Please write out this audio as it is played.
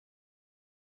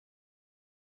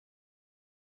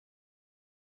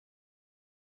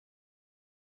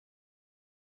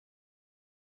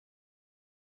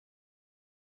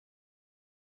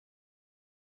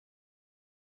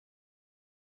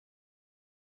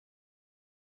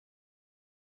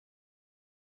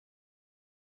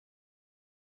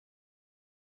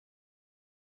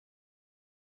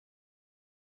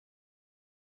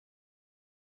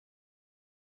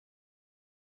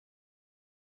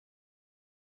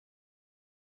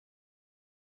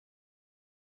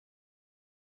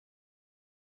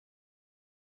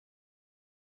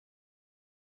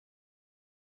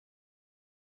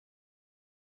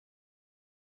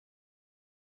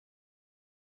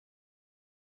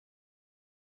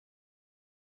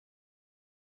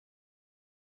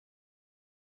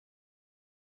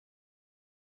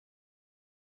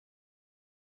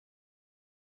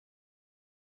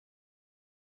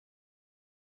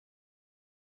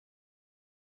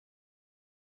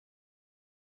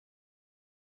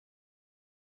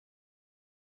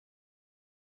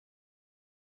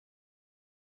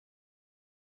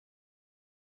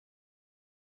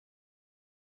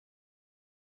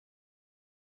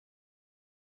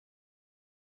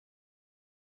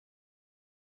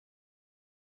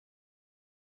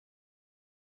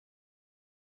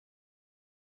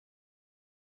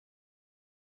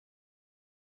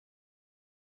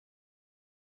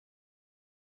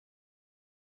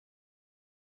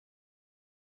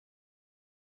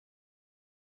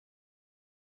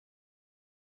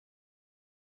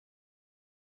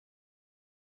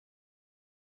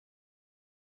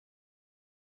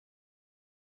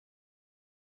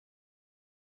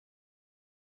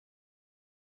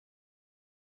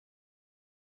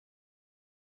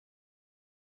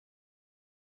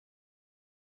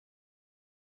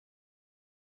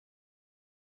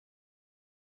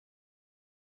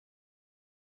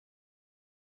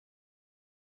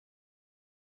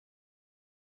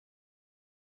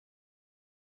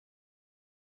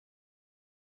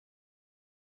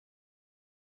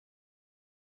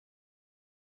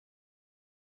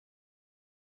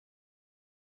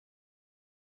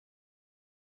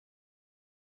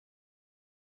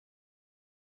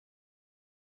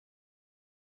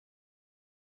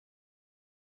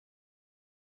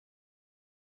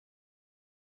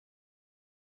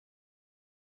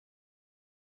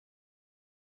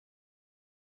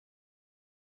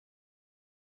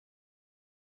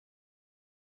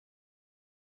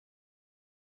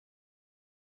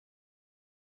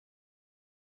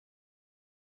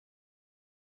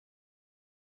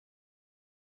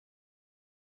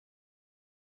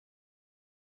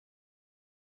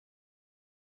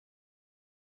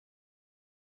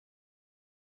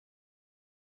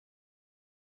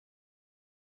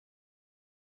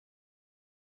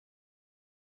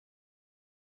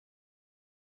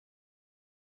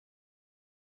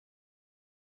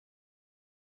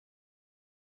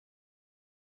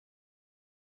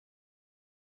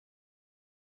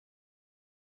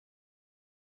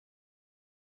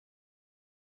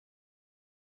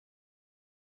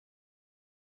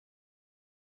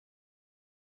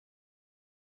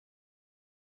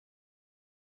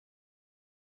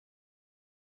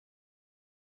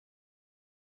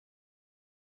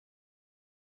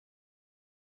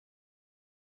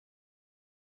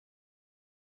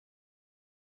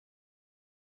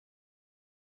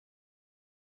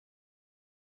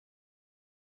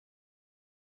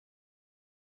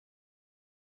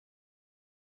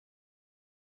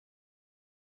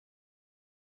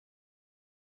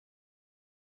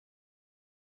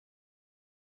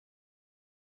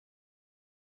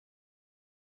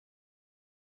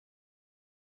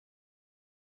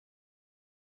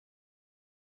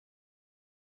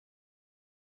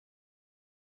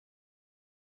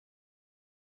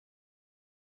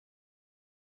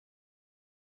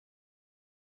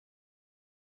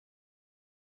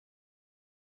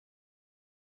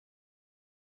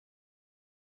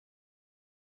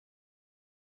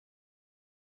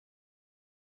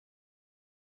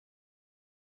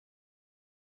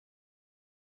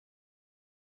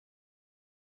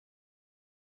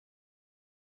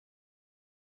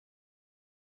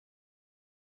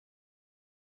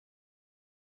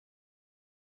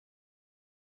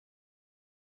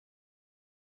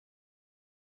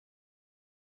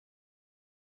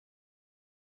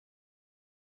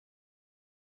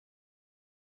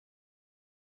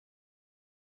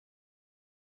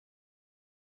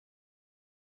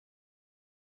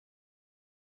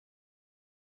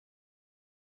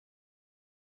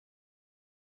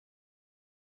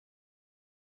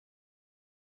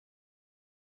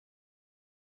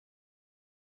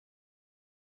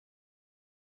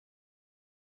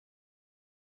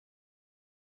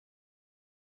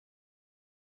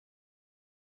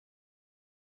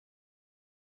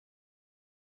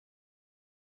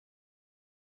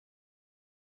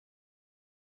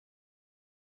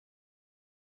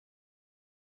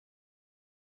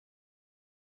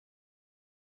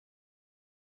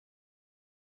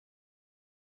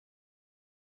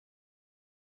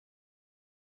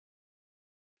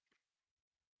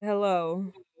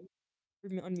Hello.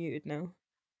 We're unmuted now.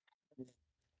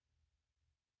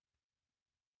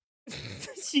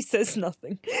 She says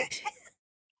nothing.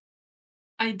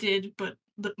 I did, but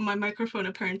my microphone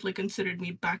apparently considered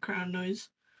me background noise.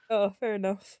 Oh, fair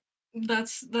enough.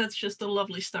 That's just a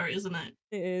lovely start, isn't it?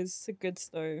 It is a good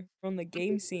start. We're on the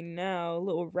game scene now.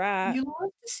 Little rat. You love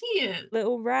to see it.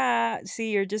 Little rat.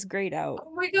 See, you're just grayed out.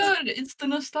 Oh my god, it's the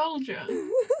nostalgia.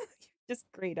 Just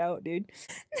grayed out, dude.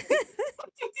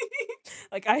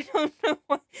 Like, I don't know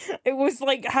what it was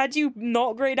like. Had you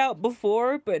not grayed out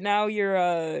before, but now you're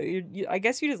I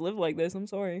guess you just live like this. I'm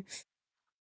sorry.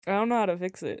 I don't know how to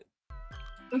fix it.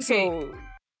 Okay, So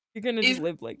you're gonna just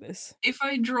live like this. if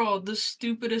I draw the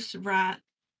stupidest rat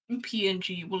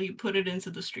PNG, will you put it into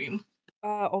the stream?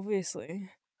 Obviously.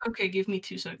 Okay, give me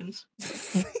 2 seconds.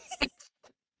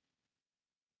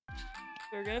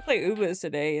 We're gonna play Ooblets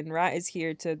today, and Rat is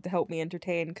here to help me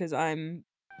entertain because I'm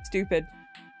stupid.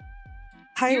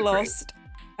 I You're lost.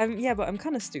 Yeah, but I'm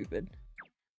kind of stupid.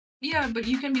 Yeah, but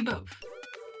you can be both.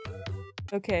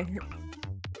 Okay.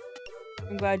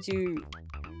 I'm glad you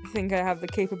think I have the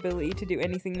capability to do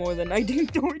anything more than I do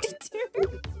already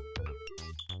do.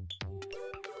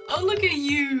 Oh, look at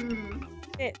you!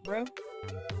 Shit, bro.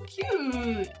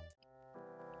 Cute!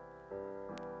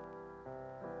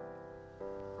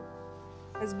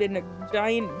 Has been a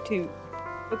giant toot.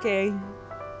 Okay.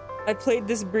 I played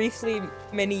this briefly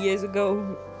many years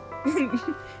ago.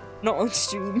 Not on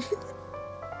stream.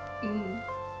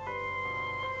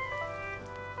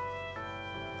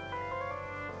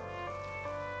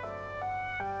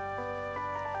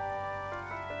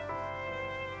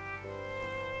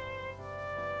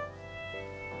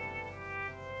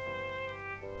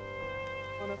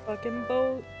 On a fucking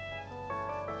boat.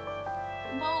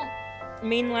 Well,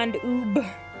 Mainland Oob.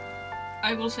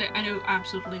 I will say I know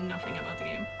absolutely nothing about the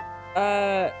game.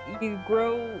 You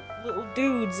grow little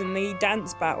dudes and they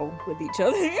dance battle with each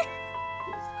other.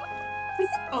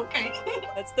 Okay.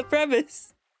 That's the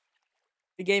premise.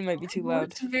 The game might be too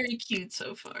loud. It's very cute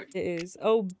so far. It is.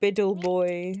 Oh, Biddle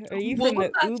boy. Are you from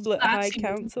the Ooblet High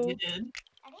Council?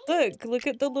 Look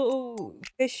at the little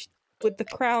fish with the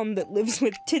crown that lives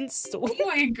with Tinsel. Oh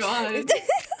my god.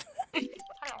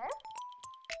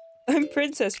 I'm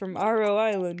Princess from Aro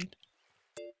Island.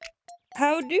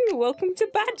 How do? Welcome to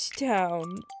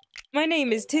Badgetown. My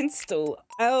name is Tinsel.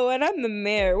 Oh, and I'm the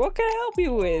mayor. What can I help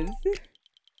you with?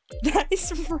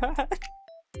 Nice rat.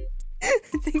 I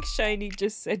think Shiny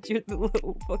just said you're the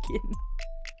little fucking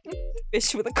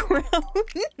fish with a crown.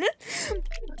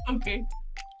 Okay.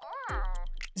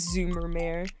 Zoomer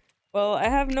mayor. Well, I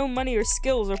have no money or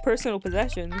skills or personal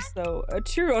possessions, so a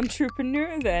true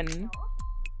entrepreneur then.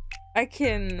 I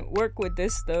can work with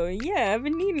this though. Yeah, I've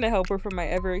been needing a helper for my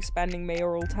ever-expanding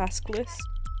mayoral task list.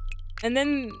 And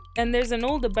there's an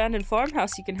old abandoned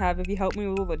farmhouse you can have if you help me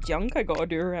with all the junk I gotta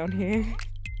do around here.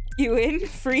 You in?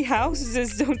 Free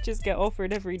houses don't just get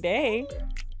offered every day.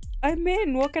 I'm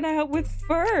in. What can I help with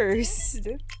first?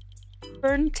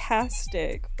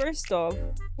 Fantastic. First off,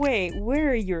 wait, where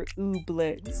are your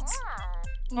ooblets?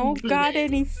 Don't got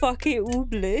any fucking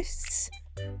ooblets.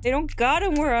 They don't got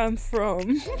them where I'm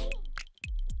from.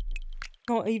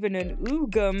 Not even an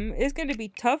oogum. It's gonna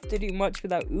be tough to do much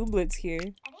without ooblets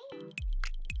here.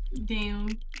 Damn.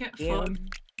 Get fucked.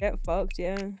 Get fucked,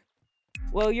 yeah.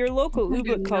 Well, your local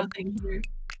ooblet club.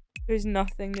 There's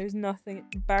nothing.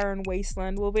 Barren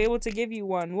wasteland. We'll be able to give you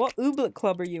one. What ooblet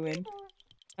club are you in?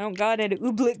 I don't got an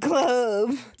ooblet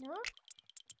club.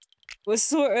 What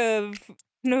sort of...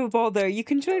 No bother. You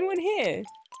can join one here.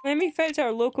 Let me fetch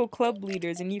our local club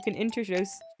leaders and you can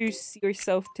introduce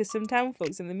yourself to some town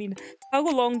folks in the meantime. How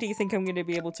long do you think I'm going to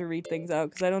be able to read things out?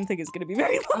 Because I don't think it's going to be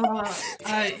very long.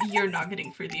 You're not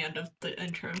getting through the end of the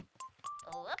intro.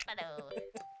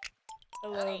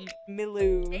 Hello,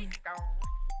 Milu.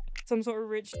 Some sort of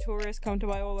rich tourist come to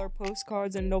buy all our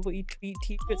postcards and novelty tweet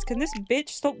t-shirts. Can this bitch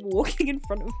stop walking in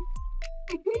front of me?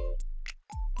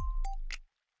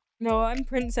 No, I'm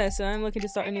Princess and I'm looking to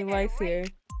start a new life here.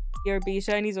 BRB,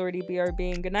 Shiny's already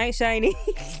BRBing. Good night, Shiny!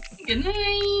 Good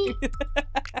night!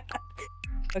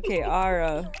 Okay,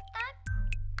 Ara.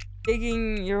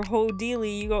 Digging your whole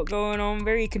dealie you got going on.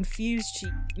 Very confused,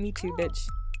 Me too, bitch.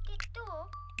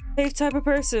 Safe type of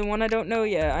person, one I don't know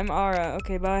yet. I'm Ara.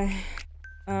 Okay, bye.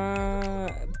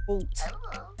 Bolt.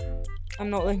 I'm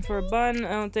not looking for a bun.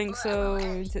 I don't think so.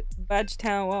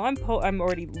 Badgetown. Well, I'm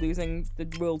already losing the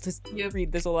will to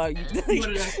read this all out. What did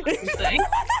I say?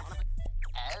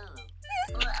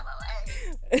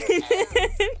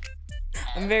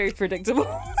 I'm very predictable.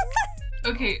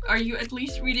 Okay, are you at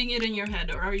least reading it in your head,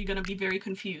 or are you gonna be very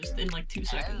confused in like 2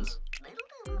 seconds?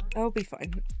 I'll be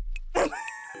fine.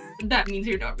 That means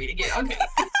you're not reading it. Okay.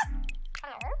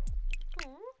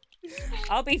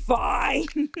 I'll be fine.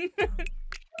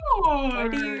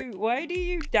 Sure. Why do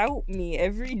you doubt me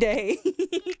every day?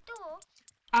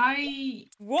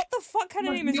 What the fuck kind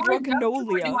of name is You're doubtful,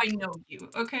 or do Rugnolia? I know you?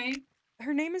 Okay.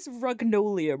 Her name is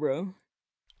Rugnolia, bro.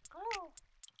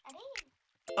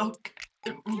 Okay.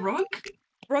 Rug?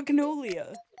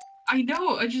 Rugnolia. I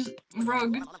know. I just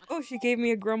rug. Oh, she gave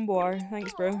me a grumbar.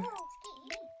 Thanks, bro.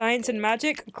 Science and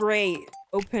magic? Great.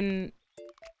 Open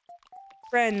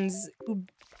friends.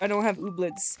 I don't have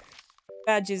ooblets.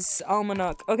 Badges.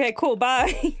 Almanac. Okay, cool.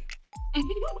 Bye.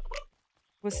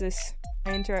 What's this?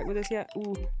 Can I interact with this yet?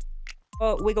 Ooh.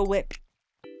 Oh, wiggle whip.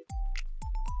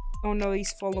 Oh no,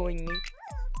 he's following me.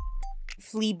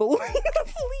 Fleeble.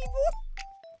 Fleeble.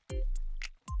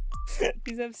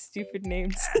 These have stupid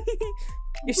names.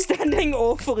 You're standing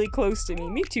awfully close to me.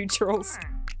 Me too, Charles.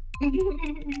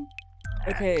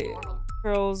 Okay,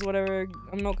 Charles, whatever.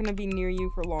 I'm not gonna be near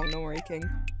you for long, don't worry, King.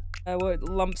 What?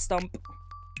 Lump stump.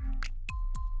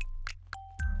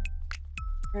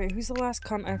 Alright, who's the last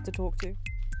cunt I have to talk to?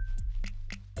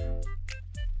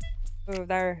 Oh,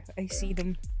 there. I see them.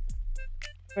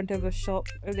 In front of a shop.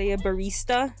 Are they a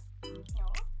barista?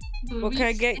 What can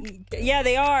I get? Yeah,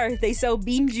 they are! They sell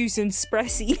bean juice and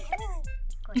Spressy.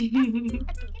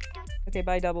 Okay,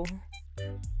 bye, double.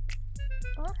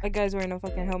 That guy's wearing a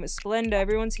fucking helmet. Splenda,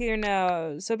 everyone's here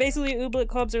now. So basically, Ooblet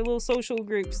clubs are little social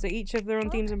groups that each have their own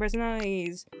themes and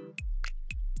personalities.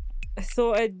 I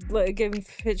thought I'd let give and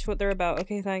pitch what they're about.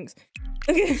 Okay, thanks.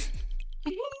 Okay.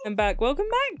 I'm back. Welcome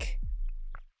back!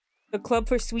 The club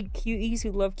for sweet cuties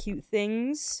who love cute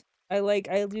things. I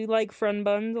do like fun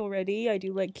buns already. I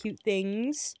do like cute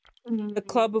things. The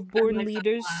club of born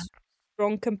leaders,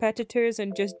 strong competitors,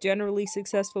 and just generally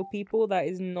successful people. That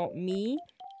is not me.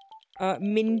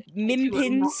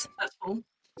 Mimpins.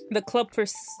 The club for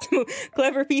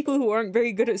clever people who aren't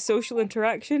very good at social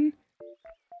interaction.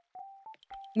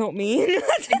 Not me. I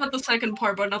got the second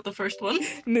part, but not the first one.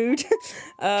 Mood.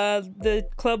 The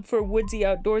club for woodsy,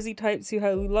 outdoorsy types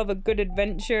who love a good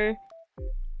adventure.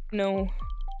 No.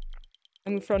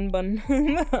 I'm a frun bun.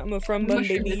 I'm a frun bun,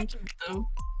 baby.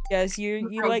 Yes, you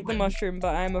like the mushroom,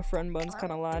 but I'm a frun buns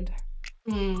kind of lad.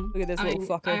 Look at this little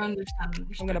fucker. I understand.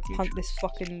 I'm gonna punt this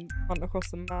fucking punt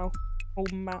across the mouth. Whole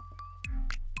map.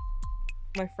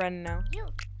 My friend now.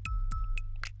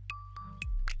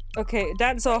 Okay,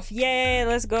 dance off. Yay,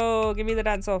 let's go. Give me the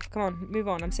dance off. Come on, move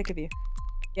on. I'm sick of you.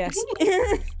 Yes.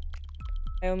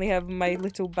 I only have my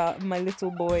little boy,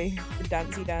 the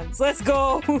dancey dance. Let's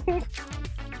go.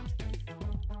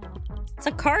 It's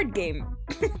a card game.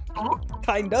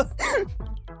 Kinda.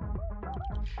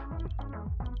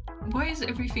 Why is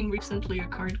everything recently a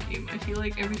card game? I feel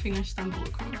like everything I stumble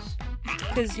across.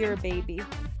 Because you're a baby.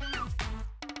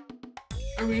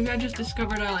 Or maybe I just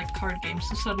discovered I like card games,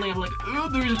 so suddenly I'm like, oh,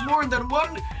 there's more than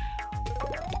one!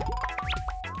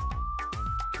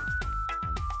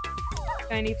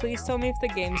 Tiny, please tell me if the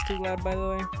game's too loud, by the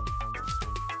way.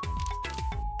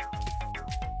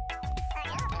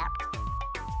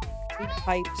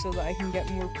 Hype so that I can get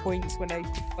more points when I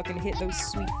fucking hit those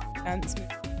sweet dance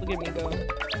moves. Look at me go.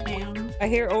 Damn. I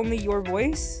hear only your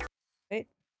voice. Wait.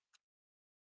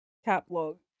 Cap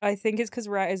log. I think it's because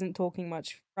Rat isn't talking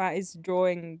much. Rat is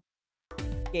drawing,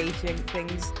 gauging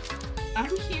things.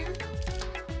 I'm here.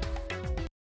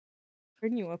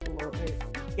 Turn you up a little bit.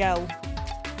 Yell.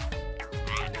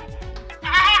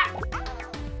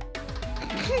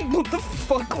 What the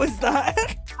fuck was that?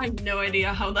 I have no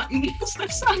idea how that must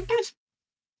have sounded.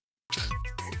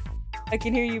 I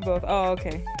can hear you both. Oh,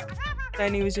 okay.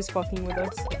 Danny was just fucking with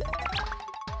us.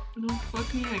 No,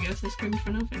 fuck me, I guess I screamed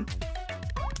for nothing.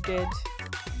 Did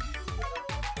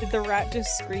the rat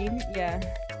just scream? Yeah.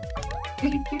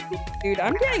 Dude,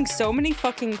 I'm getting so many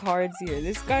fucking cards here.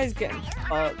 This guy's getting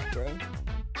fucked, bro.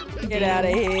 Get out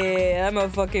of here. I'm a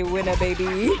fucking winner,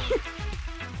 baby.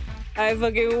 I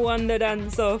fucking won the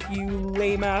dance off, you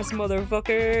lame ass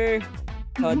motherfucker.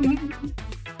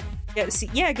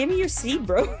 Yeah, give me your seed,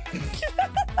 bro.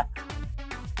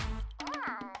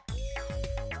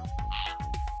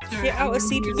 Get out a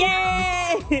seed.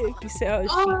 Yay! You sit out a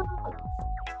seed.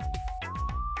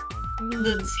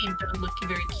 The seed does look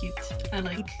very cute. I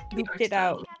like looped it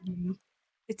out.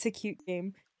 It's a cute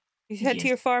game. You should head to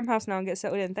your farmhouse now and get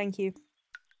settled in. Thank you.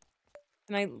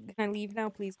 Can I leave now,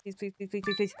 please? Please, please, please, please,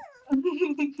 please, please.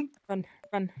 Run,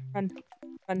 run, run,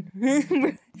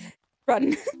 run,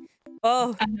 run.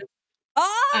 Oh.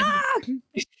 Ah!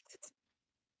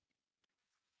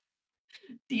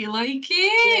 Do you like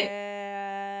it?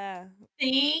 Yeah.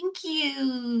 Thank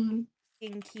you.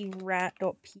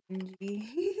 stinkyrat.png.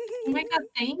 Oh my god,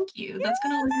 thank you. That's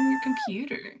gonna live on your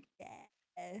computer.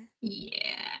 Yeah.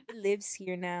 Yeah. It lives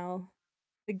here now.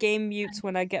 The game mutes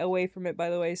when I get away from it, by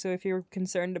the way, so if you're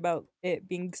concerned about it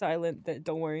being silent, then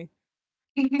don't worry.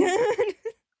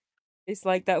 It's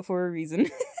like that for a reason.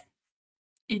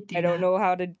 I don't know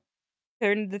how to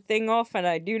turn the thing off, and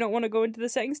I do not want to go into the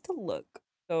settings to look.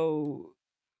 So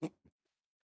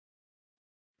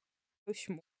push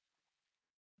more.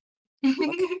 Okay.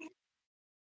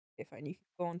 Okay, fine. You can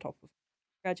go on top of it.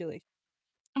 Congratulations.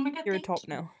 Oh my god, You're thank top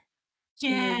you. now.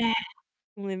 Yeah.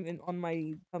 Living on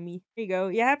my tummy. Here you go.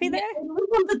 You happy there? I live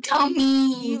on the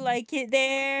tummy. You like it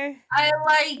there? I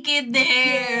like it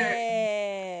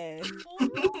there. Yeah.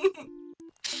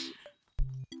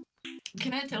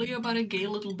 Can I tell you about a gay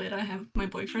little bit I have with my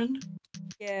boyfriend?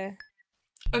 Yeah.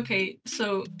 Okay,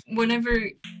 so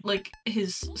whenever like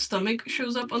his stomach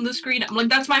shows up on the screen, I'm like,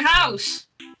 that's my house!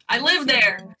 I live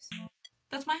there!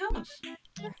 That's my house.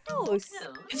 My house.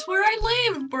 It's where I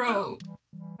live, bro!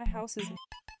 My house is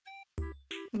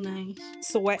Nice.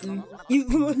 sweating.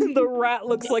 The rat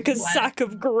looks like a sack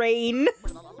of grain.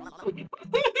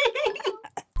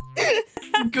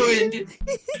 Good.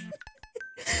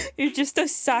 You're just a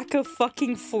sack of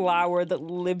fucking flour that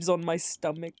lives on my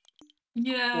stomach.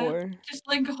 Yeah. Or... just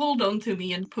like hold on to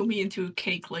me and put me into a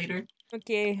cake later.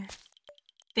 Okay.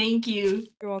 Thank you.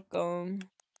 You're welcome.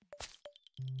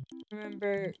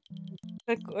 Remember,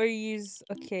 click or use.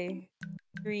 Okay.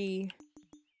 3.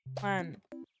 Plan.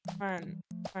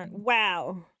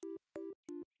 Wow.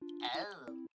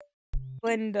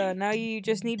 Glenda, now you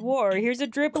just need water. Here's a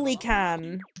dribbly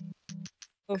can.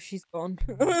 Oh, she's gone.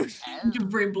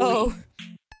 Dribbly. Oh.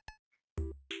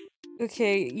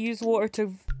 Okay, use water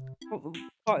to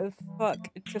fuck.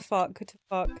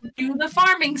 Do the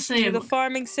farming sim. Do the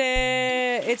farming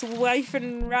sim. It's wife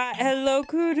and rat. Hello,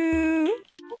 kudu.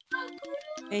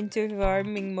 Into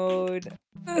farming mode.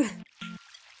 Ugh.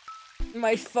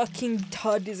 My fucking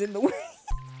tud is in the way.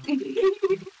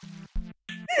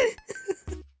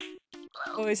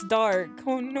 Oh, it's dark.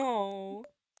 Oh no.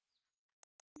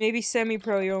 Maybe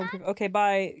semi-pro your own. Okay,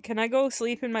 bye. Can I go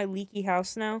sleep in my leaky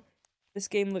house now? This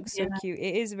game looks so cute.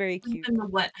 It is very cute. In the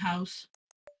wet house.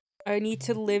 I need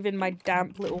to live in my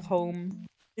damp little home.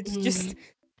 It's just...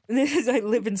 I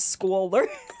live in squalor.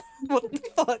 What the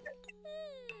fuck?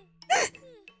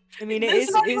 I mean,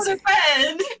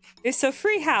 it's a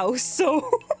free house, so...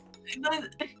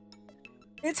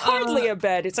 It's hardly a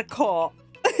bed, it's a cot.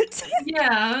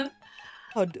 Yeah.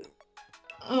 HUD.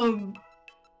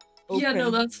 Yeah, no,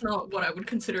 that's not what I would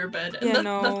consider a bed. Yeah,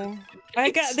 no.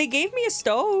 They gave me a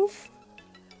stove.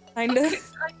 Kinda.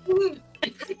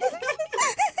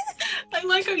 I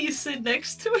like how you sit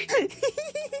next to it.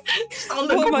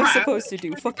 What am I supposed to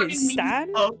do? Fucking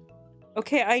stand?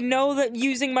 Okay, I know that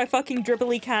using my fucking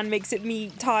dribbly can makes me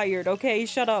tired, okay?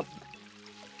 Shut up.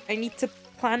 I need to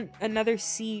plant another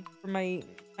seed for my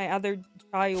other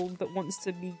child that wants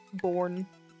to be born.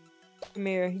 Come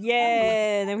here.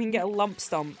 Yeah, then we can get a lump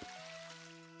stump.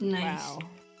 Nice. Wow.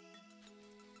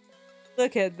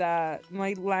 Look at that.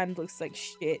 My land looks like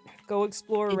shit. Go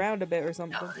explore around a bit or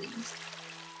something.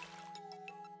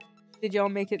 Did y'all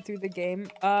make it through the game?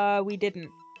 We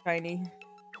didn't, Tiny.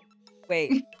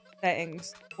 Wait.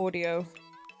 Settings. Audio.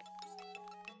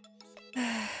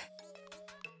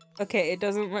 Okay, it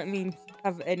doesn't let me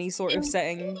have any sort of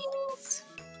setting.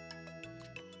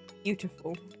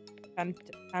 Beautiful.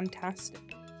 Fantastic.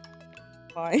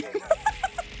 Bye.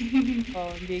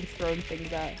 Oh, I'm being thrown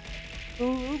things at.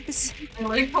 Oops. I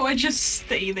like how I just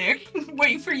stay there,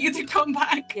 wait for you to come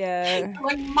back. Yeah.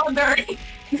 Like, mother,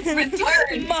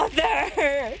 return. Mother!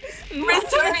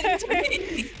 Return to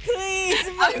me. Please,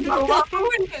 I'm alone.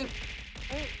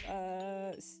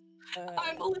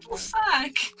 I'm a little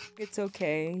sack. It's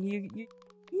okay. You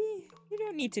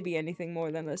don't need to be anything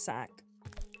more than a sack.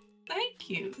 Thank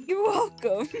you. You're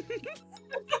welcome.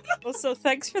 Also,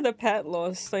 thanks for the pet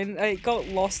loss. I got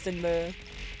lost in the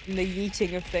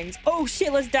yeeting of things. Oh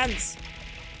shit, let's dance!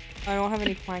 I don't have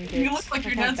any blankets. You look like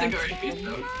you're dancing already,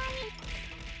 though.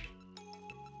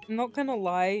 I'm not gonna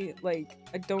lie, like,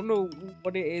 I don't know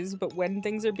what it is, but when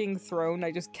things are being thrown,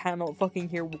 I just cannot fucking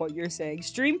hear what you're saying.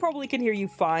 Stream probably can hear you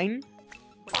fine.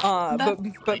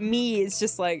 But me, it's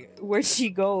just like, where'd she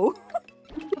go?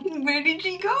 Where did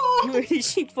she go? Where did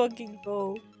she fucking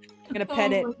go? I'm gonna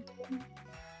pet it.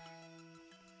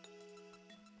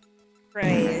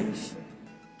 Trash.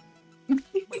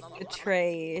 The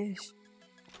trash.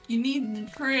 You need the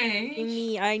trash.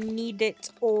 I need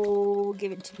it. Oh,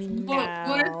 give it to me now.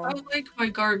 What if I like my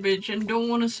garbage and don't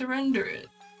want to surrender it?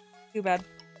 Too bad.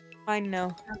 Fine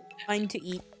now. Fine to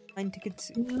eat. Mine to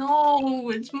consume. No,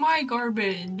 it's my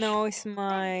garbage. No, it's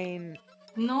mine.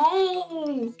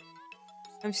 No.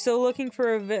 I'm still looking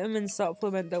for a vitamin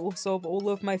supplement that will solve all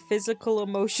of my physical,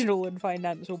 emotional, and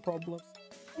financial problems.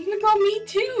 Oh my god, me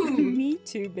too. Me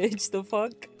too, bitch. The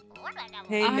fuck?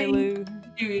 Hey, Milu.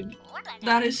 Dude,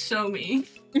 that is so me.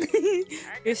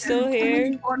 You're still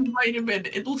here? One vitamin,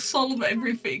 it'll solve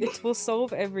everything. It will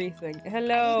solve everything. I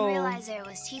Hello. didn't realize there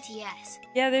was TTS.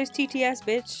 Yeah, there's TTS,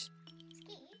 bitch.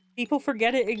 People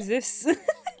forget it exists.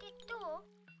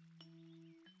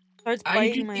 Starts I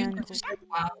biting just my use ankle. it to say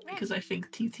wow because I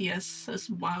think TTS says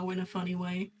wow in a funny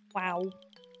way. Wow.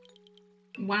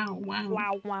 Wow, wow.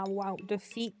 Wow, wow, wow.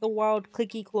 Defeat the wild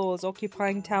clicky claws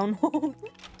occupying town hall.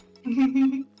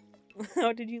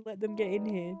 How did you let them get in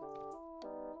here?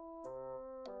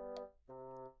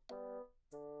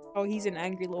 Oh, he's an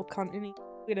angry little cunt, isn't he?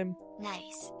 Look at him.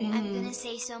 Nice. I'm gonna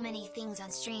say so many things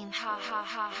on stream. Ha ha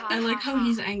ha ha. I like ha, how ha.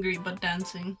 he's angry but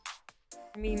dancing.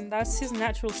 I mean, that's his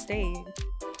natural state.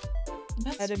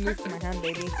 That's I had to move to my hand,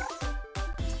 baby.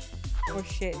 Oh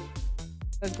shit.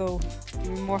 Let's go.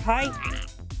 Give me more height.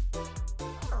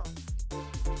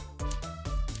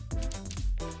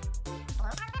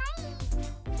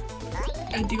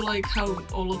 I do like how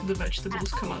all of the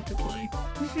vegetables come out to play.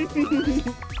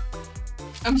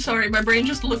 I'm sorry, my brain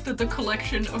just looked at the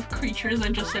collection of creatures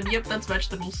and just said, yep, that's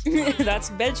vegetables. That's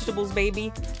vegetables,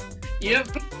 baby. Yep.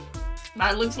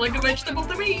 That looks like a vegetable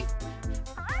to me.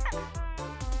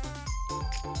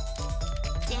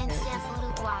 Dance dance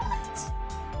little Ooblets.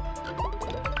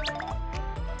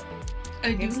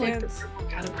 I do Dance like the dance. purple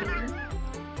caterpillar.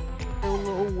 The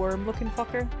little worm looking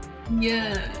fucker.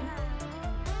 Yeah.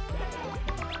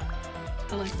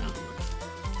 I like that.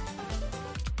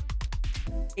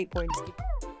 8 points.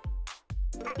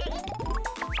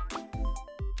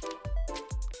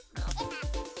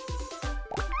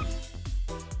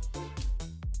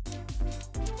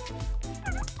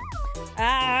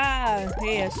 Ah!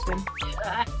 Hey, Ashton.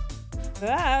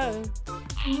 Ah!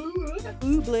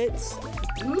 Ooblets.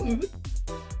 Ooh.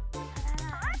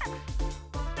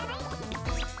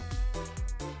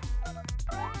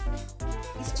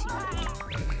 He's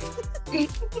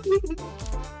cheap.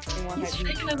 He's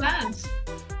shaking his ass.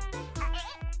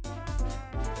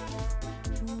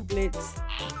 Ooblets.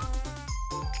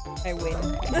 I win.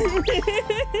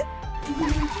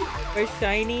 Where's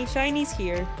Shiny? Shiny's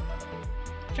here.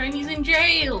 Chinese in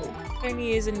jail.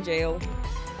 Shiny is in jail.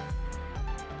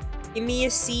 Give me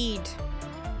a seed.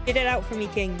 Get it out for me,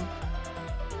 King.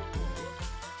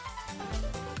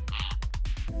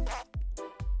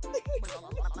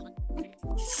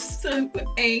 So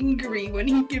angry when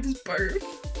he gives birth.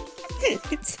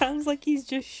 It sounds like he's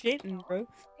just shitting, bro.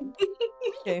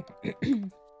 Okay.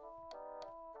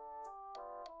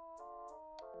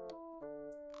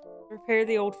 Repair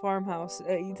the old farmhouse.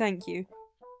 Thank you.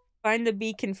 Find the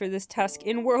beacon for this task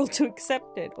in world to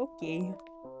accept it. Okay.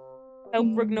 Help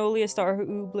Ragnolia start her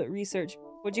ooblet research.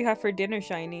 What'd you have for dinner,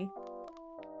 Shiny?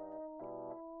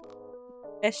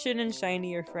 Eshin and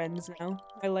Shiny are friends now.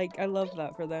 I love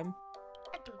that for them.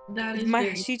 That is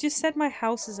very... She just said my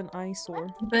house is an eyesore.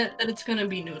 Bet that it's gonna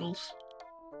be noodles.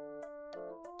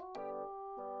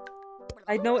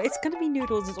 I know it's gonna be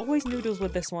noodles. It's always noodles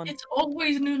with this one. It's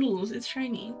always noodles. It's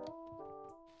shiny.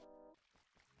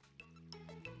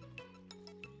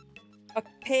 A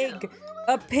pig!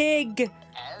 A pig!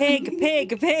 Pig!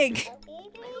 Pig! Pig!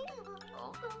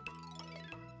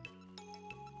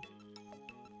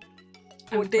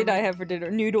 What did I have for dinner?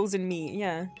 Noodles and meat,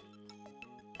 yeah.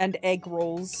 And egg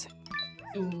rolls.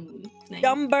 Ooh, nice.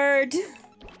 Dumb bird!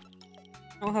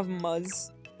 I don't have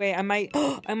muzz. Wait, I might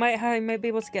be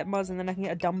able to get muzz and then I can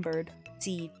get a dumb bird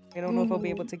seed. I don't know if I'll be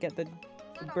able to get the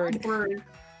bird.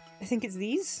 I think it's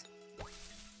these?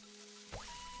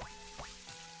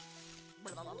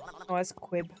 Oh, that's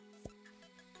Quib.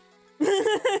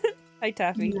 Hi,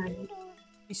 Taffy.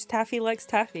 Nice. Taffy likes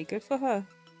Taffy. Good for her.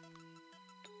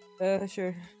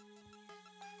 Sure.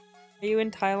 Are you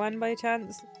in Thailand by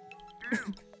chance?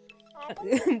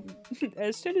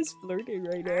 Ashton is flirting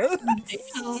right now.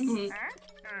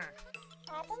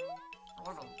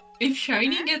 If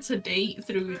Shiny gets a date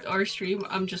through our stream,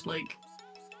 I'm just like,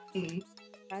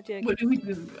 Magic. what do we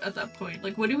do at that point?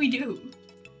 Like, what do we do?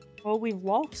 Well, we've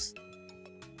lost.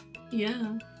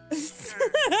 Yeah. That's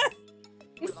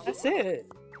it.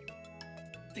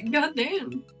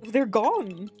 Goddamn. They're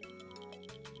gone.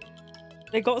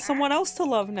 They got someone else to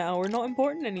love now. We're not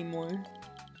important anymore.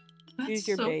 That's Use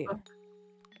your so bait. fucked.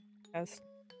 Yes.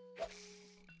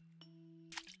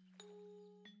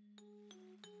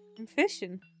 I'm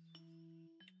fishing.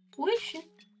 Wishing.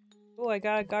 Oh, I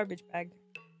got a garbage bag.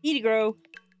 Need to grow.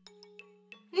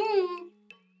 Hmm.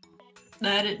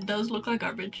 That it does look like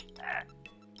garbage.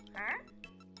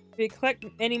 If you collect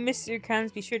any mystery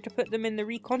cans, be sure to put them in the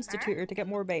reconstitutor to get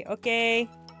more bait. Okay.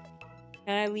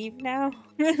 Can I leave now?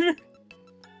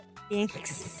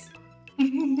 Thanks.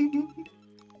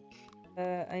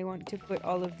 I want to put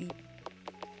all of these.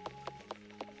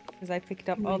 Because I picked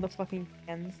up all the fucking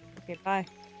cans. Okay, bye.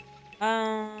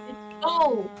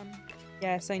 Oh!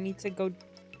 Yes, I need to go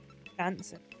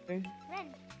dancing.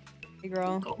 Hey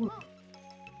girl.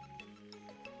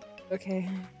 Okay.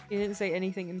 You didn't say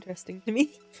anything interesting to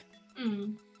me.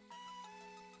 Mm.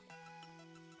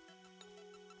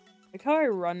 Like how I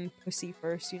run pussy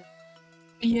first, you know?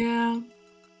 Yeah.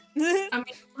 Exactly. I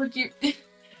mean, look,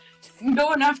 you're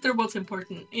going after what's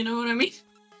important, you know what I mean?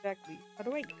 How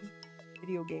do I eat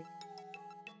video game?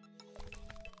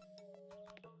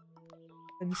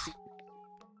 Let's see.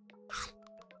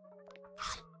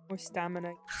 More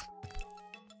stamina.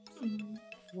 Mm.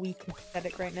 Weak and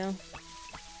pathetic right now.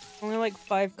 Only like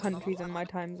 5 countries in my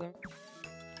time zone.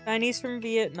 Chinese from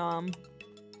Vietnam.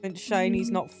 And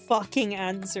Shiny's not fucking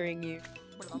answering you.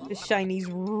 The Shiny's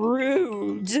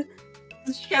rude.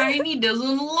 Shiny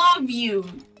doesn't love you.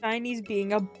 Shiny's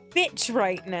being a bitch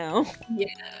right now.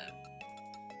 Yeah.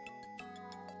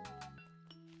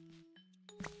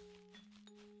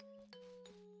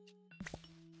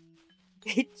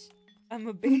 Bitch. I'm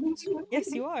a bitch.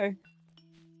 Yes, you are.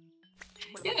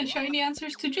 Yeah, Shiny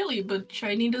answers to Jilly, but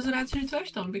Shiny doesn't answer to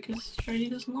Ashton because Shiny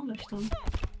doesn't love Ashton.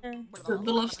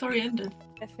 The love story ended.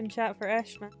 F in chat for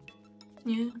Ash, man.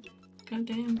 Yeah.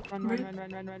 Goddamn. Run, run, run,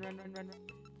 run, run, run, run, run, run.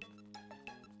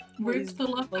 Where's the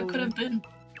love that could have been?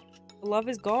 The love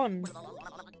is gone.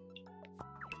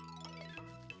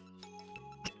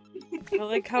 I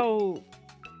like how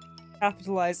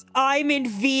capitalized. I'm in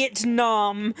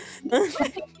Vietnam.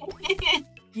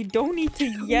 You don't need to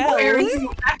yell. Where are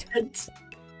you at?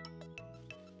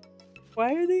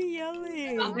 Why are they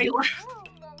yelling?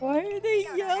 Why are they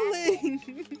yelling?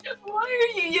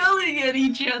 Why are you yelling at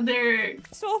each other?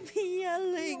 Stop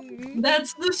yelling.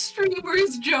 That's the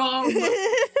streamer's job.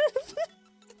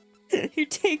 You're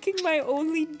taking my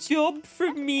only job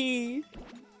from me.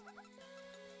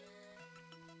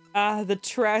 Ah, the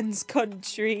trans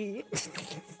country.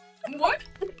 What?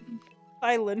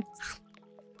 Thailand.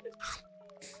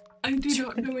 I do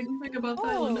not know anything about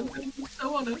Thailand, I'm gonna be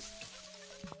so honest.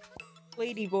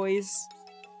 Lady boys.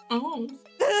 Oh.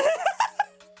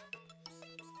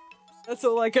 That's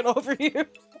all I can offer you.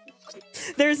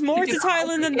 There's more to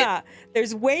Thailand than that.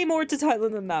 There's way more to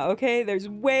Thailand than that, okay? There's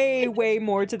way, way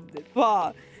more to...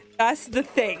 But that's the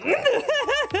thing.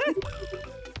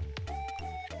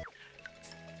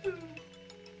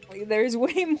 There's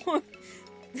way more...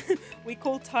 We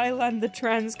call Thailand the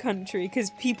trans country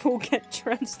because people get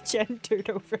transgendered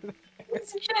over there.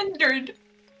 It's gendered.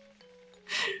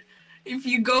 If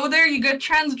you go there, you get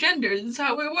transgendered. That's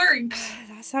how it works.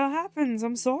 That's how it happens.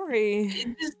 I'm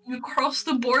sorry. You cross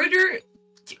the border,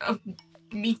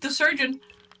 meet the surgeon.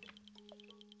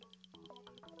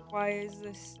 Why is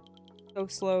this so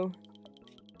slow?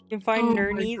 You can find Oh my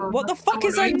nernies. God, What the that's fuck so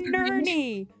is a annoying to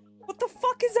me. nernie? What the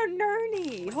fuck is a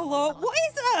nernie? Hello? What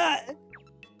is that?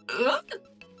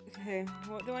 Okay,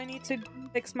 what do I need to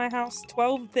fix my house?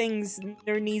 12 things,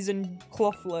 nernies and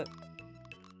clothlet.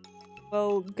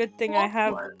 Well, good thing I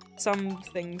have some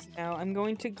things now. I'm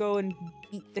going to go and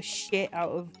beat the shit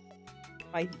out of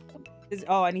my...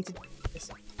 Oh, I need to do this.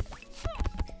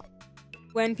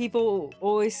 When people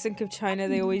always think of China,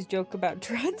 they always joke about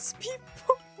trans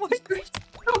people. What?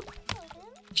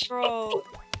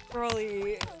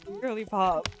 Girly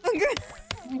pop.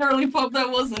 Girly pop, that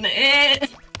wasn't it.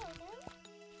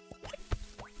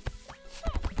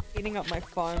 Cleaning up my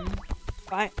farm.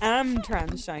 I am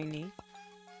trans shiny.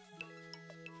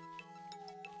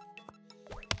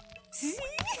 See?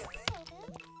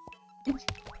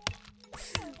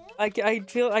 I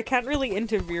feel I can't really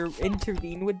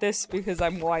intervene with this because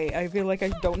I'm white. I feel like I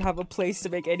don't have a place to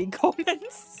make any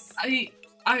comments.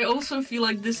 I also feel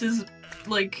like this is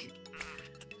like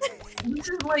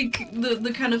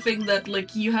the kind of thing that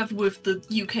like you have with the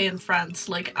UK and France.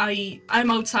 Like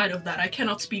I'm outside of that. I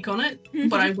cannot speak on it,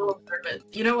 but I will observe it.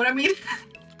 You know what I mean?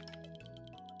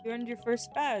 You earned your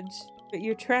first badge, but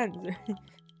you're trans.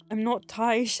 I'm not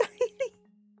Thai shiny.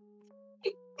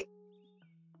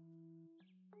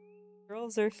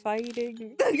 Girls are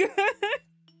fighting.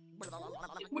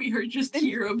 We are just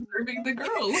here observing the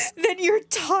girls. Then you're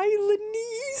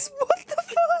Thailandese. What the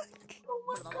fuck? Oh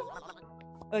my god.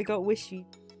 I got wishy.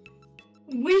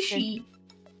 Wishy.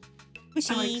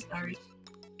 Wishy. I like stars.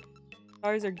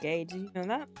 Stars are gay. Did you know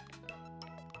that?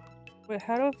 Wait,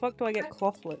 how the fuck do I get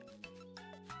clothlet?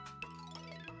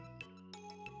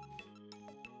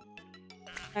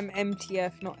 I'm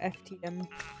MTF, not FTM.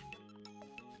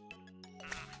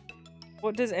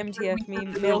 What does MTF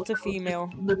mean? Male to female.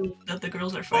 That the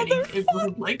girls are fighting. It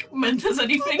wasn't like meant as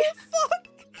anything.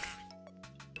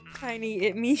 Tiny,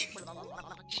 it me.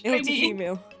 Male to Shiny.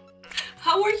 female.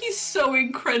 How are you so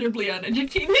incredibly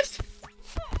uneducated?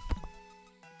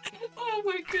 Oh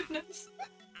my goodness.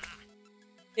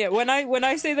 Yeah, when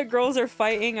I say the girls are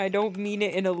fighting, I don't mean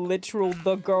it in a literal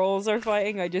the girls are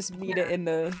fighting. I just mean it in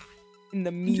the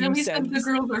meme Jelly sense. said the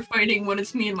girls are fighting when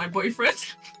it's me and my boyfriend.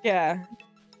 Yeah.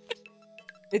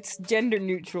 It's gender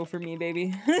neutral for me,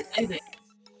 baby. It is.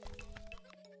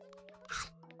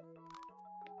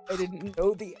 I didn't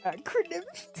know the acronym.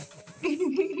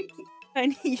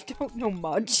 And you don't know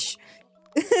much.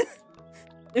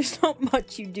 There's not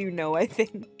much you do know, I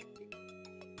think.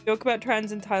 Joke about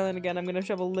trans in Thailand again, I'm gonna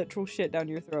shove a literal shit down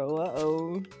your throat.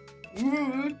 Uh-oh.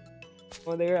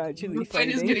 Oh, they're actually The fight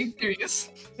fighting. is getting serious.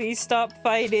 Please stop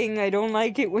fighting. I don't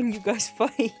like it when you guys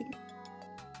fight.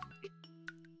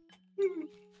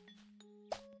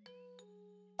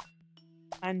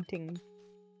 Panting.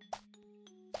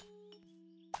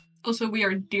 Also, we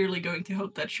are dearly going to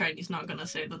hope that Shiny's not gonna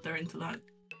say that they're into that.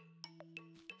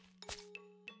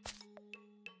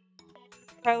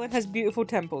 Thailand has beautiful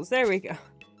temples. There we go.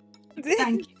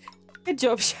 Thank you. Good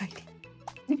job, Shiny.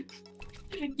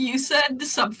 You said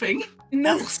something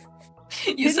No. else.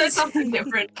 You said something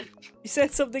different. You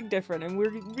said something different, and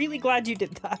we're really glad you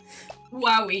did that.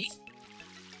 Wowie.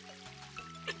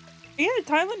 Yeah,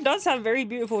 Thailand does have very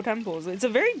beautiful temples. It's a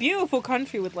very beautiful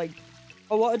country with, like,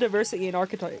 a lot of diversity in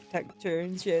architecture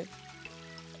and shit.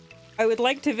 I would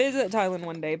like to visit Thailand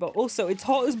one day, but also it's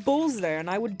hot as balls there, and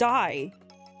I would die.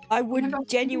 I would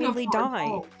genuinely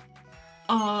die.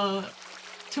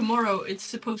 Tomorrow it's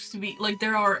supposed to be like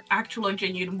there are actual like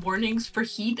genuine warnings for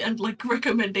heat and like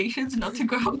recommendations not to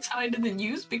go outside in the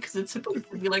news because it's supposed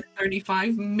to be like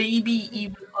 35, maybe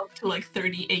even up to like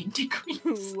 38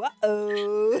 degrees.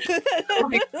 Uh-oh.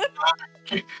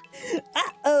 Like,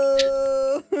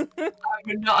 Uh-oh.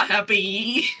 I'm not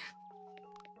happy.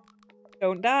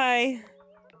 Don't die.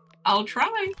 I'll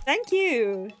try. Thank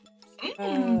you.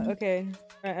 Mm. Okay.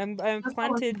 I'm That's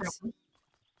planted. all I can.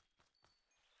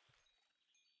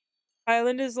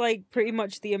 Thailand is like pretty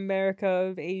much the America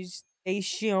of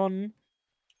Asian.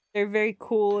 They're very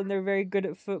cool and they're very good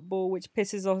at football, which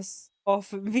pisses us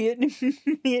off in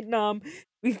Vietnam.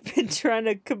 We've been trying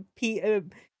to compete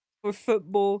for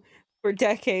football for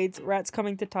decades. Rat's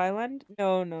coming to Thailand?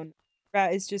 No.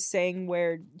 Rat is just saying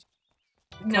where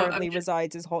currently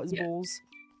resides is hot as balls.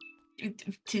 It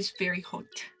is very hot.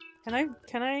 Can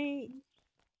I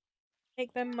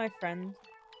make them my friends?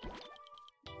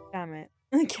 Damn it.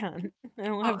 I can't. I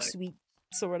don't have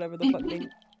sweets or whatever the fuck they I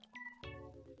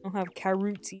don't have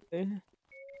carrots either.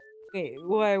 Wait,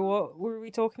 what were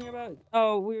we talking about?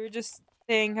 Oh, we were just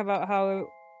saying about how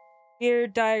Dear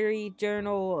diary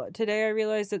journal, today I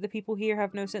realized that the people here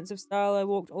have no sense of style. I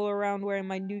walked all around wearing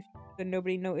my new shoes and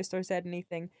nobody noticed or said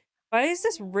anything. Why is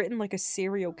this written like a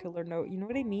serial killer note? You know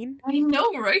what I mean? I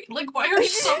know, right? Like, why are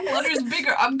some letters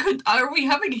bigger? Are we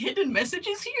having hidden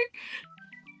messages here?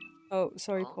 Oh,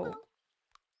 sorry, Paul.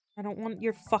 I don't want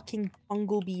your fucking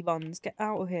bumblebee buns. Get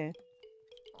out of here.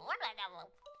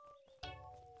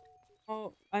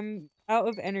 Oh, I'm out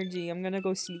of energy. I'm gonna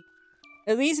go sleep.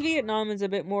 At least Vietnam is a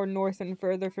bit more north and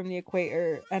further from the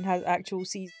equator and has actual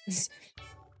seasons.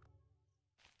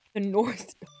 The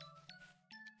north.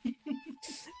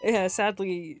 Yeah,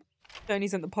 sadly,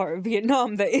 Chinese in the part of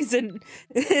Vietnam that isn't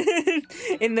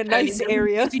in the nice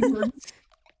area.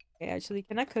 Hey, actually,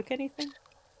 can I cook anything?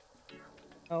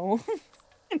 No.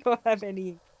 I don't have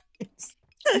any.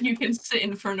 You can sit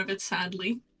in front of it,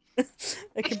 sadly.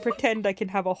 I can pretend I can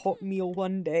have a hot meal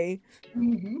one day.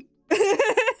 Mm-hmm.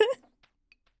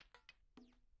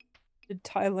 The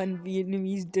Thailand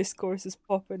Vietnamese discourse is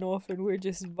popping off and we're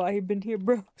just vibing here,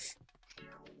 bro.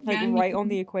 Like right on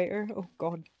the equator. Oh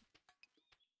god.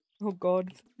 Oh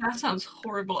god. That sounds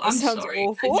horrible. That I'm sounds sorry.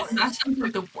 awful. That sounds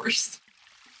like the worst.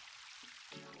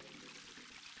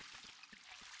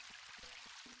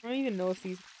 I don't even know if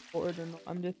these are bored or not.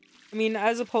 I'm just. I mean,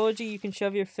 as apology, you can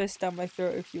shove your fist down my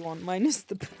throat if you want. Minus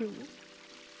the poo. Is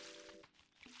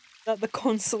that the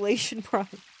consolation prize?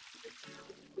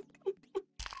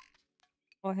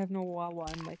 Oh, I have no wawa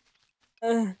in my.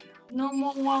 No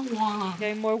more wawa.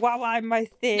 Okay, more wawa in my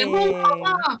thing. No more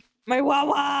wawa. My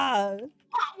wawa.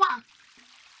 Wawa.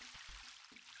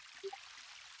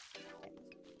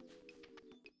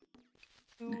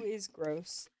 Poo is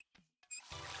gross.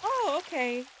 Oh,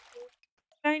 okay.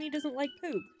 Shiny doesn't like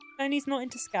poop. Shiny's not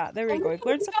into scat. There we go. We've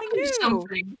learned something new.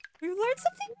 We've learned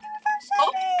something new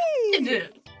about Shiny. Did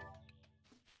it?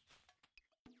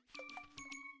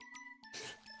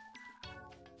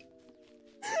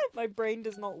 My brain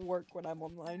does not work when I'm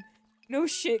online. No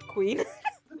shit, queen.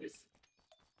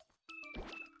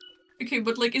 Okay,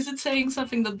 but like, is it saying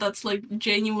something that's like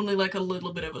genuinely like a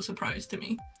little bit of a surprise to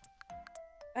me?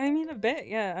 I mean, a bit,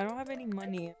 yeah. I don't have any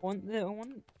money. I want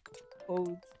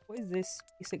clothes. What is this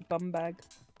basic bum bag?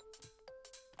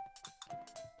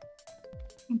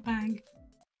 Bag.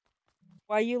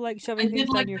 Why you like I shoving did things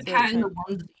like down your the throat? cat in the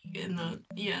Shine? onesie in the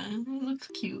yeah, it looks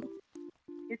cute.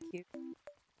 You're cute.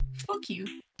 Fuck you.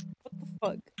 What the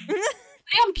fuck?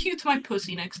 Say I'm cute to my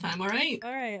pussy next time, alright?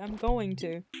 Alright, I'm going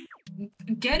to.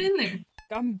 Get in there.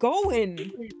 I'm going!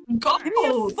 Go! Give me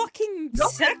a fucking Go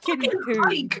second, fucking too!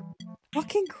 hike.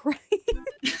 Fucking Christ!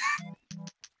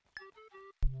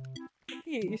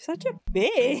 You're such a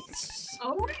bitch!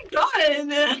 Oh my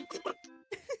god!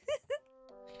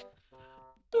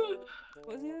 What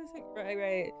was the other thing?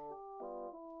 Right.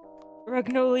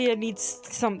 Ragnolia needs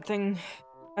something.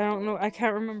 I don't know. I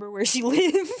can't remember where she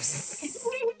lives.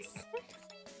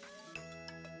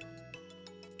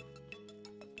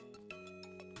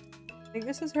 I think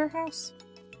this is her house.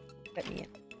 Let me in.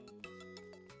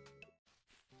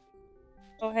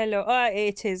 Oh, hello. Oh,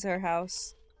 it is her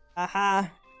house.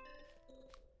 Aha.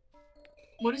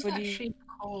 What is What that do you- shape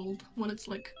called when it's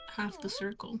like half the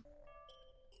circle?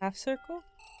 Half circle?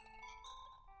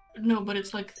 No, but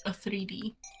it's like a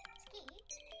 3D.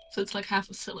 So it's like half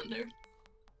a cylinder.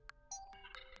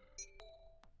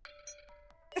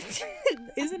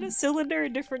 Isn't a cylinder a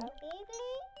different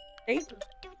shape?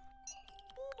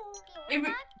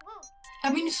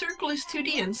 I mean, circle is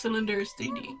 2D and cylinder is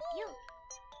 3D.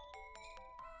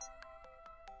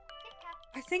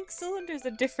 I think cylinder is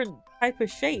a different type of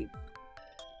shape.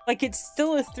 Like, it's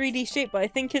still a 3D shape, but I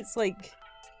think it's like...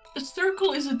 A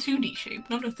circle is a 2D shape,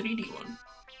 not a 3D one.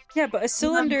 Yeah, but a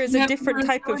cylinder is a different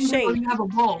type of shape. You have a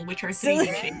ball, which are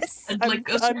 3D shapes. And like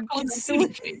a circle is a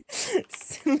 2D shape.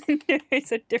 Cylinder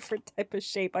is a different type of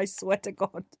shape, I swear to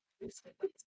God.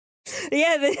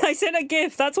 Yeah, I sent a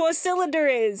GIF. That's what a cylinder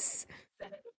is.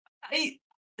 Okay.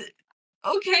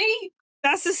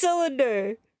 That's a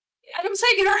cylinder. And I'm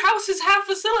saying her house is half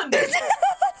a cylinder.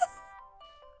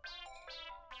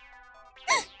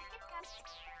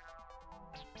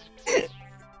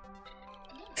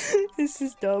 This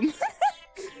is dumb.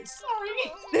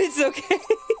 Sorry. It's okay.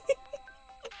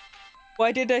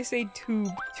 Why did I say tube?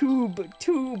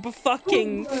 Tube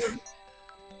fucking.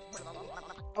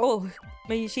 Oh,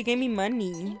 she gave me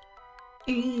money.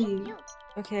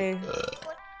 Okay.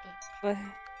 But...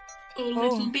 Oh,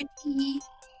 little bitty.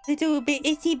 Little bit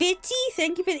itty bitty.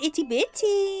 Thank you for the itty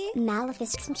bitty.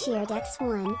 Maleficent cheered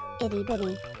X1. Itty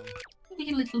bitty.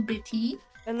 Hey, little bitty.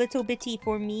 A little bitty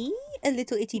for me. A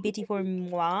little itty bitty for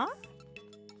moi.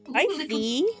 Ooh, Hi, little...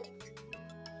 Fee.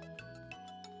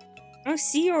 I don't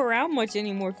see you around much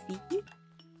anymore, Fee.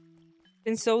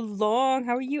 Been so long.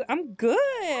 How are you? I'm good.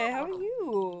 How are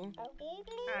you?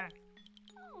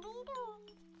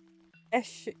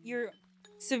 Esh, you're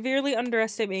severely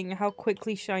underestimating how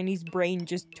quickly Shiny's brain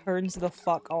just turns the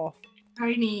fuck off.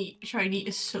 Shiny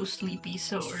is so sleepy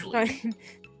so early.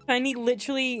 Shiny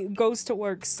literally goes to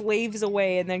work, slaves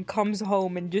away, and then comes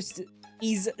home and just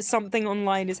sees something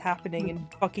online is happening and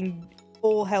fucking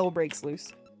all hell breaks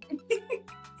loose.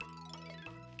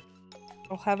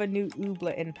 I'll have a new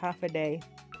ooblet in half a day.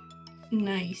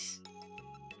 Nice.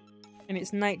 And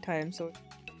it's nighttime, so it's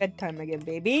bedtime again,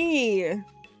 baby!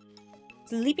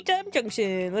 Sleepy time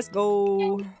junction! Let's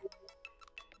go!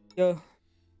 Yo.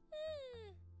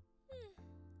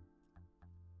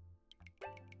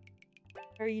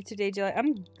 How are you today, Jelly?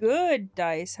 I'm good,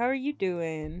 Dice. How are you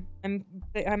doing? I'm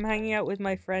hanging out with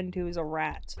my friend who is a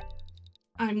rat.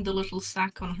 I'm the little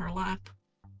sack on her lap.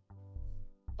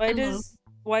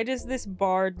 Why does this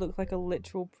bard look like a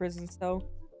literal prison cell?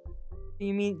 Do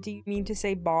you mean to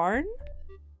say barn?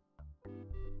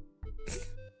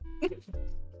 I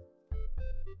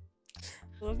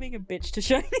love being a bitch to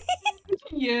Shiny.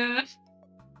 Yeah.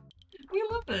 We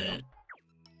love it.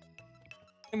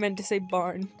 I meant to say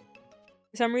barn.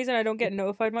 For some reason, I don't get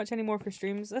notified much anymore for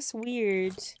streams. That's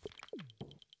weird.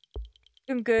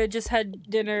 I'm good. Just had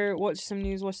dinner, watched some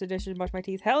news, washed the dishes, brushed my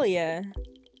teeth. Hell yeah.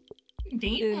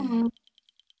 Damn.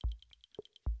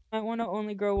 Might want to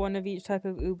only grow one of each type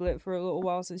of ooblet for a little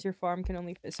while since your farm can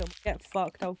only fit so much. Get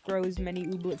fucked. I'll grow as many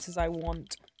ooblets as I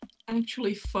want.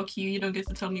 Actually, fuck you. You don't get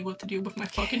to tell me what to do with my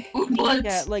fucking ooblets.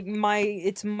 Yeah, like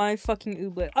it's my fucking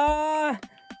ooblet.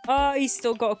 He's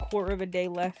still got a quarter of a day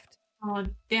left. Oh,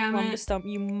 damn From the it. stump,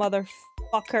 you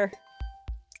motherfucker.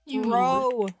 You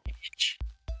Bro. bitch.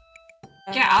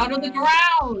 Get out of the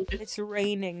ground! It's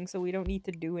raining, so we don't need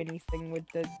to do anything with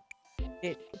the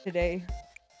shit today.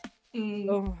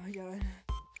 Oh my god.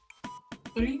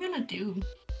 What are you gonna do?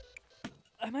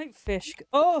 I might fish.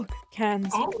 Oh, cans.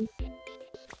 Oh,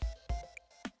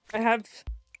 I have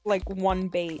like one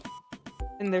bait,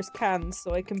 and there's cans,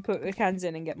 so I can put the cans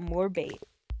in and get more bait,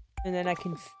 and then I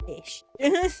can fish.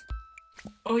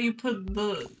 oh, you put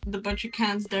the bunch of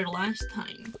cans there last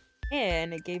time. Yeah,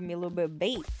 and it gave me a little bit of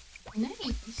bait.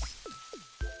 Nice.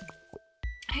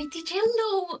 Hey, did you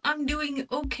know I'm doing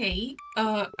okay?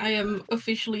 I am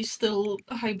officially still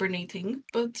hibernating,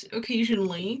 but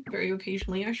occasionally, very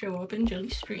occasionally, I show up in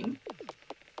Jelly's stream.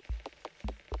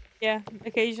 Yeah,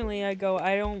 occasionally I go,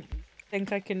 I don't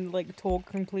think I can, like, talk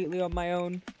completely on my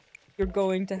own. You're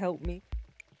going to help me.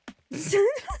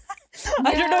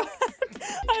 I don't know.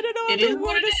 I don't know how It to is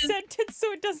what word it a is. sentence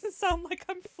so it doesn't sound like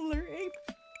I'm flirting.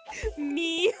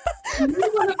 Me.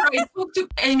 Whenever I talk to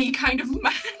any kind of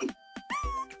man.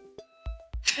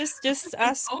 Just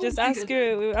ask Oh just my ask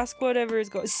your ask whatever is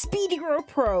going Speedy Girl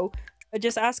Pro.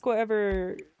 Just ask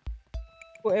whatever's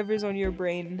on your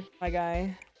brain, my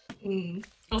guy.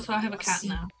 Also, I have a cat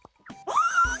now.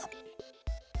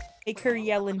 Make her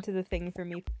yell into the thing for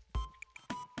me.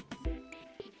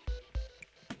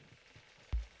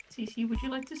 Cece, would you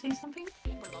like to say something?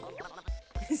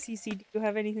 CC, do you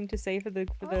have anything to say for the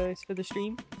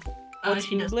stream? What's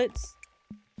She doesn't. Ooblets?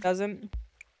 Doesn't.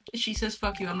 She says,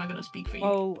 "Fuck you, I'm not gonna speak for you."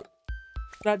 Well,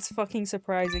 that's fucking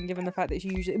surprising given the fact that she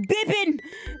usually Bibbin!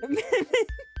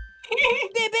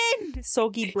 Bibbin!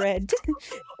 Soggy bread.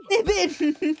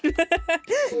 Bibbin!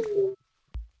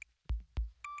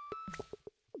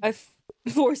 I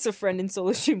force a friend in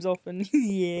solo streams often.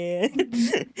 Yeah.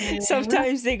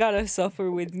 Sometimes they gotta suffer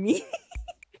with me.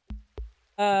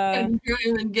 And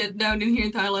get down in here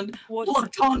in Thailand. What's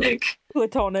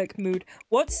Platonic mood?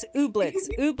 What's Ooblets?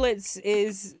 Ooblets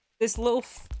is this little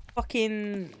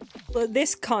fucking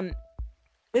this cunt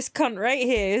right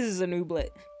here. This is an Ooblet.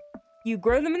 You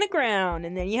grow them in the ground,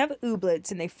 and then you have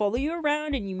Ooblets, and they follow you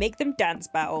around, and you make them dance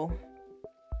battle.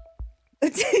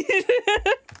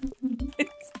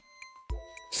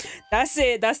 That's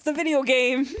it. That's the video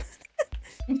game.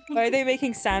 Why are they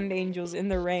making sand angels in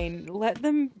the rain? Let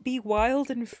them be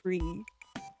wild and free.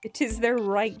 It is their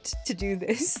right to do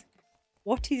this.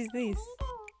 What is this?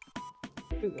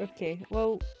 Ooh, okay,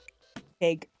 well,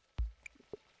 pig.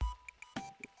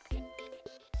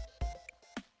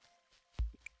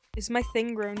 Is my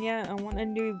thing grown yet? I want a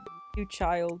new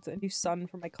child, a new son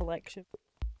for my collection.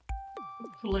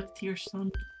 Collect your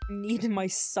son. I need my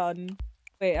son.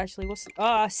 Wait, actually, what's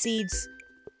seeds?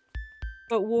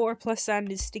 But water plus sand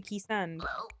is sticky sand.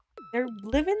 They're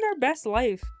living their best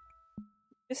life.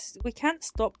 We can't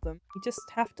stop them. We just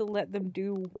have to let them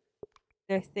do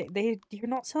their thing. You're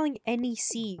not selling any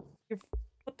seeds.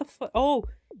 What the fuck? Oh,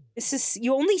 this is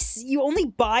you only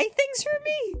buy things for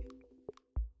me.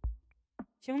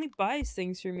 She only buys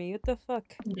things for me. What the fuck?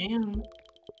 Damn.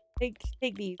 Take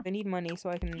these. I need money so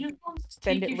I can You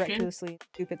spend take it your shit. recklessly,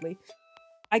 stupidly.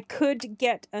 I could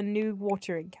get a new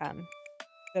watering can.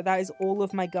 So that is all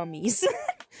of my gummies.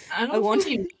 I don't want-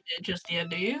 think you need it just yet,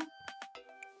 do you?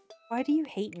 Why do you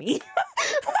hate me?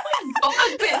 Oh my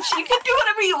god, bitch! You can do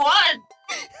whatever you want!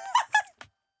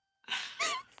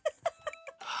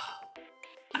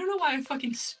 I don't know why I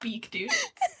fucking speak, dude.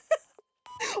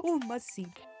 Oh, muzzy.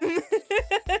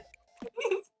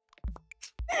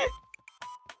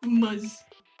 Muzz.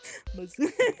 Muzz.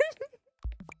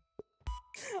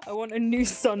 I want a new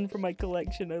son for my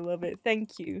collection. I love it.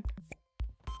 Thank you.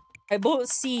 I bought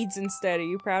seeds instead. Are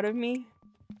you proud of me?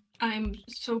 I'm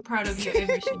so proud of you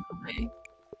every single day.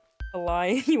 A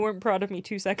lie. You weren't proud of me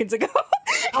 2 seconds ago.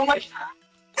 Oh my god.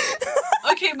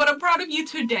 Okay, but I'm proud of you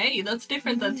today. That's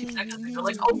different than 2 seconds ago.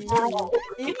 Like, overall.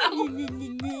 You know?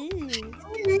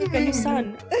 A new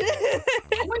son.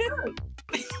 Oh my god.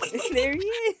 There he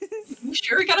is. You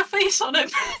sure got a face on him?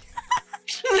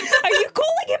 Are you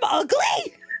calling him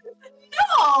ugly?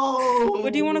 No!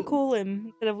 What do you want to call him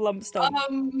instead of lump stump?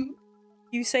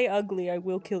 You say ugly, I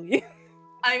will kill you.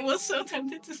 I was so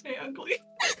tempted to say ugly.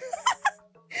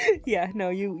 Yeah, no,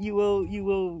 you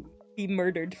will be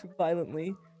murdered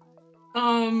violently.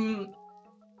 Do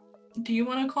you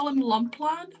want to call him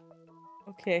Lumplad?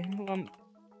 Okay, lump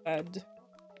lad.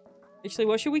 Actually,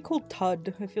 what should we call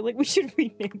Tud? I feel like we should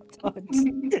rename Tud.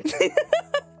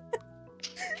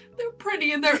 They're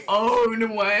pretty in their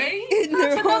own way. In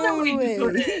That's their another own way to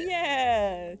put way. it.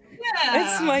 Yeah.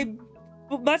 Yeah.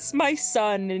 That's my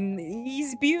son, and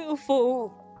he's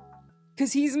beautiful.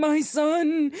 Cause he's my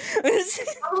son.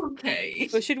 Okay.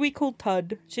 What should we call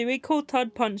Tud? Should we call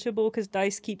Tud punchable? Cause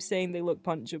Dice keeps saying they look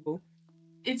punchable.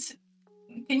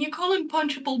 Can you call him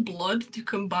Punchable Blood to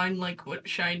combine like what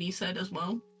Shiny said as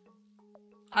well?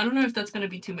 I don't know if that's gonna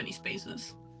be too many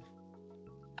spaces.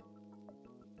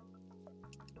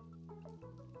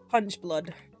 Punch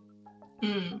blood.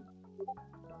 Mm.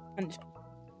 Punch.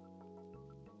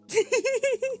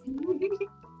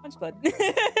 Punch blood.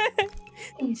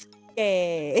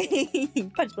 Yay!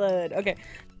 Punch blood. Okay.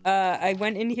 I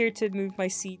went in here to move my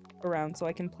seed around so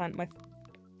I can plant my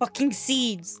fucking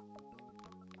seeds.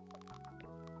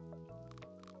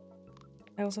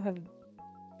 I also have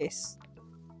this,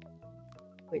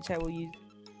 which I will use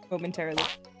momentarily.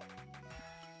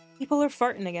 People are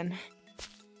farting again.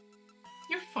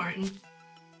 You're farting.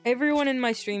 Everyone in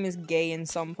my stream is gay in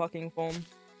some fucking form.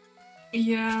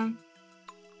 Yeah.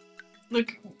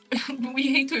 Look,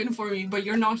 we hate to inform you, but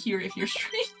you're not here if you're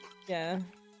streaming. Yeah.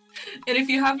 And if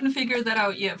you haven't figured that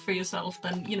out yet for yourself,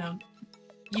 then, you know,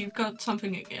 you've got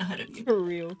something ahead of you. For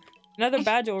real. Another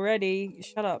badge already.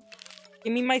 Shut up.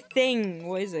 Give me my thing.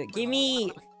 What is it? Give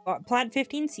me... plant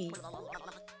 15 seeds.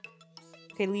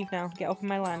 Okay, leave now. Get off of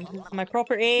my land. This is my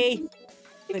property.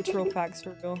 Literal facts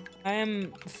for real. I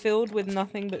am filled with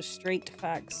nothing but straight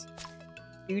facts.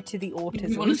 Due to the autism.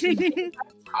 You wanna see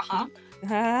haha.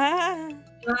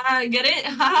 Get it?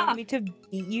 You Haha. want me to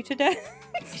beat you to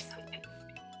death?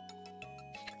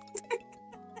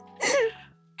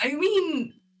 I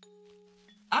mean,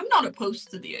 I'm not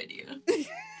opposed to the idea.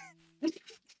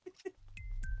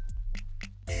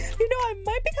 You know, I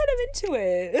might be kind of into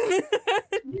it.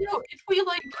 You know, if we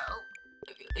like,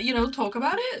 you know, talk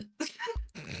about it.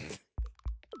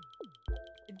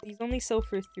 These only sell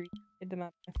for 3. Get them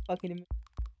out. I fucking.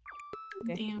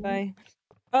 Okay, Damn.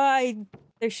 bye.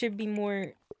 There should be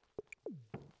more.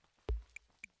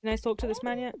 Can I talk to this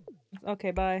man yet?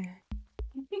 Okay, bye.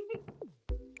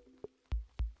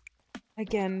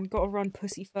 Again, gotta run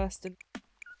pussy first and.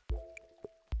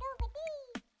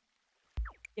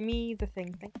 Give me the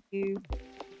thing, thank you.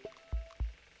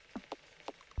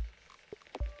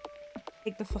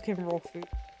 Take the fucking raw food.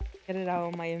 Get it out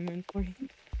of my inventory.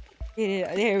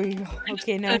 Yeah, there we go.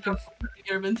 Okay, now I can.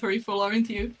 Your inventory full, aren't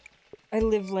you? I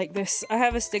live like this. I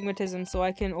have astigmatism, so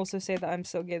I can also say that I'm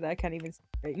so gay that I can't even see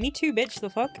straight. Me too, bitch, the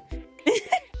fuck?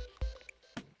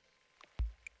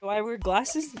 Do I wear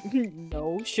glasses?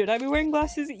 No. Should I be wearing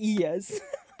glasses? Yes.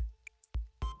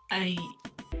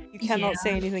 You cannot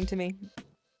say anything to me.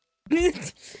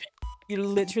 You're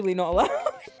literally not allowed.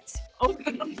 Oh,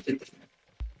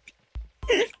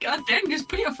 God damn, just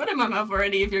put your foot in my mouth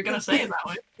already if you're gonna say it that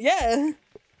way. Yeah.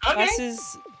 Okay.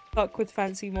 Glasses fuck with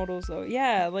fancy models though.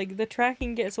 Yeah, like the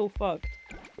tracking gets all fucked.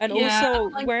 And Yeah, also,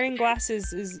 like- wearing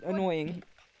glasses is annoying.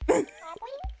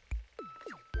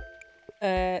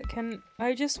 Can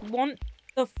I just want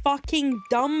the fucking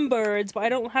dumb birds, but I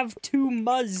don't have 2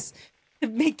 muzz to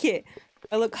make it.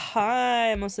 I look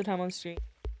high most of the time on stream.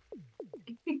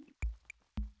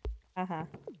 Haha.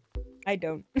 I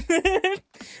don't.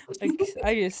 Like,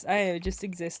 I just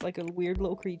exist like a weird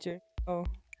little creature. Oh.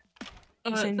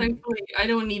 Thankfully, I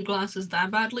don't need glasses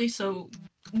that badly, so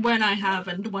when I have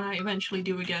and when I eventually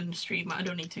do again stream, I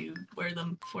don't need to wear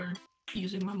them for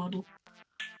using my model.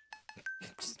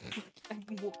 I'm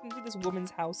walking through this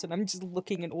woman's house and I'm just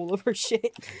looking at all of her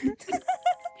shit.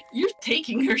 You're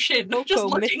taking her shit, not just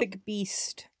Loco, looking. mythic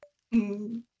beast.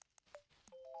 Mm.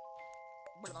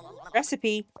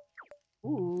 Recipe.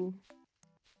 Ooh.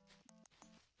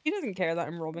 She doesn't care that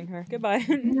I'm robbing her. Goodbye.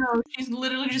 No, she's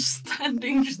literally just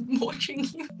standing, just watching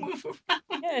you move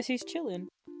around. Yeah, she's chilling.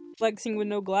 Flexing with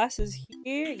no glasses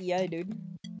here. Yeah, dude.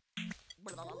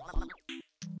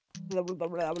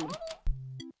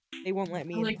 They won't let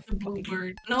me in. Like the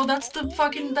bluebird. No, that's the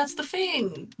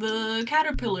thing. The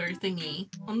caterpillar thingy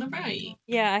on the right.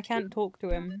 Yeah, I can't talk to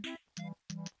him.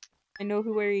 I know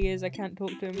where he is, I can't talk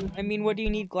to him. I mean, what do you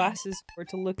need glasses for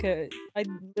to look at?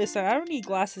 Listen, I don't need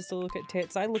glasses to look at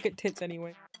tits. I look at tits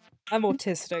anyway. I'm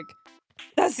autistic.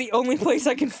 That's the only place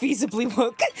I can feasibly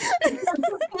look.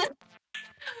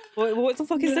 What the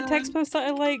fuck is the text post that I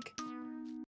like?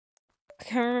 I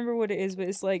can't remember what it is, but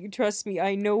it's like, trust me,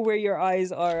 I know where your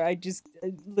eyes are. I just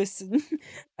listen.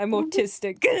 I'm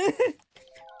autistic.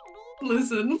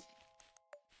 Listen.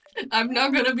 I'm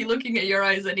not gonna be looking at your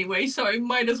eyes anyway, so I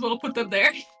might as well put them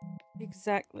there.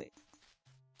 Exactly.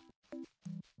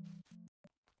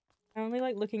 I only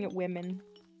like looking at women.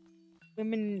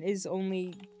 Women is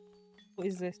only... What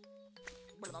is this?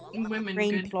 Women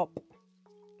Rain good. plop.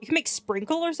 You can make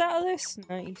sprinklers out of this?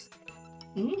 Nice.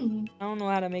 Mm. I don't know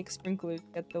how to make sprinklers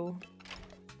yet though.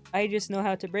 I just know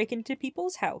how to break into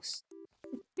people's house.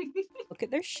 Look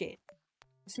at their shit.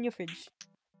 What's in your fridge?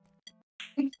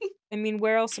 I mean,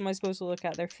 where else am I supposed to look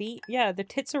at? Their feet? Yeah, their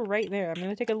tits are right there. I'm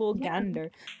gonna take a little gander.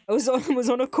 I was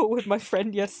on a call with my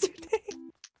friend yesterday.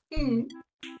 Mm.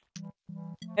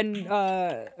 And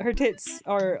her tits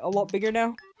are a lot bigger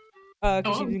now.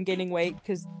 Because she's Oh. been gaining weight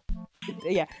because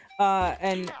Yeah.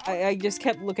 And I just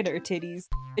kept looking at her titties.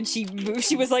 And she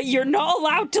was like, "You're not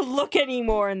allowed to look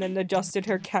anymore," and then adjusted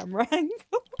her camera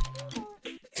angle.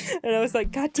 And I was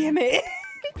like, "God damn it."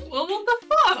 Well, what the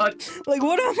fuck? Like,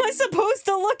 what am I supposed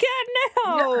to look at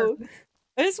now? Yeah.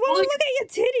 I just want to look at your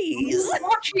titties.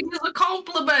 Watching is a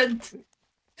compliment.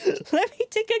 Let me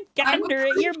take a gander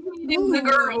at your appreciating the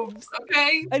girls, boobs.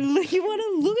 okay? You want to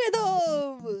look at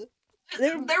them.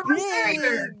 They're right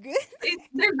there. big.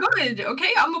 They're good,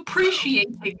 okay? I'm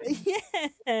appreciating.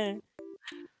 Yeah.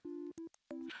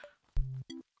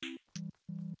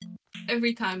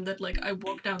 Every time that like I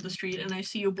walk down the street and I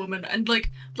see a woman and like,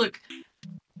 look,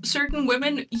 certain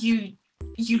women, you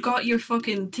got your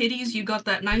fucking titties, you got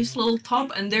that nice little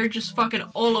top, and they're just fucking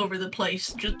all over the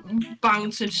place, just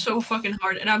bouncing so fucking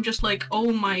hard, and I'm just like,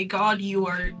 oh my god, you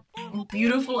are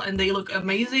beautiful and they look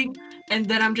amazing, and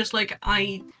then I'm just like,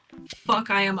 I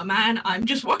am a man, I'm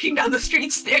just walking down the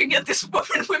street staring at this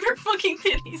woman with her fucking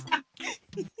titties out.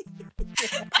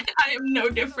 I am no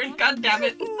different, god damn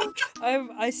it.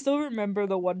 I still remember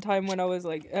the one time when I was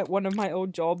like at one of my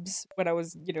old jobs when I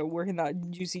was, you know, working that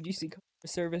juicy customer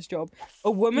service job.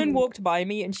 A woman walked by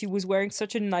me and she was wearing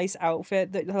such a nice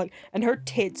outfit that like, and her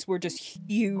tits were just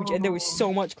huge and there was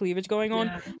so much cleavage going on.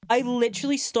 Yeah. I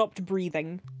literally stopped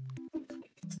breathing.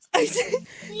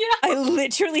 Yeah. I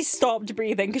literally stopped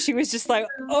breathing because she was just like,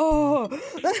 oh.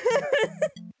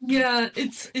 Yeah,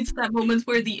 it's that moment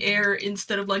where the air,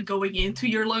 instead of like going into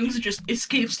your lungs, just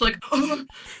escapes like, oh.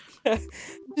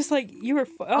 Just like, you were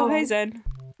oh, hey Zen.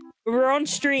 We're on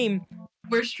stream.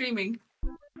 We're streaming.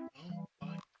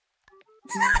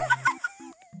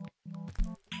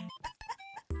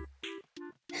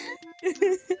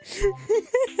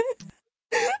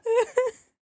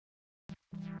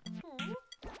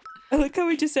 I like how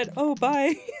we just said, oh,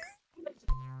 bye.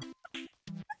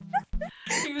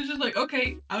 He was just like,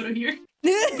 okay, out of here.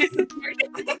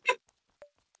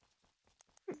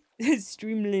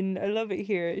 Streamlin, I love it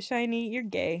here. Shiny, you're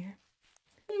gay.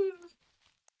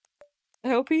 I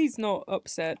hope he's not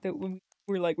upset that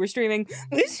we're like, we're streaming.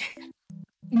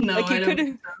 No, like, I don't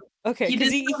think so. Okay, he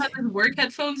because did still have his work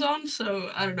headphones on, so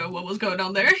I don't know what was going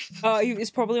on there. He was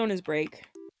probably on his break.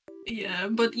 Yeah,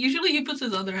 but usually he puts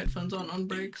his other headphones on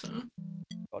break, so.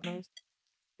 God knows.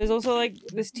 There's also like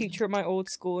this teacher at my old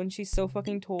school and she's so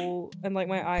fucking tall and like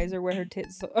my eyes are where her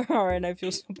tits are and I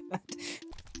feel so bad.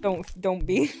 Don't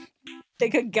be.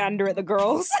 Take a gander at the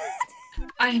girls.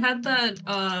 I had that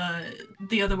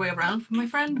the other way around for my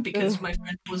friend because my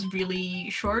friend was really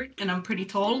short and I'm pretty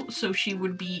tall, so she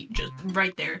would be just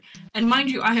right there. And mind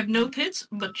you, I have no tits,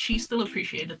 but she still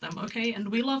appreciated them, okay? And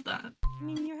we love that. I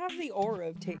mean, you have the aura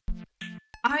of tits.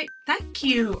 Thank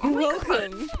you. Oh my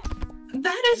Welcome. God.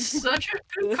 That is such a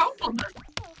good compliment.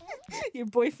 Your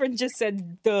boyfriend just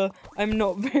said, duh, I'm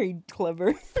not very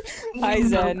clever. Hi,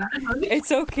 Zen. It's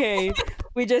okay.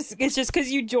 It's just because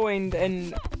you joined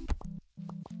and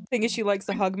thing is she likes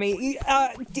to hug me.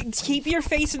 Keep your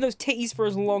face in those titties for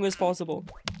as long as possible.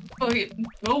 Okay,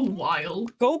 go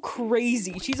wild. Go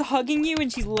crazy. She's hugging you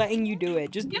and she's letting you do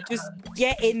it. Just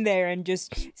get in there and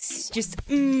just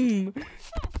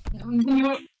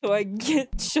So I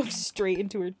get shoved straight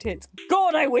into her tits.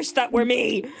 God, I wish that were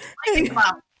me!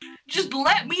 Just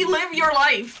let me live your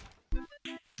life!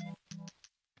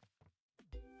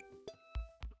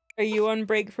 Are you on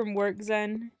break from work,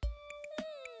 Zen?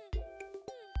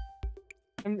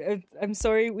 I'm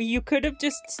sorry, you could have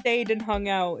just stayed and hung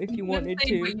out if you wanted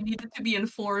to. But you needed to be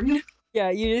informed.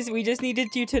 Yeah, we just needed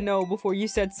you to know before you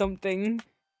said something.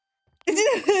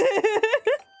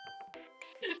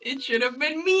 It should have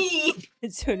been me!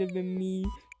 It should have been me.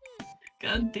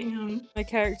 God damn. My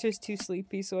character's too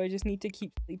sleepy, so I just need to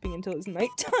keep sleeping until it's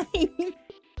nighttime.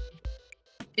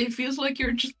 It feels like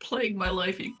you're just playing my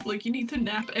life. Like, you need to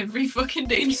nap every fucking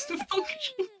day just to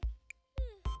function.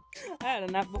 I had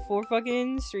a nap before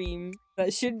fucking stream.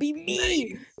 That should be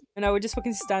me! Nice. And I would just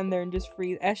fucking stand there and just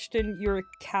freeze. Ashton, you're a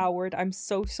coward. I'm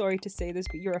so sorry to say this,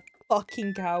 but you're a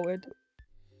fucking coward.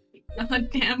 I'm a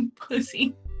damn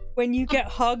pussy. When you get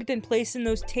hugged and placed in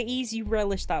those titties, you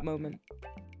relish that moment.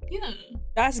 Yeah.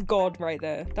 That's God right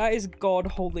there. That is God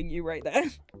holding you right there.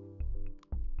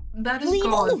 That is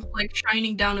God, like,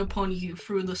 shining down upon you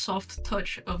through the soft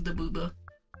touch of the booba.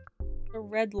 A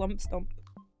red lump stump.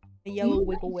 A yellow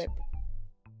wiggle whip.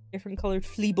 Different colored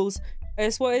fleebles. I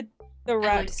just wanted the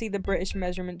rat to see the British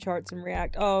measurement charts and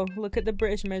react. Oh, look at the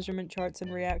British measurement charts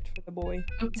and react for the boy.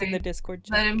 Okay. It's in the Discord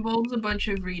chat. That involves a bunch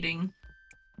of reading.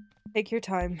 Take your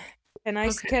time. Can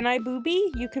I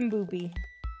booby? You can booby.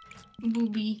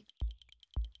 Booby.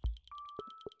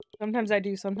 Sometimes I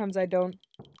do, sometimes I don't.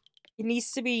 It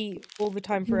needs to be all the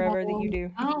time forever that you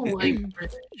do. I don't like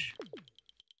British.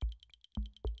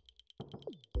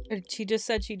 She just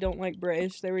said she don't like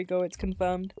British. There we go, it's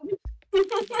confirmed.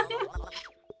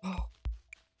 Oh.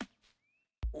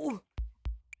 Ooh.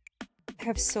 I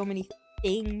have so many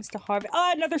things to harvest.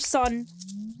 Ah, another sun!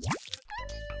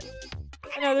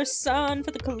 Another sun for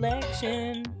the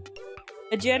collection.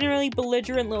 A generally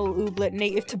belligerent little ooblet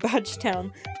native to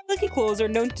Badgetown, Flicky Claws are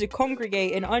known to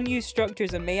congregate in unused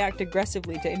structures and may act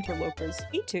aggressively to interlopers.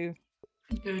 Me too.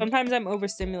 Good. Sometimes I'm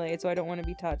overstimulated, so I don't want to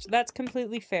be touched. That's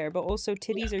completely fair, but also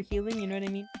titties are healing, you know what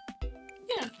I mean?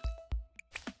 Yeah.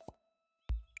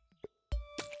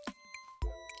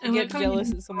 I get jealous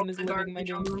that someone is living my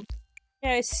dream.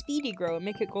 Yeah, it's speedy grow and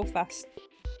make it go fast.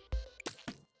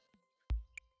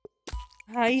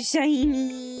 Hi,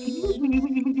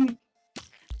 shiny!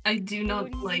 I do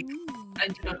not like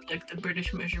the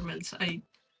British measurements.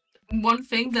 One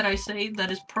thing that I say that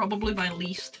is probably my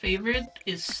least favorite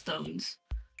is stones.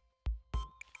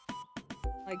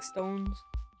 Like stones?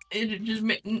 It just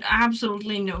makes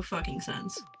absolutely no fucking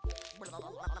sense.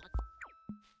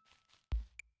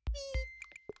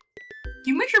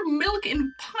 You measure milk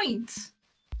in pints.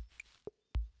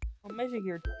 I'll measure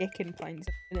your dick in pints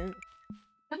in a minute.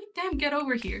 God damn, get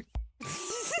over here.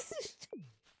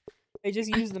 I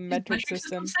just use the metric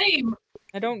system. Same.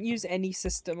 I don't use any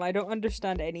system. I don't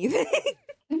understand anything.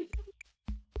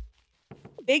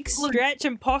 Big stretch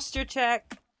and posture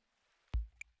check.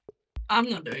 I'm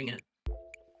not doing it.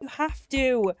 You have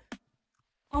to.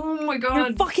 Oh my god.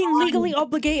 You're fucking legally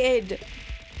obligated.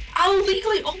 I'll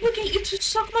legally obligate you to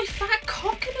suck my fat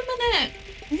cock in a minute.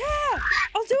 Yeah,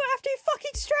 I'll do it after you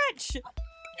fucking stretch.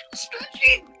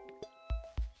 Stretching.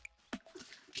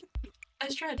 I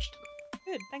stretched.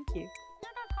 Good, thank you.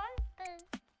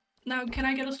 Now, can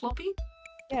I get a sloppy?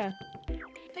 Yeah.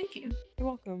 Thank you. You're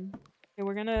welcome. Okay,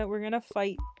 we're gonna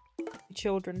fight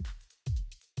children.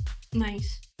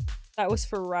 Nice. That was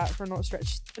for Rat for not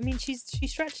stretched. I mean, she's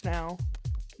stretched now.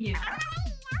 Yeah.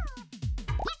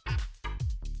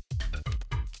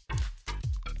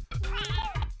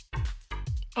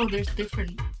 Oh, there's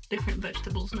different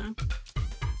vegetables now.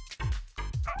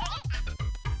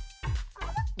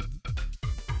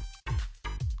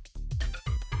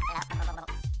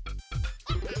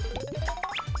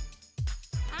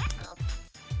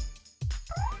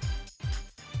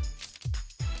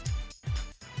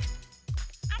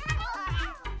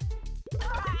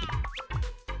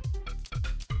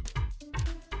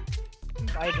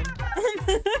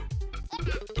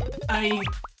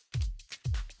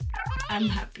 I'm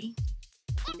happy.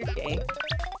 You're gay.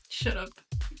 Shut up.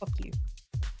 Fuck you.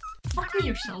 Fuck me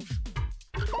yourself.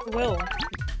 I will.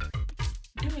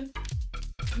 Do it.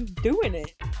 I'm doing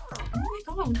it. Oh my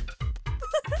god.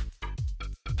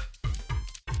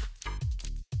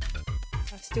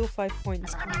 I still 5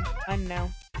 points. I'm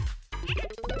now.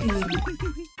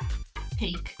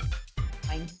 Take.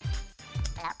 Fine.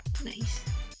 Nice.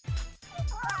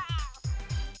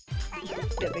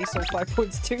 Yeah, they sold 5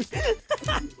 points too.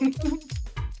 I'm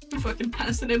fucking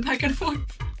passing it back and forth.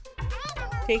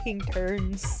 Taking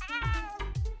turns.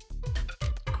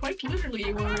 Quite literally,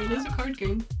 you are. It is a card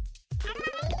game.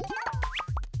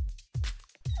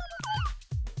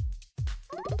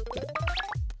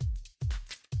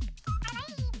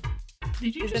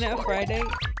 Did you Isn't it a Friday?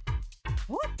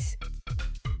 What?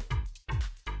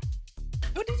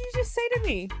 What did you just say to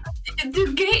me?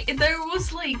 There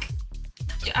was like,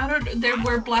 I don't. There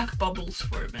were black bubbles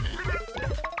for a minute.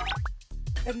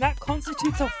 And that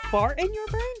constitutes a fart in your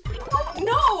brain?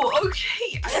 No,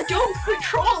 okay. I don't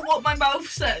control what my mouth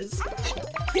says.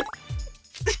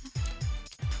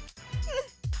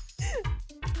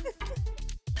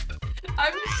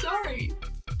 I'm sorry.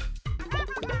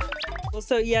 Well,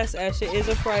 so yes, Ash, it is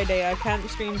a Friday. I can't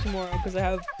stream tomorrow because I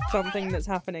have something that's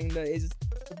happening that is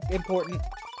important.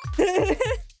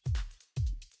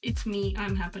 It's me.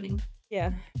 I'm happening.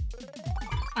 Yeah.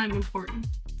 I'm important.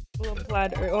 Well, I'm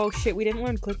glad. Oh shit, we didn't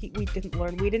learn Clicky. We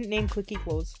didn't name Clicky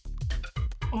Clothes.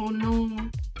 Oh no.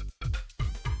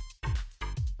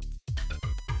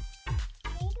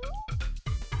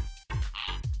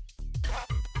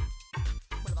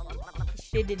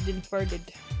 Shitted and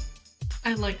farted.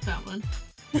 I like that one.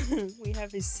 We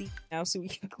have his seat now so we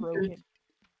can grow him.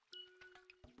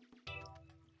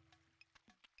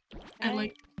 I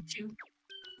like it too.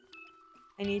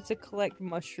 I need to collect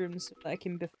mushrooms so that I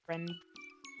can befriend.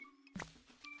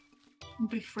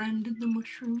 Befriended the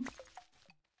mushroom.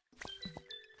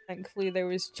 Thankfully, there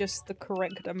was just the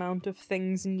correct amount of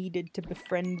things needed to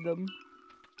befriend them.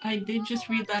 I did just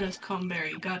read that as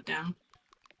Comberry. Goddamn.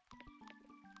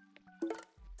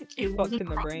 It was Fucked in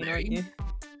the brain, aren't you?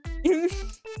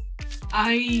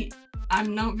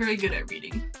 I'm not very good at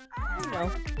reading.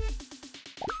 No.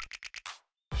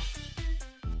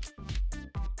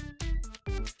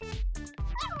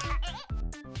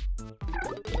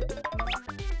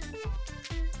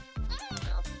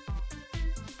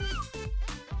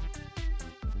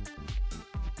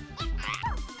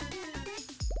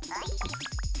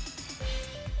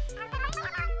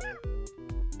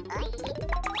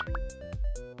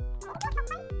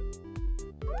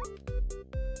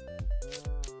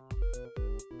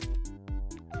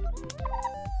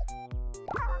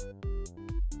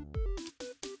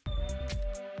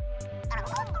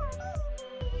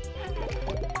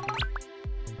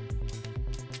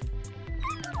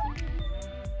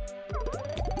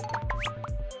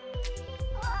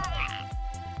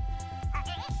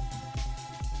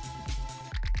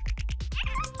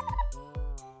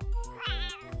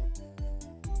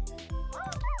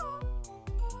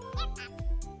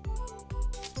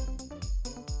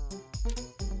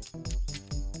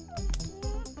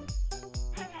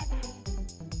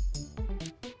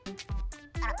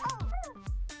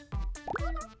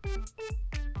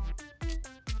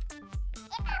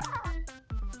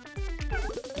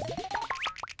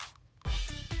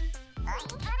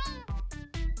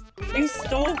 You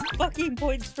stole fucking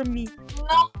points from me.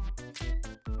 No.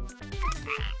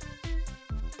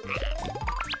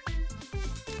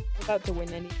 About to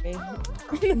win anyway.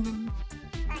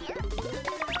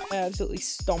 I absolutely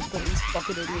stomp on these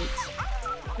fucking idiots.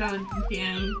 God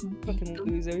damn. Fucking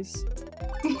losers.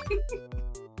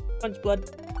 Punch blood.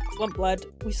 Blunt blood.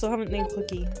 We still haven't named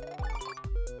Clicky.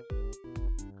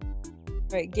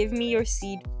 Alright, give me your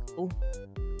seed. Oh.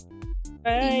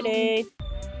 Friday.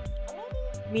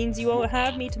 Means you won't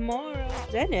have me tomorrow.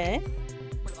 Zenith?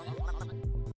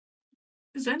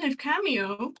 Zenith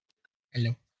cameo.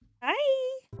 Hello. Hi!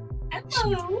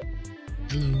 Hello.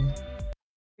 Hello.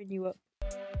 Turn you up.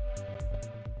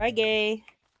 Hi, gay.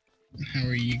 How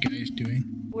are you guys doing?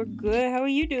 We're good. How are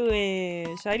you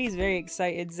doing? Shiny's very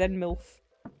excited. Zen Milf.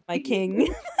 My king.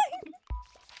 Do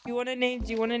you wanna name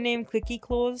Clicky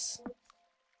Claws?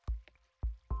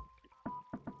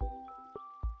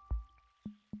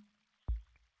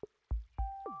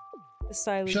 The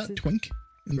silence. Shut Twink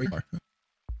in the bar.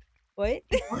 What?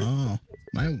 Oh,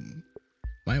 my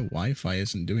Wi-Fi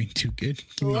isn't doing too good.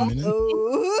 Give me a minute.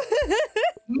 Oh.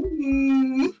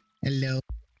 Hello.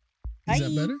 Hi. Is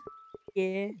that better?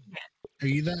 Yeah. Are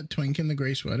you that Twink in the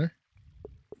gray sweater?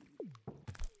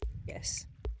 Yes.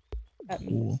 At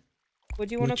me. Cool. What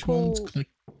do you want to Which call one's click?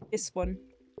 this one?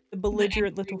 The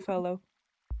belligerent little fellow.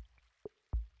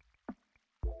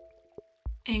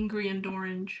 Angry and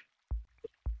orange.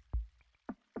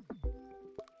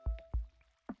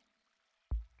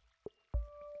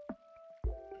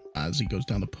 As he goes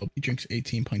down the pub, he drinks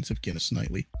 18 pints of Guinness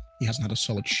nightly. He hasn't had a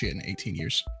solid shit in 18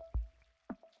 years.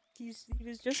 He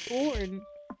was just born.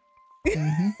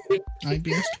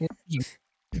 IBS towards him.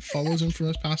 It follows him from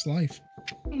his past life.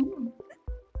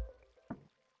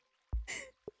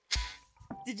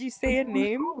 Did you say a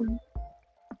name?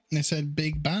 I said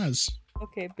Big Baz.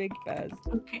 Okay, Big Baz.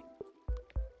 Okay.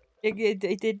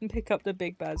 It didn't pick up the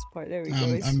Big Baz part. There we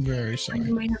go. I'm very sorry.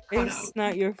 It's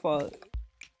not your fault.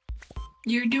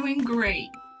 You're doing great.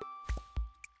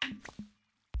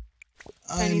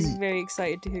 Shiny's very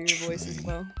excited to hear your voice as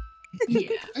well. Yeah.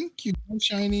 Thank you,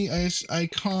 Shiny. I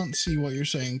can't see what you're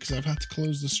saying because I've had to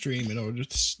close the stream in order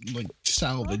to like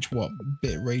salvage what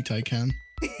bit rate I can.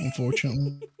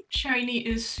 Unfortunately. Shiny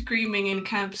is screaming in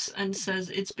caps and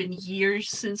says it's been years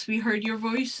since we heard your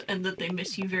voice and that they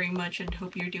miss you very much and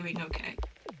hope you're doing okay.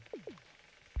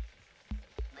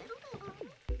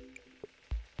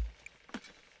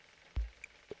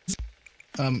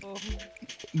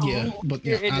 Yeah, but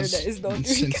yeah, Your as, internet is not doing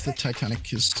since the good.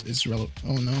 Titanic is relevant.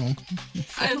 Oh no.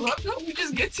 I love how we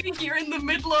just get to hear in the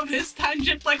middle of his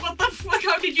tangent, like, what the fuck,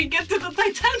 how did you get to the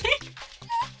Titanic?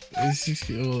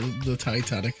 The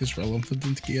Titanic is relevant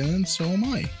again, and so am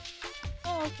I.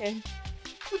 Oh, okay.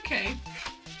 Okay.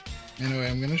 Anyway,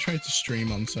 I'm gonna try to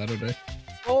stream on Saturday.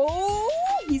 Oh,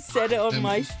 he said it on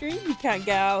my stream. You can't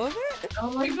get out of it.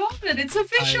 Oh my god, it's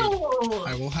official!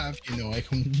 I will have you know I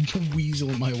can weasel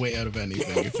my way out of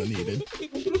anything if I need it.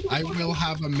 I will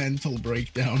have a mental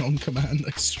breakdown on command,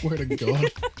 I swear to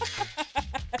God.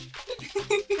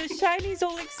 The Shiny's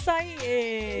all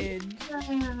excited.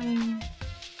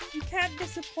 You can't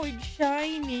disappoint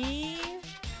Shiny.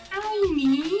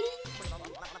 Shiny?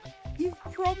 You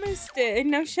promised it, and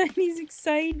now Shiny's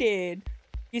excited.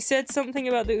 You said something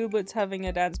about the Ooblets having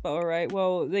a dance battle, right?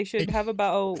 Well, they should have a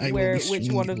battle where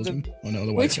which one of the oh no,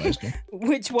 the white guy's gone.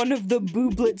 which one of the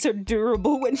Booblets are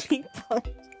durable when being punched.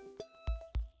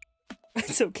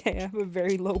 It's okay, I have a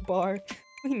very low bar.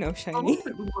 We know, All Shiny. of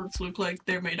the ones look like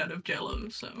they're made out of jello,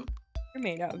 so. You're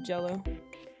made out of jello.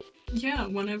 Yeah,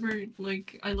 whenever,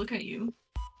 like, I look at you.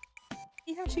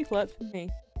 See how she flirts with me?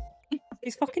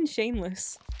 She's fucking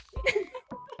shameless.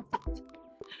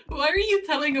 Why are you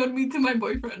telling on me to my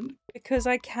boyfriend? Because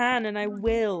I can and I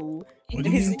will. What do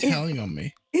you mean His- telling on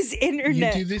me? His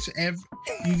internet. You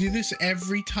do this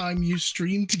every time you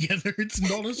stream together. It's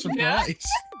not a surprise.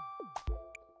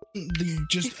 The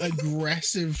just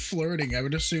aggressive flirting. I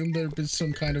would assume there'd been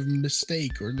some kind of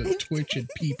mistake or that Twitch had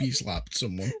pee slapped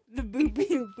someone. The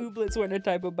booblets weren't a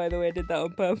typo, by the way. I did that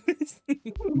on purpose.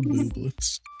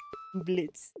 Ooblets.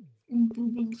 Booblets.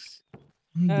 Boobles.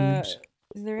 Boobs.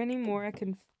 Is there any more I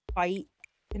can fight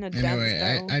in a dance Anyway,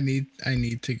 battle? I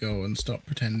need to go and stop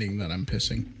pretending that I'm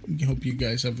pissing. Hope you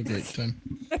guys have a great time.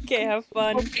 Okay, have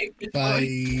fun. Okay, goodbye.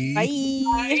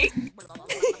 Bye. Bye.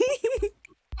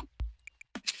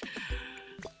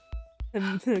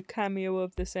 The cameo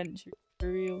of the century, for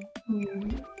real.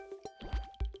 Mm.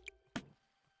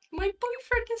 My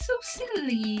boyfriend is so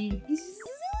silly. He's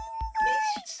He's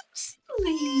just so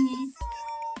silly.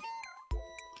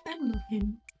 I love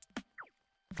him.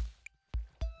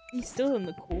 still in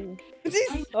the cool.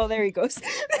 Oh, there he goes.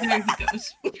 There he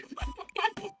goes.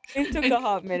 It took a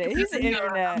hot minute. His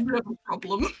internet. We have a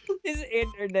problem. His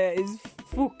internet is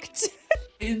fucked.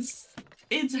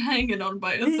 It's hanging on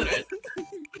by a thread.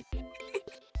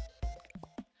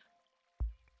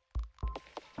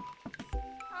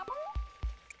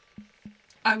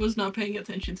 I was not paying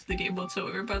attention to the game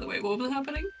whatsoever, by the way. What was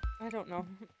happening? I don't know.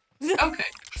 Okay.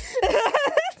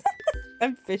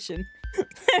 I'm fishing.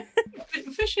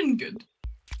 Fishing good.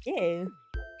 Yeah.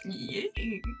 Yeah.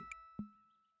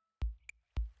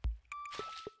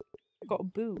 I got a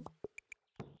boo.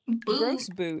 A Boo. gross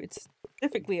boo. It's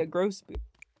specifically a gross boo.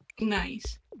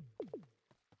 Nice.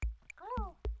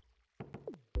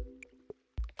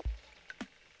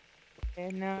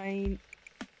 And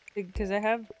because I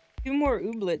have 2 more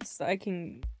ooblets that I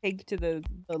can take to the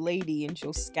lady and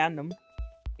she'll scan them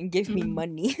and give me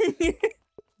money.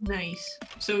 Nice.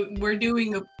 So we're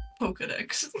doing a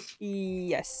Pokedex.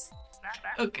 Yes.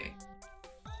 Okay.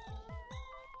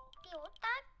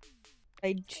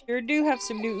 I sure do have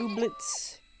some new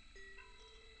ooblets.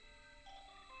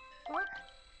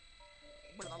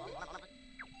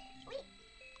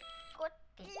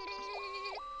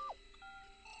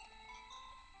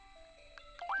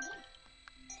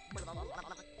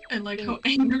 I like how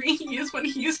angry he is when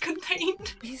he is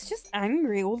contained. He's just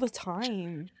angry all the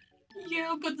time.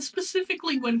 Yeah, but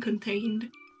specifically when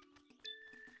contained.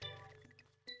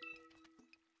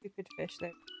 Stupid fish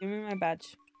there. Give me my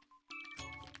badge.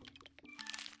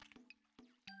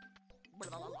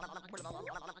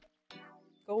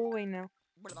 Go away now.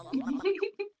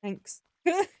 Thanks.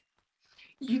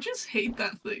 You just hate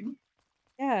that thing.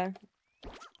 Yeah.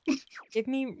 Give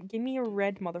me a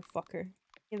red motherfucker.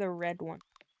 Give me the red one.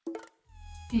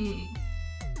 Hmm.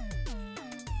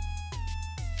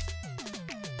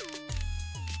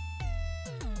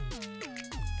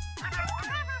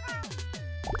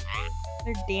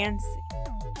 They're dancing.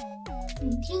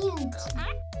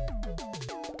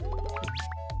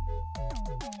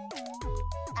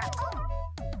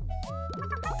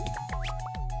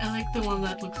 I like the one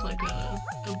that looks like a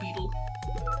beetle.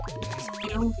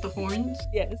 You know, with the horns?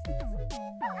 Yes.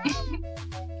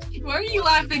 Why are you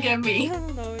laughing at I me?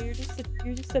 don't know. You're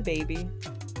just a baby.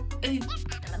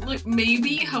 Look,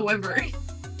 maybe, however.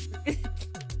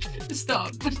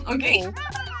 Stop. Okay. Oh.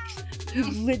 You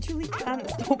literally can't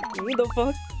stop me. The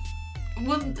fuck?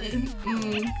 Well,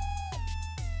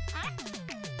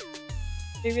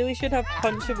 They really should have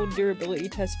punchable durability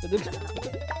tests for them.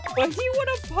 Why do you want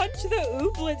to punch the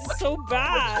ooblets so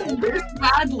bad?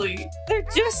 badly. They're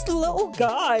just little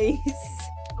guys.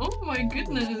 Oh my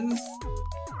goodness.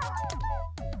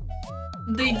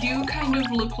 They do kind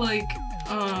of look like,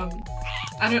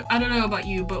 I don't know about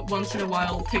you, but once in a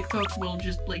while TikTok will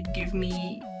just like give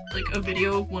me like a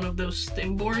video of one of those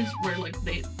stim boards where like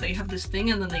they have this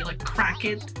thing and then they like crack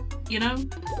it, you know?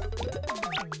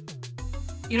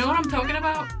 You know what I'm talking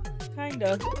about?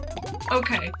 Kinda.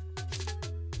 Okay.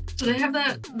 So they have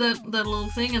that little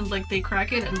thing and like they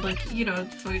crack it and like, you know,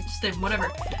 for stim, whatever.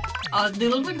 They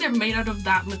look like they're made out of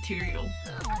that material.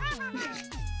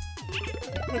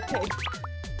 Okay.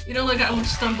 You know, like I would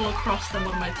stumble across them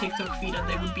on my TikTok feed and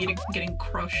they would be getting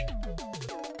crushed.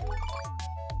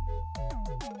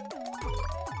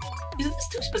 Is this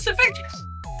too specific?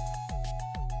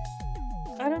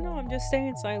 I don't know. I'm just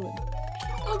staying silent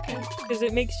Okay. because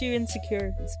it makes you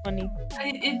insecure. It's funny.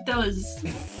 It does.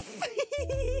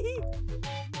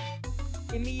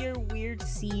 Give me your weird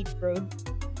seed, bro.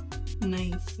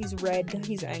 Nice. He's red.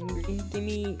 He's angry. Give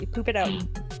me... Poop it out.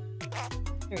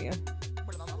 There you go.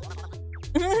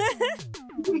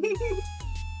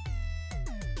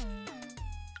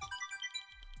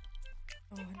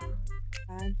 Oh,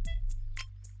 man.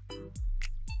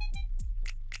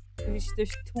 There's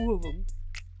two of them.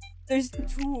 There's two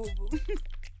of them.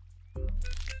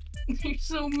 There's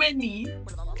so many.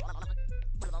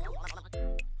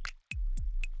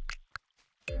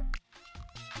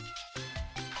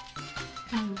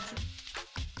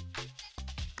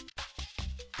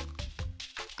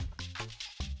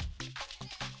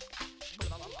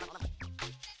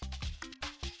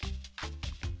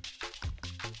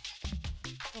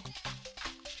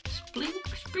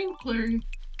 Sprinkler.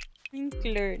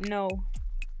 Sprinkler, no.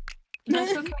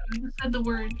 That's okay. You said the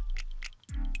word.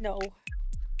 No.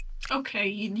 Okay,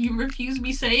 you refuse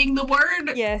me saying the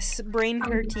word? Yes, brain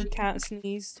hurty cat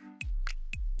sneezed.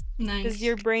 Nice. Does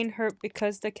your brain hurt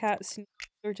because the cat sneezed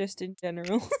or just in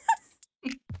general?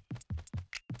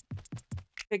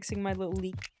 Fixing my little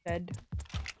leak bed.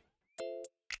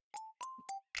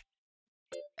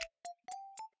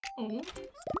 Oh.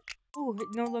 Oh, it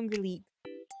no longer leaks.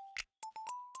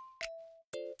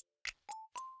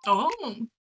 Oh.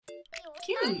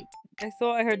 Cute. I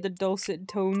thought I heard the dulcet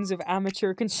tones of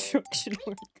amateur construction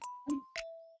work.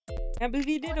 Can't believe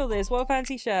you did all this. What a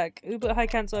fancy shack. Ooblet high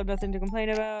cancel, I have nothing to complain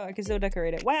about. I can still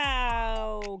decorate it.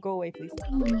 Wow! Go away, please.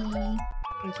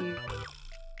 Thank you.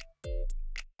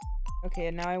 Okay,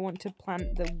 and now I want to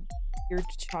plant the weird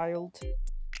child.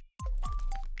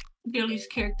 Billy's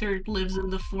character lives in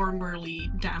the formerly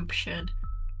damp shed.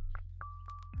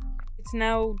 It's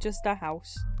now just a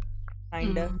house.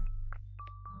 Kinda.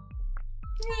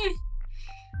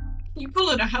 You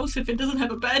call it a house if it doesn't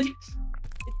have a bed.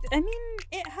 I mean,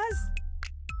 it has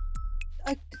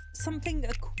something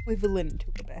equivalent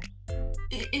to a bed.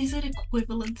 Is it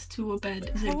equivalent to a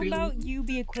bed? Is it How really? about you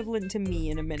be equivalent to me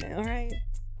in a minute, alright?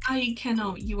 I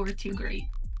cannot. You are too great.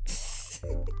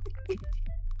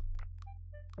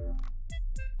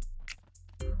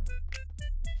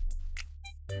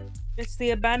 It's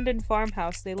the abandoned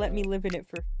farmhouse. They let me live in it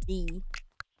for free.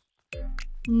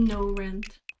 No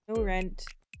rent. No rent.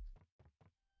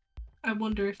 I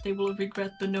wonder if they will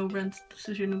regret the no rent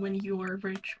decision when you are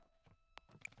rich.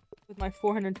 With my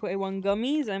 421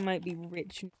 gummies, I might be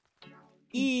rich.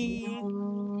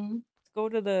 Let's go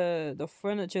to the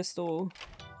furniture store.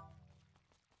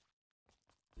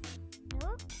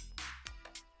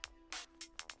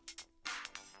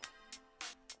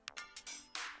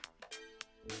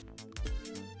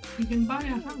 You can buy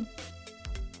a house.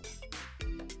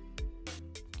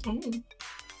 Oh.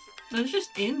 That's just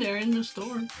in there in the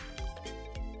store.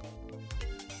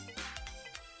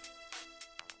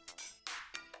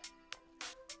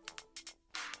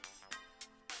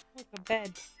 Like a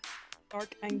bed.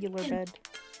 Dark angular bed.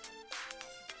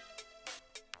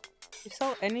 You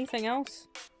sell anything else?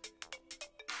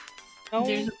 No?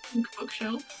 There's a pink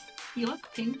bookshelf. You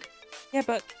like pink? Yeah,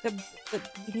 but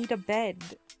we need a bed.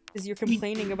 Because you're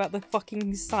complaining about the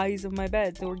fucking size of my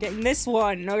bed, so we're getting this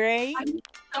one, alright? I'm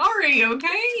sorry,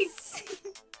 okay?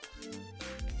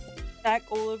 Stack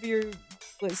all of your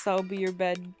booblets, that'll be your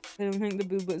bed. I don't think the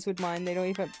booblets would mind. They don't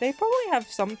even- they probably have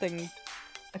something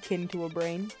akin to a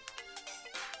brain.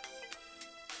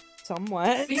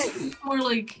 Somewhat. It's more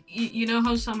like, you know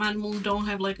how some animals don't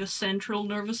have like a central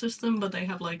nervous system, but they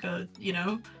have like a, you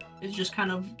know, it's just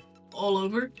kind of all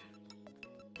over?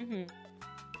 Mm-hmm.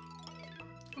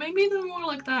 Maybe they're more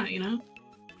like that, you know?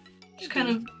 Just kind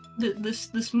of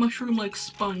this mushroom-like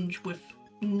sponge with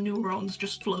neurons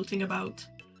just floating about.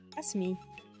 That's me.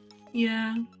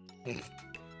 Yeah. Okay.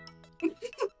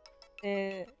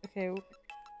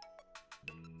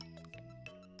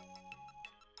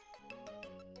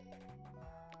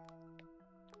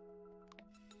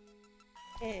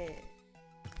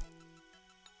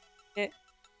 Get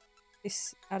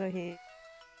this out of here.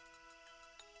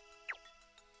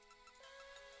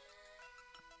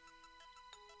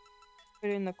 Put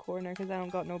it in the corner because I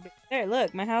don't got no big. There,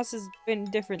 look, my house has been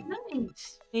different.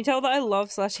 Nice. Can you tell that I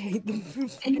love / hate them?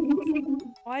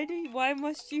 Why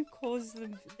must you cause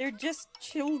them? They're just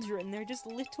children. They're just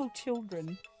little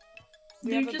children.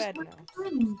 We have a bed now.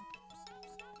 Fun.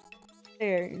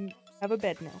 There, have a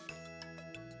bed now.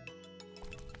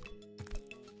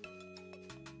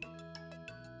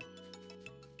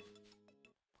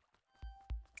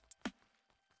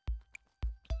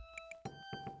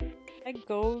 Can I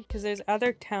go? Because there's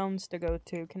other towns to go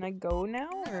to. Can I go now?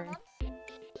 Or...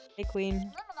 Hey,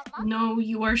 Queen. No,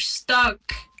 you are stuck.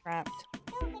 Trapped.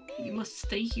 You must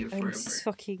stay here I'm forever.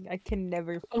 fucking. I can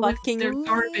never Collect fucking. their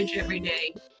garbage every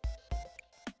day.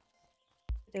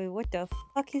 Dude, what the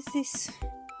fuck is this?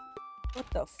 What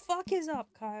the fuck is up,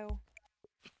 Kyle?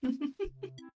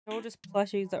 No, just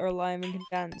plushies that are alive and can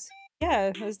dance.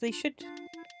 Yeah, as they should.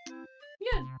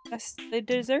 Yeah, They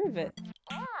deserve it.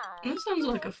 that sounds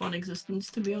like a fun existence,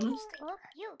 to be honest.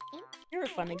 You're a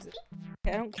fun exit.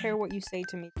 I don't care what you say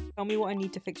to me. Tell me what I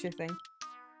need to fix your thing.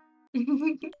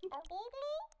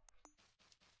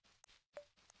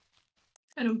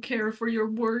 I don't care for your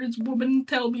words, woman.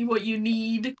 Tell me what you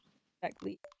need.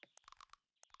 Exactly.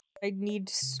 I need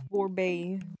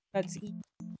sorbet. That's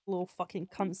little fucking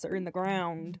cunts that are in the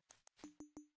ground.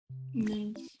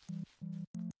 Nice.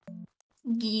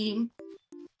 Yeah.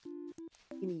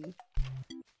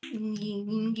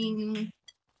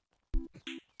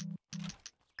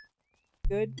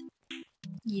 Good.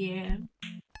 Yeah.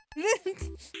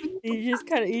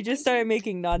 You just started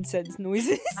making nonsense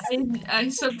noises. I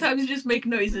sometimes just make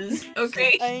noises,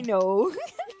 okay? I know.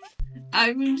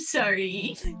 I'm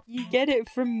sorry. You get it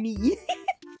from me.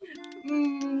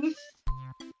 Mm.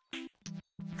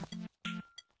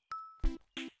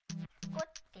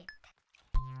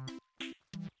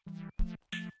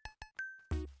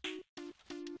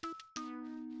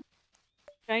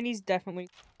 Shiny's definitely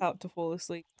about to fall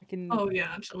asleep. Oh yeah,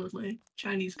 absolutely.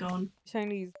 Chinese gone.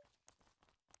 Shiny's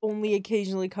only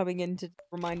occasionally coming in to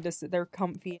remind us that they're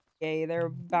comfy and gay. They're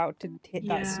about to hit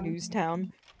that snooze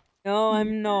town. No,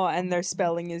 I'm not, and their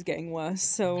spelling is getting worse,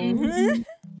 so...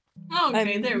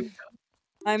 Okay, there we go.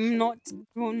 I'm not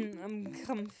going... I'm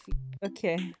comfy.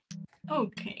 Okay.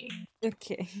 Okay.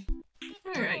 Okay.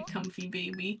 Alright, comfy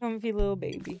baby. Comfy little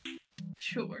baby.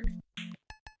 Sure.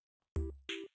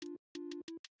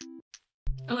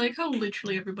 I like how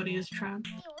literally everybody is trapped.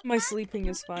 My sleeping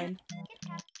is fine.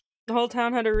 The whole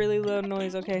town had a really loud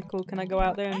noise. Okay, cool. Can I go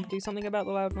out there and do something about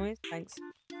the loud noise? Thanks.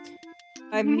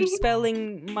 I'm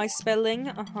spelling my spelling.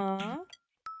 Uh-huh.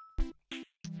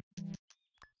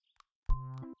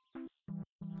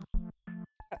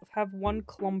 Have one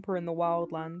clumper in the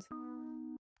wildlands.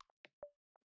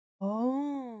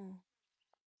 Oh.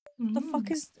 What the fuck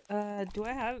is do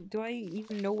I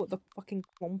even know what the fucking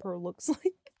clumper looks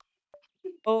like?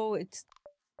 Oh, it's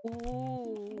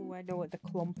ooh, I know what the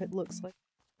clumpet looks like.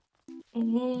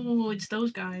 Oh, it's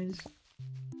those guys.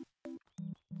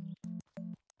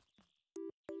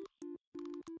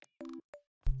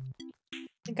 I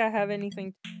think I have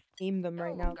anything to name them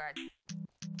right now.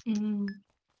 Mm.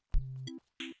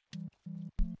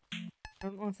 I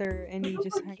don't know if there are any Those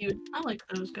just are cute. I like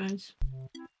those guys.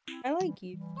 I like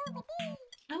you.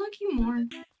 I like you more.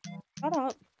 Shut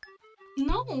up.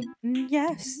 No.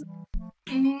 Yes.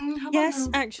 How about Yes,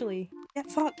 no? actually.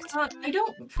 Get fucked. I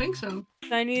don't think so.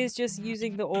 Shiny is just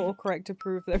using the autocorrect to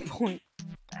prove their point.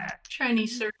 Shiny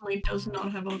certainly does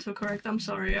not have autocorrect. I'm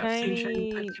sorry, I've seen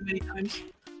Shiny type too many times.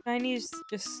 Shiny's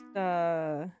just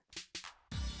Can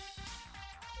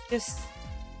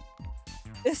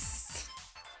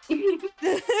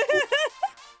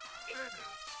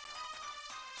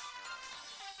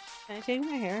I change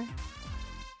my hair?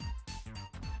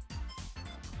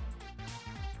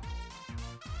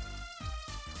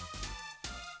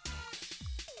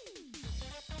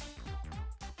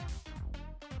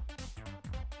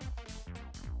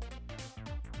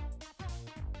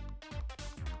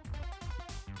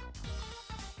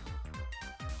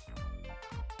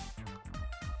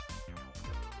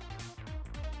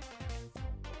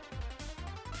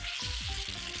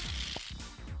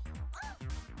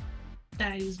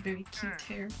 That is very cute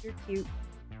hair. You're cute.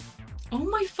 Oh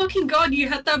my fucking god, you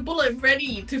had that bullet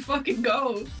ready to fucking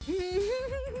go!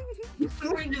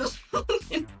 We're just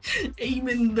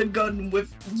aiming the gun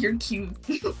with your cute.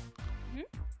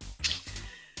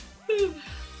 Oh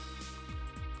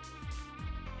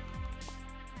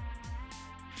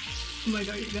my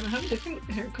god, you're gonna have a different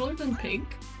hair color than pink?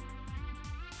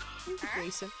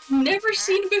 Jason. Never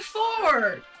seen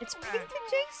before! It's pink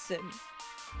Jason.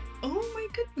 Oh my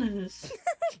goodness.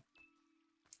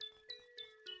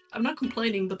 I'm not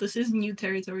complaining, but this is new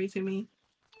territory to me.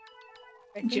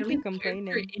 I think Jelly you're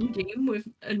complaining. in game with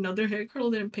another hair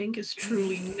color than pink is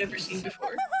truly never seen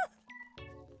before.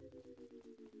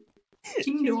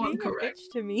 You know I'm correct.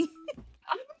 To me.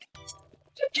 I'm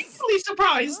genuinely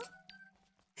surprised.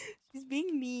 She's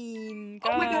being mean,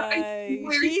 Oh my god, I guys.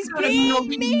 swear She's to God, I'm being not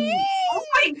being mean. Oh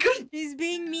my god. She's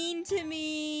being mean to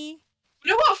me. You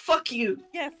know what? Fuck you.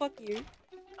 Yeah, fuck you.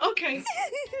 Okay.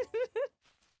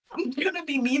 I'm gonna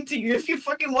be mean to you if you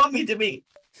fucking want me to be.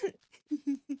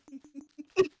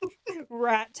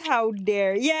 Rat, how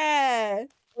dare. Yeah.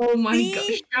 Oh my Me?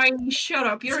 gosh, Shiny, shut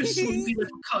up. You're a sleepy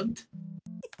little cunt.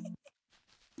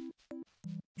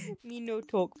 Me no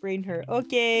talk, brain hurt.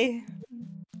 Okay.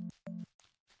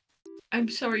 I'm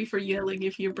sorry for yelling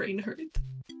if your brain hurt.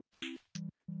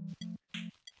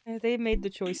 They made the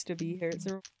choice to be here. It's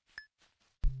a...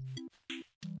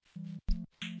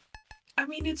 I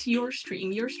mean, it's your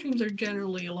stream. Your streams are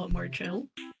generally a lot more chill.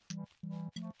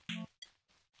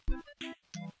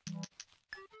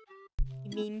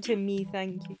 You mean to me,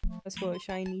 thank you. That's what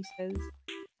Shiny says.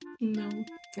 No.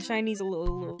 Shiny's a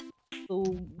little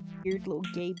weird little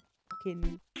gay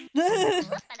fucking... I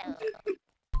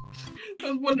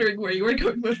was wondering where you were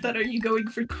going with that. Are you going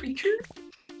for creature?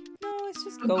 No, it's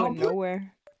just A going goblin?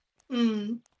 nowhere.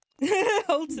 Hmm.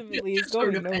 Ultimately, it's Just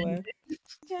sort going of nowhere. ended.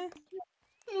 Yeah.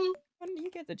 Hmm. Well,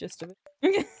 you get the gist of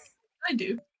it. I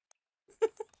do.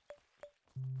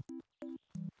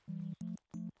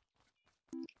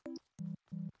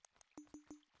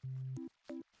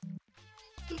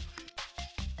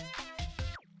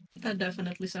 That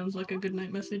definitely sounds like a good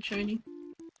night message, Shiny.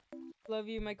 Love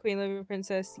you, my queen, love you,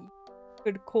 princess. You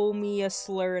could call me a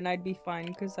slur and I'd be fine,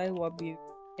 because I love you.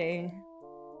 Okay.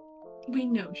 We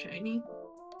know, Shiny.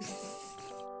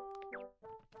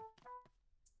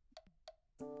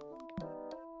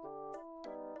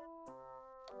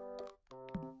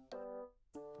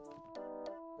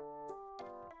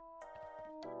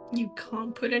 You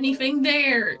can't put anything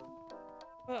there!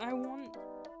 But I want...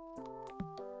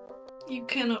 You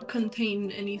cannot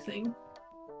contain anything.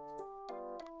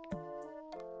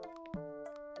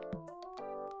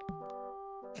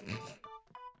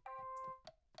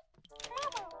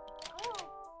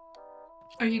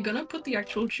 Are you gonna put the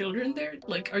actual children there?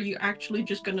 Like, are you actually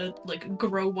just gonna, like,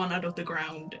 grow one out of the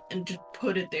ground and just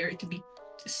put it there to be,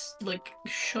 just, like,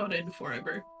 shut in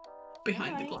forever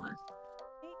behind the glass?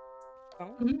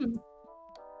 Oh. Mm.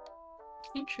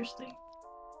 Interesting.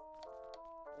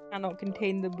 Cannot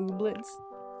contain the booblets.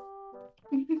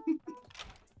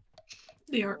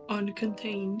 They are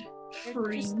uncontained. They're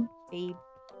Free. just babe.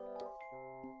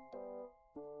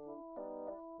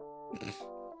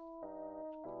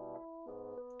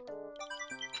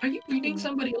 Are you reading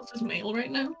somebody else's mail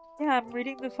right now? Yeah, I'm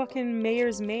reading the fucking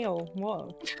mayor's mail.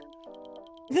 What?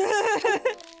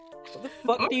 What the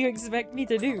fuck do you expect me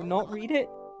to do? Not read it?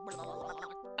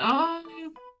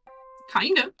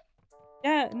 Kinda.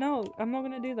 Yeah, no, I'm not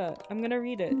gonna do that. I'm gonna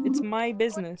read it. It's my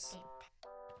business.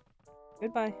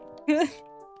 Goodbye. Yes!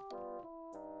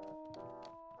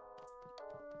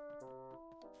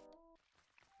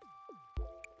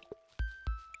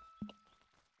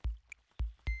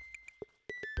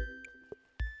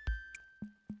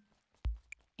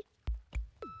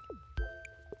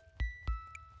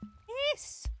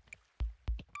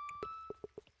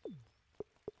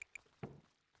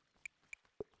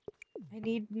 I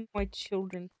need my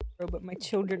children to grow, but my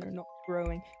children are not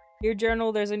growing. Dear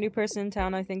Journal, there's a new person in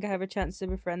town. I think I have a chance to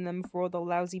befriend them before the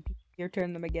lousy people here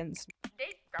turn them against me.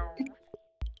 What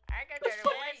the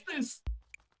fuck is this?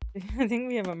 I think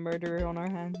we have a murderer on our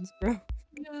hands, bro.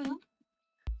 Yeah.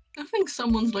 I think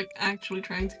someone's, like, actually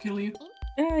trying to kill you.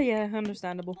 Yeah,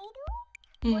 understandable.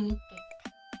 Hmm.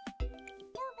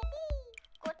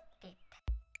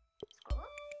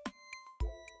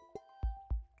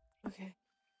 Okay.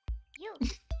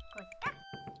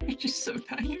 You're just so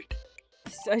tired.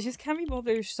 I just can't be bothered.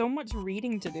 There's so much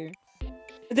reading to do.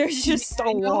 There's just a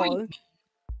lot.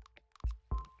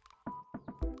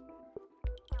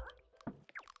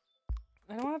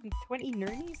 I don't have 20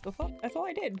 nernies? The fuck? I thought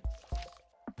I did.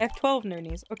 I have 12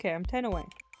 nernies. Okay, I'm 10 away.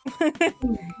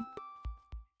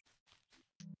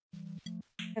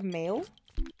 Have mail?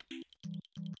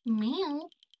 Meow.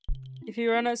 If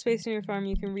you run out of space in your farm,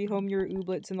 you can rehome your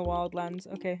ooblets in the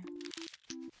wildlands. Okay.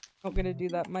 Not gonna do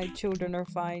that. My children are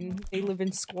fine. They live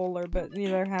in squalor, but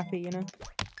they're happy, you know?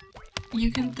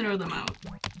 You can throw them out.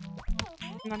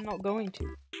 And I'm not going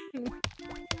to.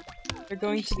 They're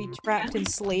going to be trapped in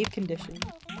slave conditions.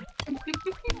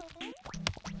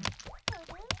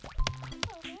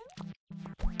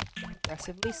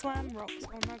 Aggressively slam rocks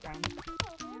on the ground.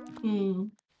 Hmm.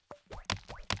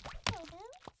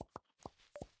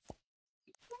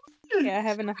 Yeah, I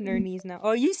have enough nernies now.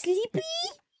 Oh, you sleepy?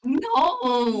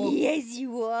 No! Yes,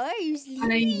 you are. You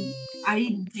sleepy?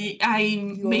 I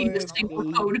made a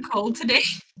single phone call today.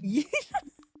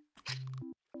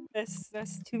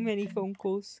 That's too many phone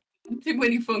calls. Too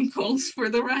many phone calls for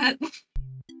the rat. Too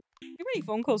many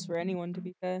phone calls for anyone, to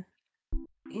be fair.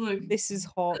 Look, This is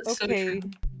hot. that's so Okay. true.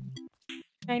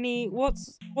 Shiny,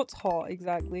 what's hot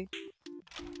exactly?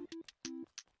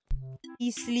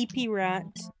 He's sleepy rat.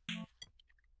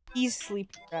 He's sleepy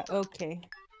rat. Okay.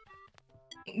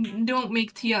 Don't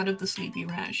make tea out of the sleepy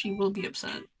rat. She will be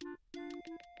upset.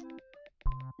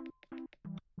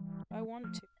 I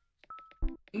want to.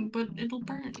 but it'll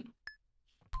burn.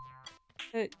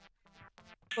 But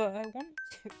I want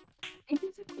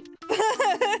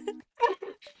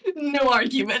No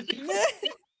argument. to.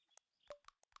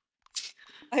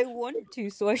 I want to,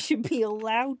 so I should be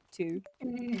allowed to.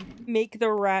 Make the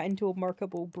rat into a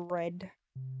markable bread.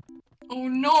 Oh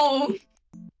no!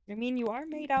 I mean, you are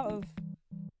made out of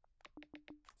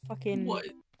fucking What?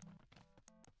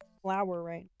 flour,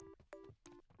 right?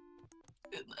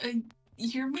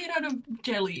 You're made out of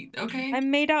jelly, okay?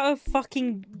 I'm made out of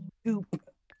fucking goop.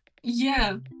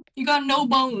 Yeah. You got no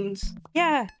bones.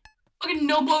 Yeah. Fucking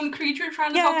no bone creature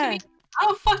trying to talk to me? I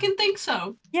don't fucking think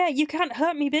so. Yeah, you can't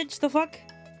hurt me, bitch. The fuck?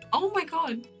 Oh my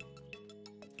god.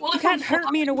 Well, You can't hurt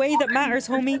me in a way that matters,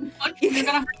 homie. You're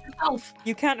gonna hurt yourself.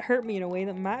 You can't hurt me in a way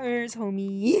that matters,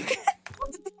 homie.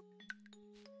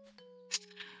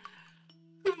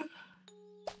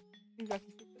 I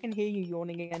can hear you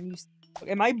yawning again.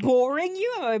 Am I boring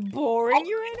you? Am I boring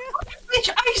you right now? Bitch,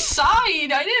 I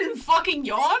sighed! I didn't fucking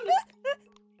yawn!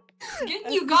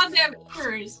 Get you goddamn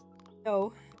ears!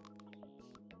 No.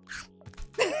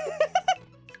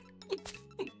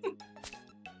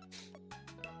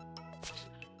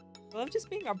 I love just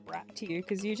being a brat to you,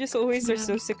 because you just always are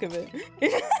so sick of it.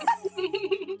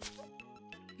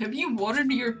 Have you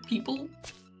watered your people?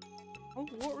 I'll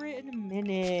water it in a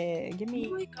minute. Give me.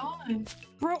 Oh my god.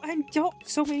 Bro, I got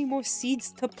so many more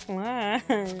seeds to plant.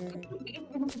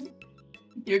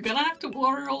 You're gonna have to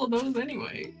water all of those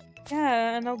anyway.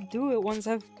 Yeah, and I'll do it once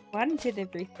I've planted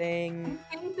everything.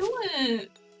 How can you do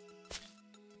it?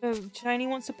 So, Shiny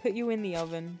wants to put you in the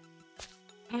oven.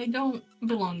 I don't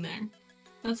belong there.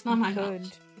 That's not my Good.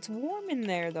 house. It's warm in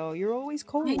there, though. You're always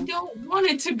cold. I don't want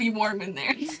it to be warm in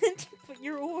there. But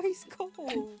you're always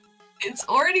cold. It's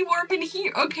already warm in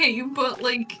here. Okay, but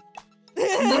like, the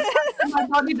fact that my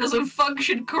body doesn't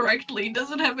function correctly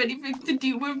doesn't have anything to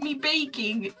do with me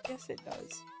baking. Yes, it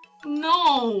does.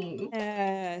 No.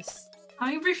 Yes.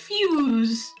 I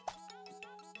refuse.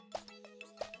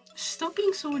 Stop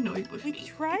being so annoyed with We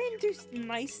me. try and do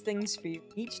nice things for you.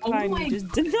 Each Oh time my you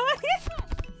just deny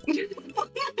it.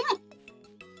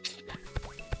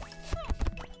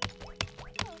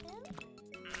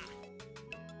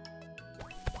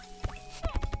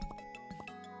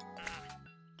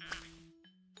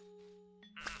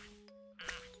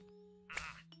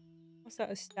 What's that,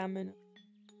 a stamina?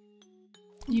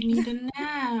 You need a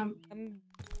nap.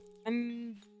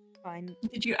 I'm fine.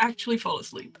 Did you actually fall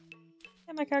asleep?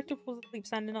 Yeah, my character falls asleep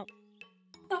standing up.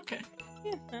 Okay.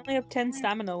 Yeah, I only have 10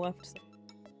 stamina left. So.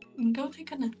 Go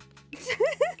take a nap.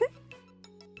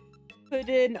 Put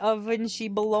in oven, she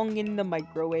belong in the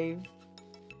microwave.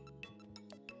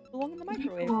 Belong in the You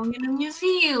microwave. belong in a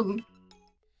museum.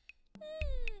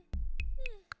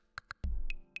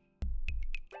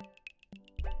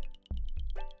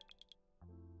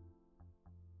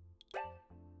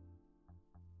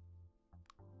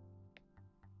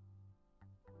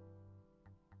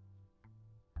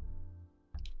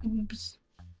 Oops.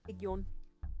 Big yawn.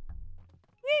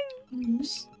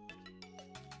 Oops.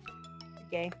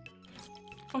 Okay.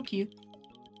 Fuck you.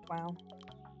 Wow.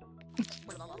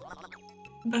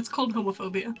 That's called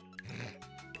homophobia.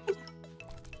 I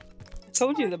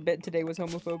told you the bit today was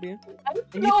homophobia.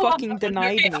 And you No, fucking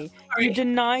denied me. sorry. You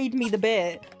denied me the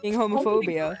bit being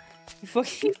homophobia. You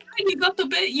fucking. You got the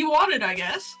bit you wanted, I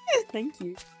guess. Thank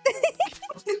you.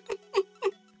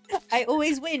 I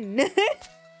always win.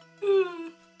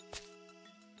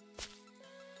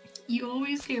 You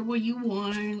always get what you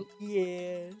want.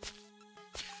 Yeah.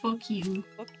 Fuck you.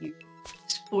 Fuck you.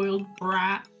 Spoiled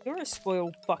brat. You're a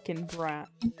spoiled fucking brat.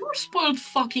 You're a spoiled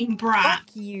fucking brat. Fuck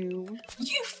you.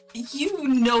 You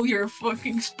know you're a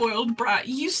fucking spoiled brat.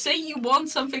 You say you want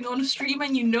something on a stream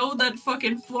and you know that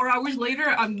fucking 4 hours later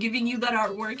I'm giving you that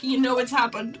artwork and you know it's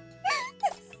happened.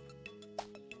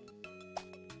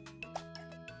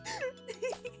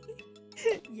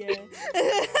 Yeah.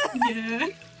 Yeah.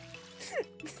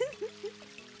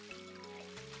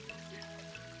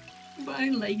 But I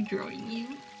like drawing you.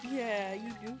 Yeah,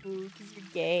 you do, because you're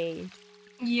gay.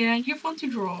 Yeah, you're fun to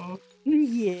draw.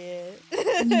 Yeah.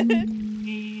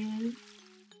 Yeah.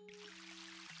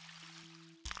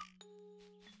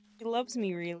 She loves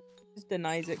me, really. Just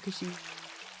denies it because she's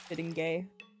getting gay.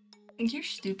 You're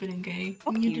stupid and gay.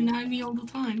 Fuck And you you. deny me all the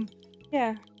time.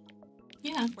 Yeah,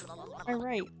 Yeah.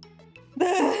 alright.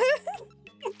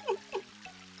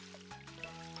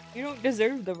 You don't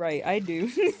deserve the right, I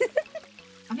do.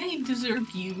 I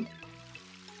deserve you.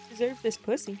 Deserve this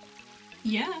pussy.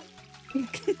 Yeah.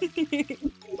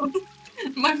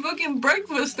 My fucking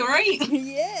breakfast, alright?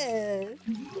 Yeah.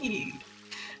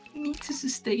 Need to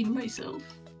sustain myself.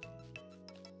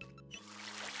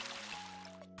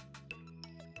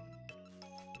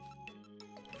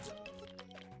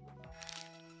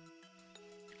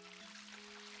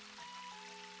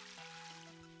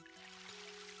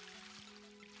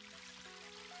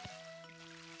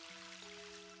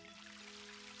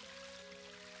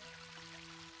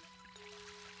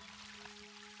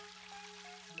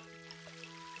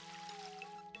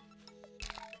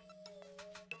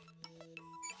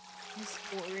 This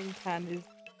watering can is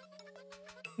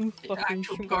too fucking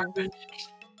Actual small. garbage.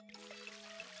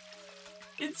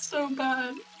 It's so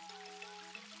bad.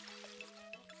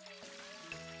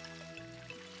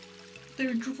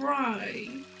 They're dry.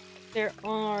 They're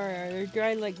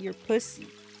dry like your pussy.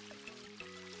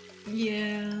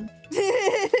 Yeah.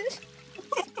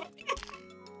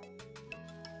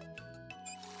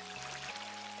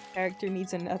 Character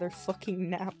needs another fucking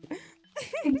nap.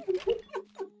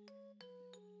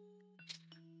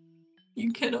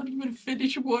 You cannot even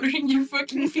finish watering your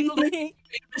fucking field. I made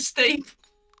a mistake.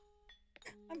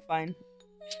 I'm fine.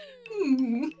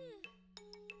 Hmm.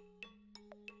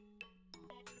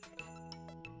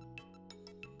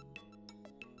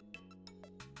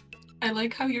 I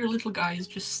like how your little guys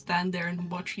just stand there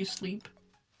and watch you sleep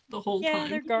the whole Yeah, time.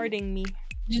 they're guarding me.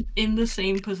 Just in the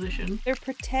same position. They're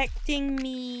protecting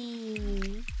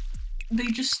me. They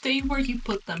just stay where you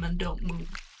put them and don't move.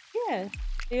 Yeah.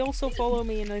 They also follow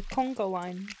me in a conga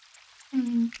line.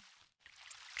 Mm.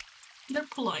 They're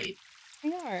polite.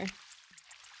 They are.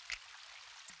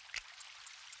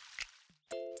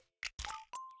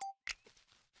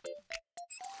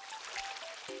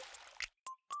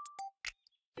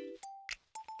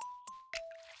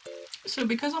 So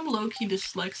because I'm low-key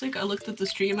dyslexic, I looked at the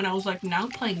stream and I was like, now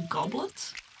playing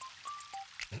Goblets?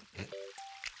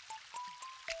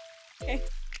 Okay.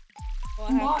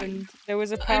 What Why? happened? There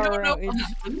was a I power don't know what outage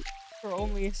happened. for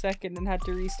only a second and had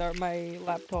to restart my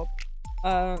laptop.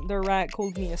 The rat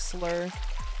called me a slur.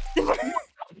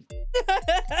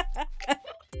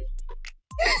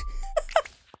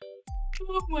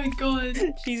 Oh my god.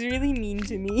 She's really mean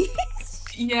to me.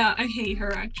 Yeah, I hate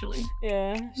her actually.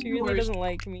 Yeah, she really Worst. doesn't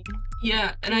like me.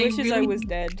 Yeah, and She I wishes really... I was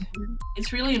dead.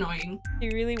 It's really annoying. She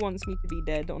really wants me to be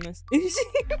dead, honestly.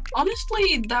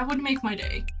 Honestly, that would make my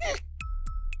day.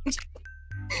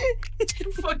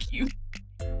 Fuck you.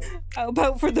 How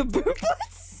about for the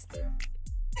booblets?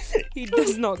 He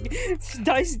does not.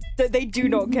 Dice, they do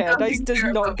not care. Dice does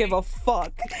not give a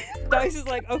fuck. Dice is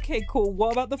like, okay, cool.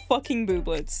 What about the fucking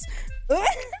booblets?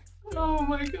 Oh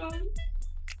my god.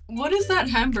 What is that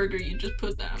hamburger you just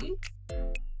put down?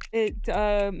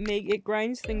 It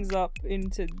grinds things up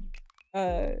into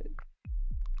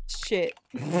shit.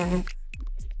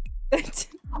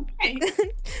 Okay.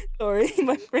 Sorry,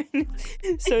 my brain.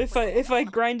 So if I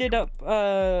grind it up,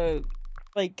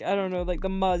 like I don't know, like the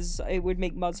muzz, it would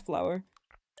make muzz flour.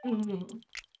 Mhm.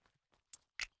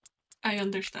 I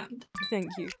understand.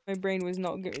 Thank you. My brain was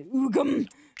not good. Oogum.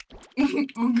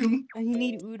 Oogum. I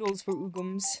need oodles for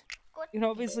oogums. You can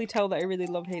obviously tell that I really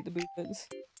love hate the booblets.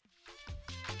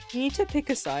 You need to pick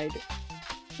a side.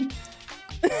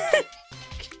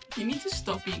 You need to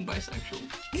stop being bisexual.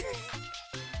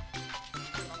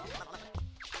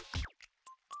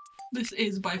 This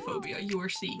is biphobia. You are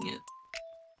seeing it.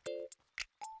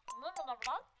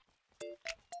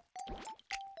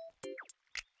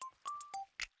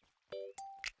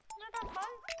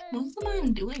 What's the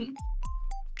man doing?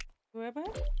 Whoever?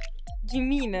 Do you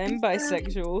mean I'm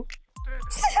bisexual?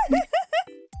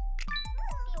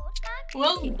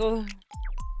 Well, Ugh.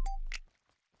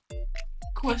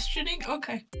 questioning?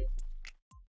 Okay.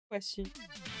 Question.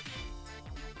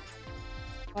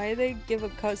 Why they give a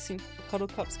cutscene for Cuddle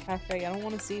Cups Cafe? I don't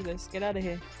want to see this. Get out of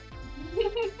here.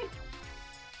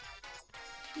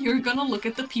 You're gonna look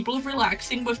at the people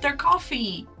relaxing with their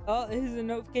coffee. Oh, this is a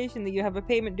notification that you have a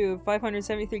payment due of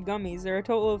 573 gummies. There are a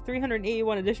total of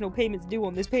 381 additional payments due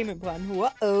on this payment plan.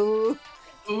 Whoa!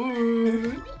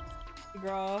 Ooh.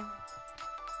 Girl.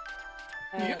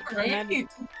 Yeah, right.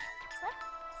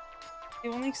 He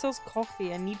only sells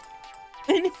coffee. I need.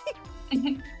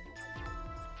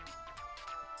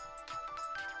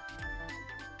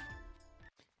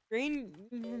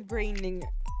 Braining.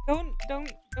 Don't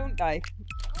die.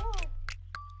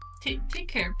 Take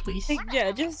care, please.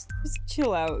 Yeah, just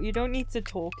chill out. You don't need to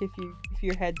talk if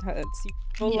your head hurts. You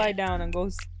go lie down and go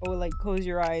like close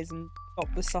your eyes and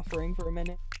stop the suffering for a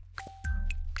minute.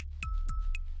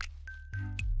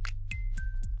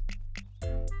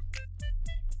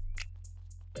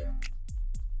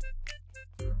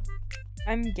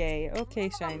 I'm gay. Okay,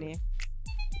 Shiny.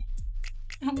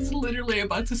 I was literally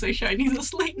about to say Shiny's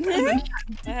asleep. And then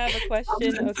I have a question.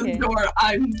 comes into Okay. the door,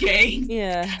 I'm gay.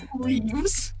 Yeah.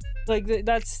 Leaves. Like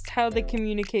that's how they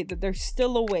communicate that they're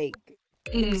still awake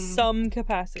in some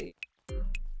capacity.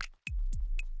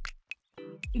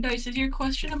 Dice, is your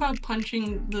question about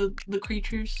punching the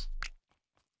creatures?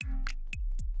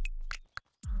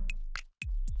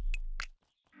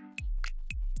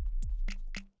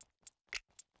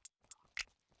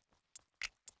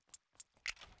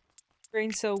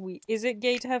 Brain so weak. Is it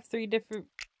gay to have 3 different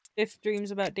If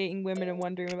dreams about dating women and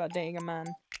one dream about dating a man.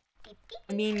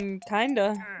 I mean,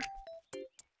 kinda.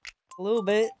 A little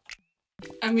bit.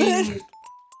 I mean,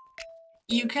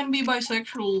 you can be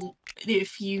bisexual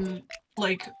if you,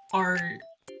 like, are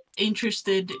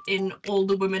interested in all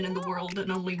the women in the world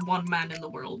and only one man in the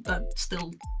world. That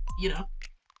still, you know.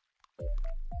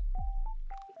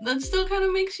 That still kind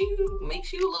of makes you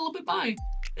a little bit bi.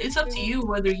 It's up to you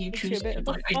whether you Makes you choose a bit to, of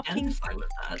a like, fucking identify with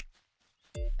that.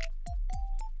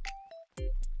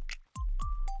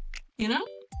 You know?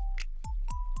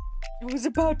 I was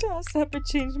about to ask that, but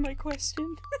changed my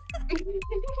question.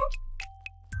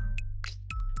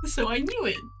 So I knew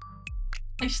it.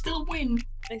 I still win.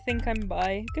 I think I'm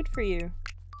bi. Good for you.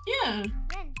 Yeah.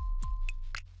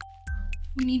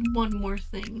 We need one more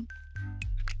thing.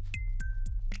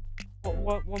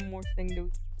 What one more thing do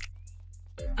we...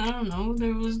 I don't know,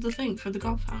 there was the thing for the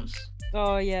golf house.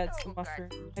 Oh yeah, it's the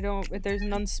mushroom. I don't... There's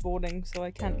none spawning, so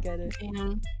I can't get it.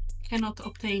 Yeah. Cannot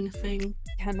obtain thing.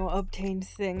 Cannot obtain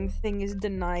thing. Thing is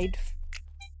denied.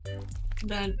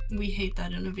 That we hate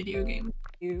that in a video game.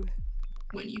 You.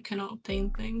 When you cannot obtain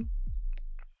thing.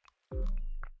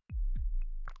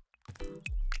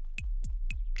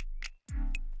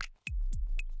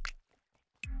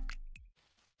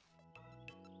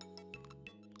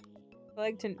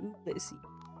 Select an Ooblets.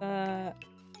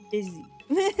 Busy.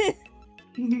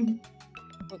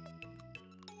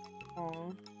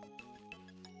 Aww.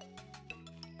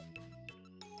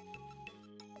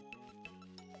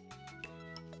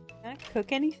 Can I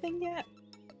cook anything yet?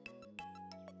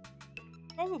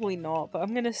 Probably not, but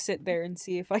I'm gonna sit there and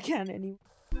see if I can anyway.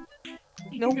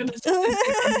 Nope.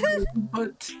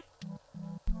 But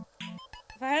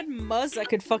if I had muzz, I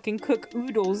could fucking cook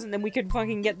oodles and then we could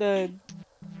fucking get the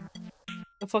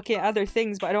fucking other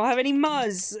things, but I don't have any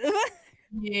muzz.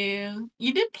 yeah.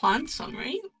 You did plant some,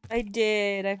 right? I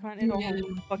did. I planted a Yeah.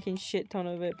 whole fucking shit ton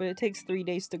of it, but it takes 3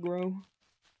 days to grow.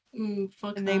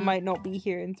 Fuck And that. they might not be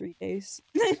here in 3 days.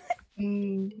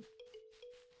 Mm.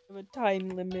 Have a time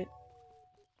limit.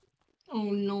 Oh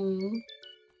no.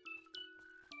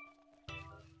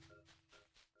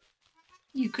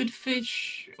 You could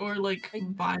fish or like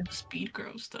buy the speed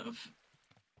grow stuff.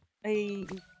 I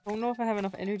don't know if I have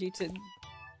enough energy to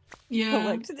Yeah.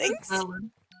 collect things. Valid.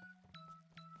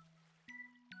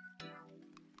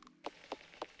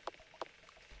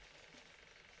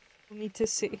 We'll need to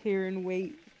sit here and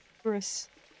wait for us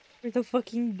for the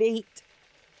fucking bait.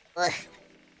 Ugh.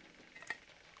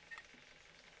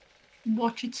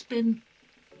 Watch it spin.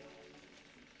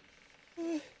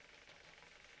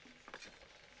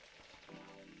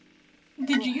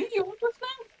 Did you use your just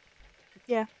now?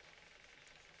 Yeah.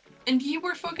 And you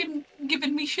were fucking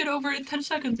giving me shit over it 10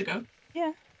 seconds ago.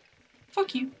 Yeah.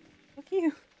 Fuck you. Fuck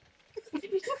you.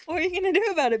 What are you gonna do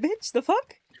about it, bitch? The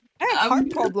fuck? I have heart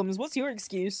problems. What's your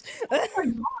excuse? Oh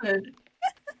my god.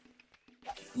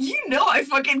 You know I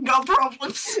fucking got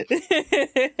problems.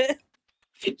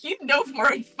 You know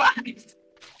for a fact.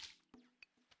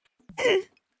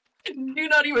 Do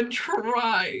not even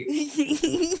try.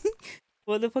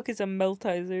 What the fuck is a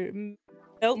meltizer?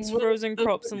 Melts frozen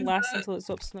crops and lasts until it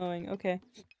stops snowing. Okay.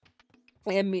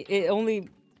 I mean, it only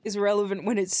is relevant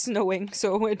when it's snowing,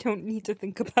 so I don't need to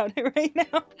think about it right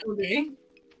now. Okay.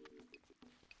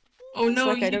 Oh no,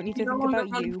 like I don't need to think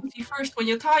about you. First when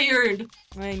you're tired.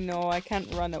 I know, I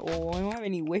can't run at all. I don't have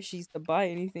any wishes to buy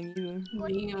anything either.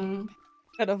 Yeah.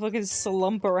 Gotta fucking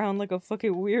slump around like a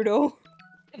fucking weirdo.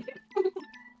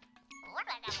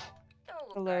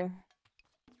 Hello.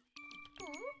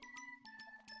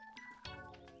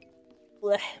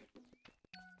 Blech.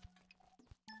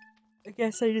 I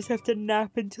guess I just have to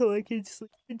nap until I can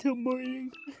sleep until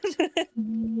morning.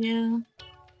 Yeah.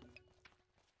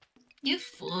 You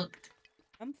fucked.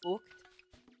 I'm fucked.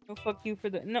 No, fuck you for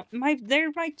the— no,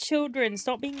 they're my children.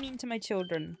 Stop being mean to my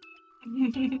children.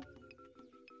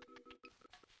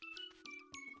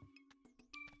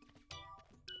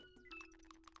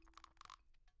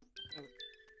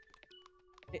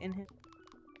 Put it in here.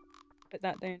 Put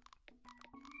that down.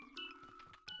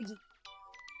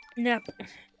 Nap.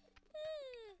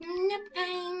 Nap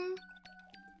time.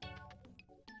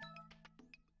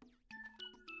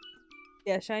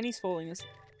 Yeah, Shiny's falling asleep.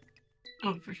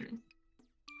 Oh, for sure.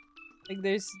 Like,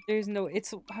 there's no—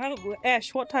 it's— how—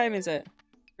 Ash, what time is it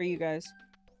for you guys?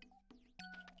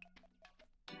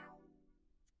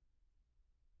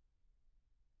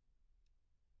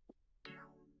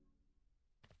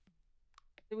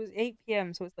 It was 8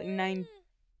 PM, so it's like 9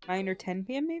 or 10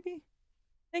 PM maybe?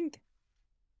 I think.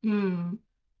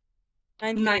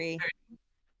 9:30.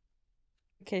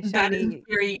 Okay, Shiny. That is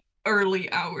very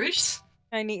early hours.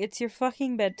 Shiny, it's your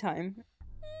fucking bedtime.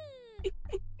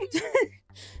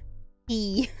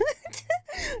 P.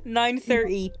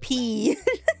 9:30 P.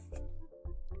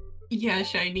 Yeah,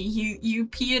 Shiny, you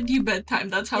pee at your bedtime.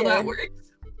 That's how Yeah. that works.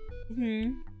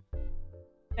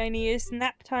 Shiny, it's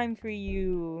nap time for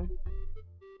you.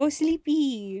 Go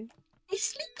sleepy. It's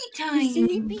sleepy It's time.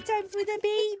 sleepy time for the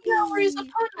baby. Hours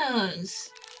upon us.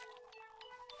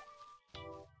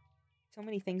 So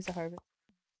many things to harvest.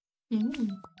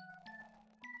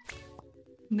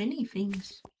 Many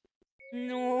things.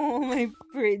 No, my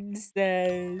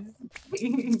princess.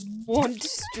 Want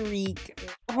streak.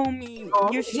 Homie,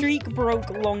 your streak broke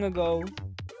long ago.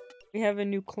 We have a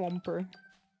new clumper.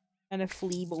 And a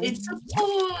fleeble. It's a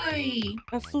boy!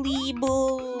 A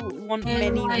fleeble. Want I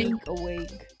many like- week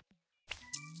awake.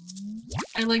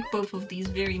 I like both of these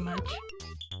very much.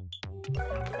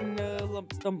 No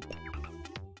lump stump.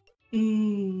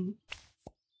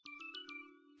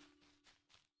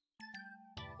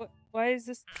 Why is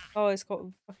this? Oh, it's got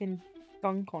fucking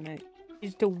gunk on it.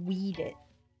 Just to weed it.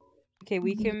 Okay,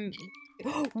 we can.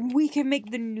 We can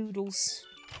make the noodles.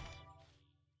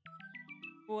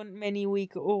 Want many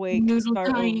week awake. Noodle Start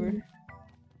time. over.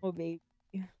 Oh baby.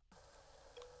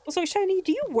 Also, Shiny,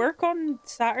 do you work on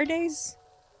Saturdays?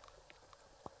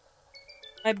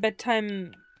 My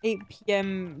bedtime 8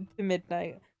 p.m. to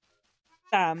midnight.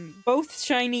 Damn, both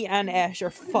Shiny and Ash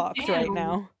are fucked right Damn.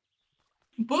 now.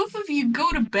 Both of you go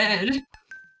to bed.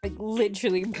 Like,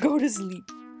 literally, go to sleep.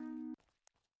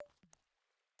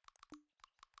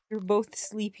 You're both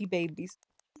sleepy babies.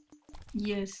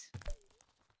 Yes.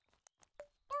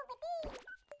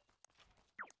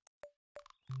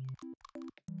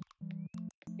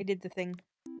 I did the thing.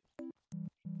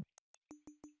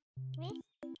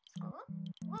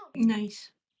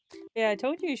 Nice. Yeah, I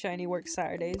told you Shiny works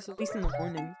Saturdays, at least in the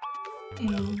morning.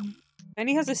 Mm,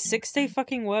 Shiny has a 6-day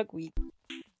fucking work week.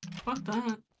 fuck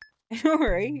that. I know,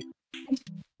 right?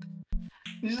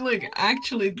 He's like,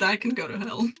 actually, that can go to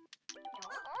hell.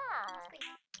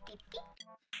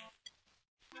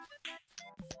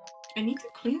 I need to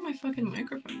clean my fucking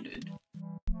microphone, dude.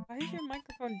 Why is your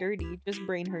microphone dirty? Just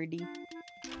brain hurty.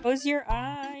 Close your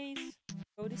eyes.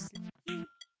 Go to sleep.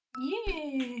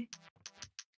 Yeah.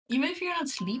 Even if you're not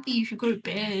sleepy, you should go to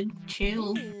bed.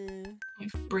 Chill.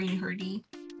 If brain hurty.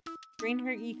 Brain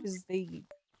hurty because they.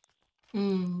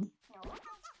 Hmm.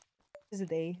 Because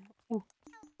they. Ooh.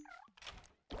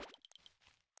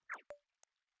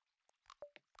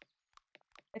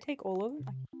 I take all of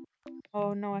them?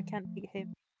 Oh no, I can't take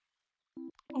him.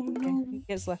 Oh Okay, no. he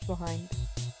gets left behind.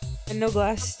 And no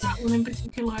glass. That one in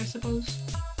particular, I suppose.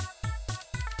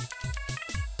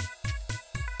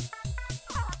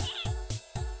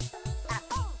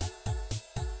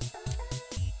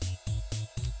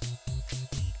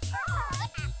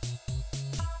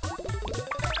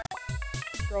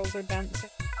 Girls are dancing.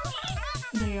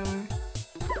 They are.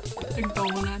 They're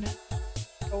going at it.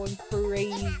 Going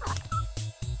crazy.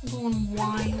 Going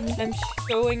wild. I'm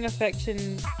showing affection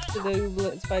to the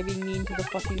Ooblets by being mean to the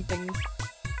fucking things.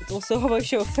 It's also how I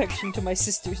show affection to my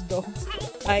sister's dogs.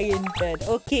 I in bed.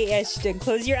 Okay, Ashton,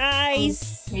 close your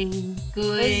eyes! Okay,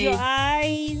 good. Close your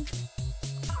eyes!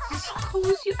 Just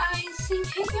close your eyes and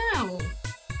hang out.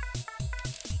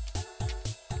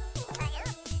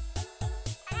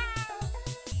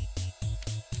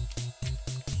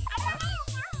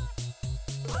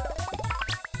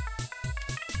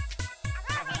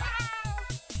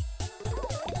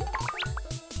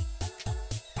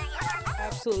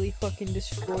 Absolutely fucking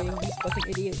destroying these fucking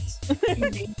idiots.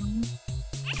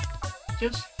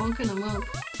 Just fucking them up.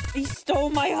 He stole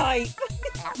my hype!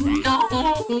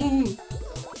 No!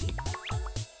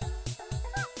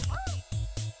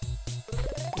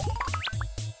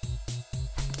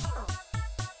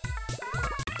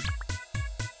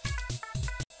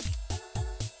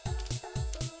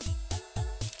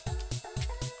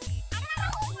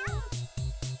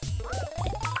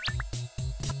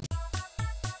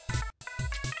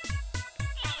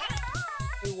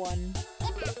 I won.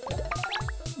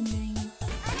 Nice.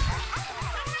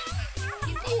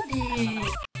 You did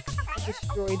it! I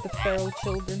destroyed the feral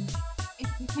children.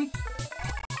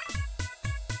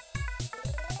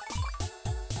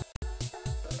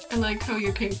 I like how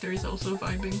your character is also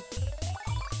vibing.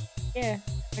 Yeah,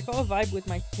 I got a vibe with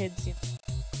my kids, you know.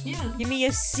 Yeah. Give me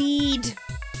a seed!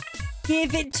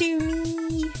 Give it to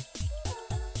me!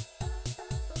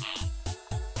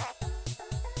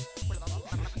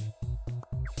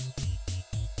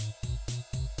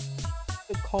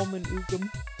 The common Oogum.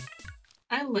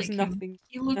 I like There's him. nothing,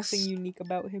 He looks nothing unique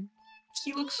about him.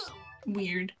 he looks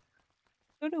weird.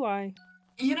 So do I.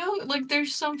 You know, like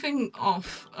there's something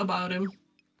off about him.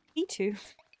 Me too.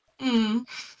 Mm.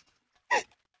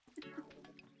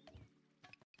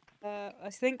 I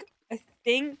think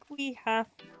we have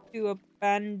to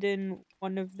abandon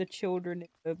one of the children in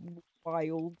the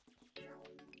wild.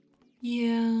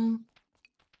 Yeah.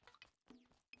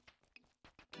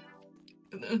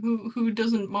 Who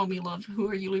doesn't mommy love? Who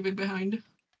are you leaving behind?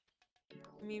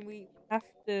 I mean, we have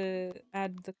to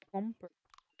add the clumper.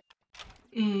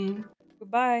 Mm.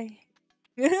 Goodbye.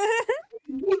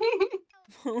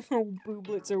 Oh,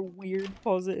 booblets are weird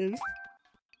positive.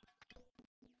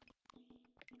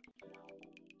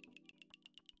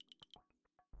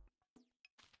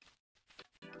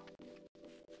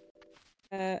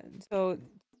 So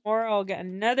tomorrow I'll get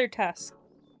another task.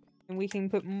 And we can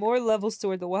put more levels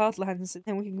toward the wildlands, and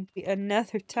then we can complete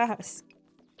another task.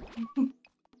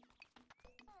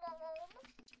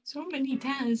 So many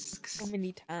tasks. So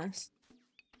many tasks.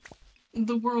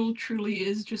 The world truly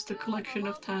is just a collection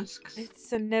of tasks.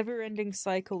 It's a never-ending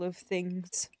cycle of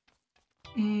things.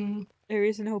 Mm. There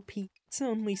is no peace,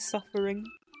 only suffering.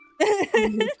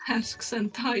 Only tasks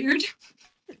and tired.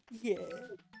 Yeah.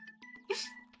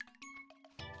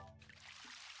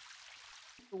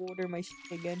 Water my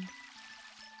shit again.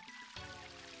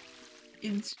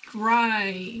 It's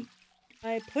dry.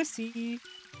 My pussy.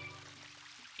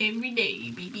 Every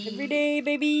day, baby. Every day,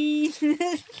 baby.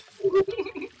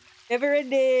 Never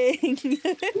ending.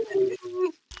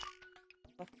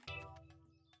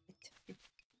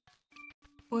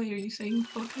 Why are you saying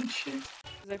fucking shit?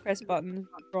 Because I pressed buttons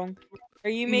wrong. Are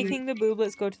you making the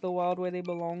booblets go to the wild where they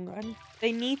belong? And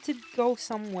they need to go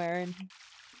somewhere, and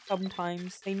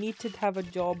sometimes they need to have a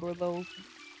job or they'll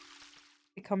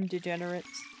become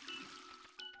degenerates.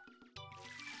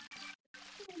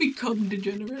 Become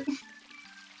degenerate.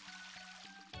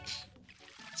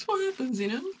 That's what happens, you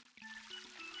know?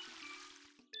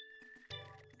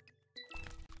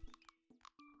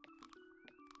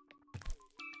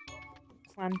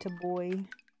 Plant a boy.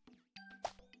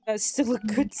 That's still a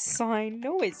good sign.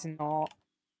 No, it's not.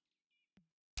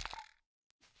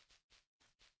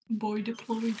 Boy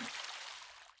deployed.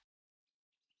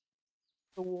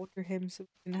 To water him so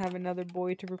we can have another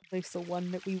boy to replace the one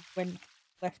that we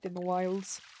left in the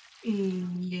wilds.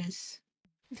 Yes.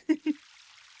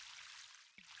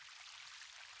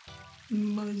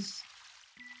 Muzz.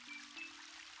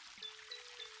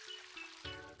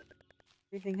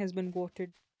 Everything has been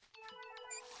watered.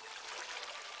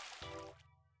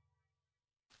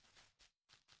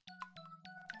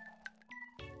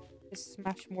 Just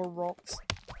smash more rocks.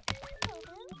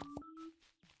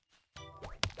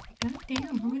 God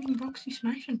damn, how many rocks you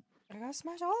smashing? I gotta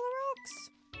smash all the rocks!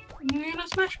 You're gonna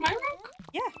smash my rock?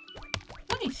 Yeah!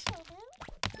 Nice.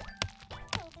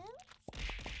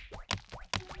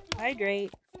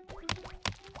 Hydrate.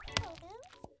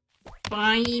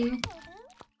 Fine.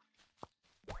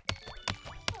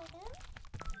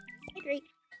 Hydrate.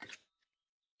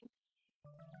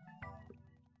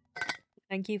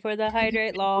 Thank you for the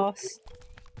hydrate loss.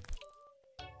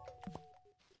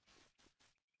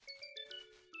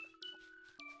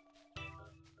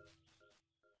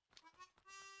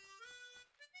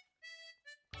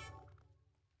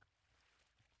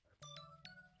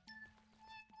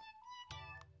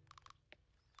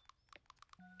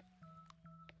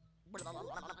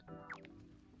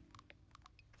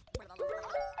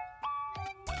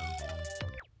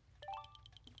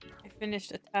 I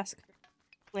finished a task for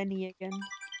 20 again.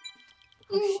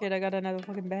 Oh shit, I got another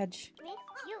fucking badge.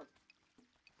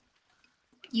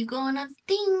 You gonna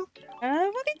think?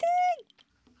 Another fucking thing!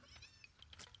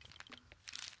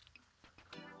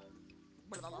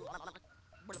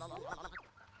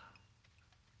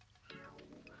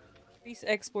 Increase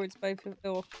exports by...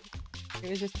 Oh, it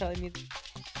was just telling me...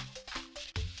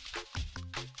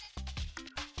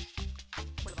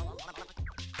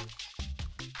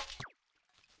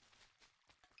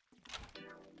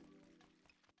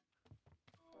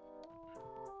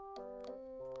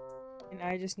 And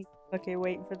I just need... Okay,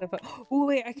 wait for the... Oh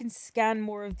wait, I can scan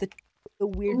more of the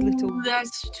weird little...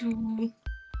 That's too...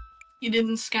 You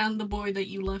didn't scan the boy that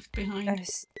you left behind.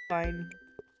 That's fine.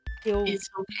 He'll It's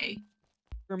okay.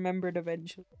 remembered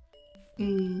eventually.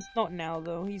 Mm. Not now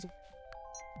though, he's...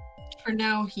 For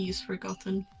now, he's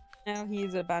forgotten. Now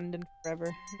he's abandoned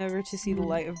forever. Never to see the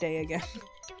light of day again.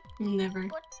 Never.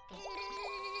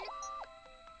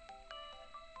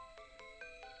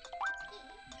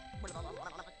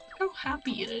 How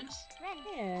happy it is.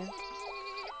 Yeah.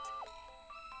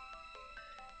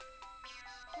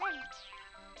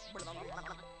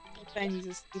 I need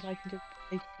to see if I can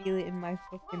feel it in my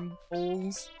fucking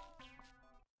balls.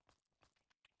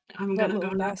 I'm That gonna go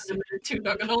little nap in a bastard. minute too,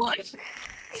 not gonna lie.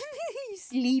 You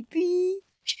sleepy?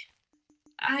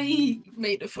 I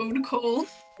made a phone call.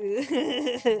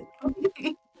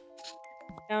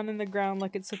 down in the ground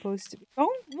like it's supposed to be. Oh,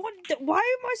 what?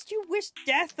 Why must you wish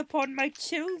death upon my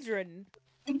children?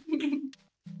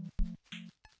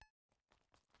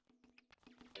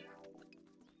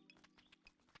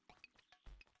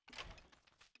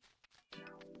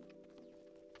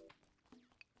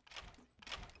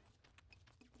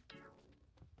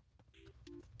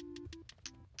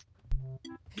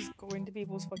 Just go into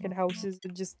people's fucking houses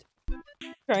and just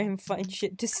try and find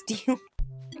shit to steal.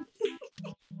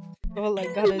 All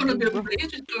I gotta One of do, the bro. other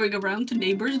days, just going around to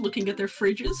neighbors looking at their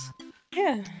fridges.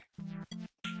 Yeah.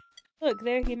 Look,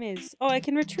 there he is. Oh, I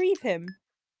can retrieve him.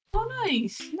 Oh,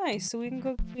 nice. Nice. So we can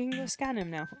go scan him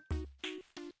now.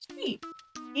 Sweet.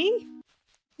 He's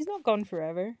not gone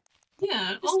forever.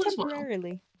 Yeah, Just all is well.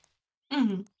 temporarily.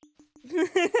 Mm-hmm.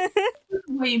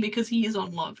 Way because he is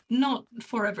unloved. Not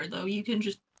forever though. You can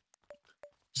just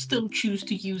still choose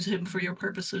to use him for your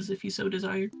purposes if you so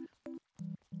desire.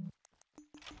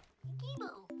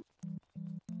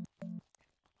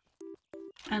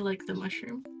 I like the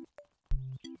mushroom.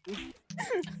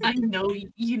 I know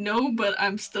you know, but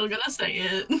I'm still gonna say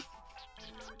it. God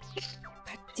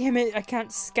damn it, I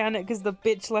can't scan it because the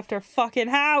bitch left her fucking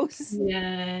house!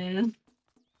 Yeah.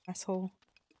 Asshole.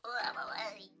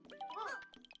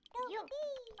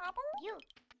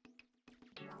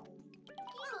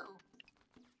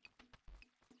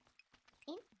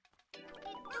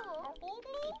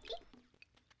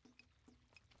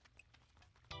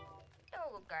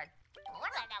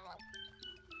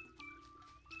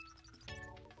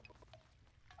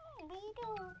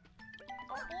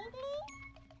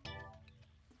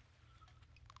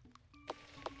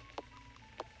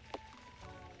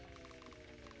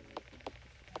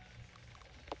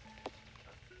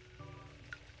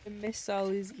 The missile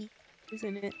is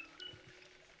isn't it?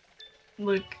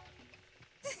 Look,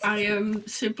 I am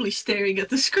simply staring at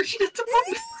the screen at the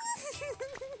moment.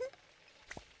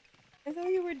 I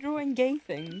thought you were drawing gay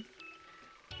things.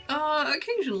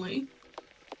 Occasionally.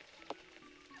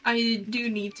 I do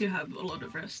need to have a lot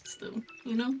of rest still,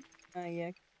 you know?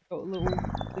 Yeah, got little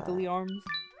wiggly arms.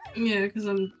 Yeah, because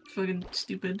I'm fucking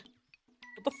stupid.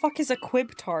 What the fuck is a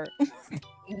quib tart?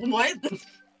 What? You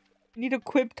need a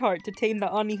quib tart to tame the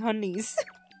honey honeys.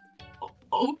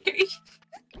 Okay.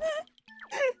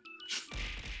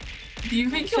 Do you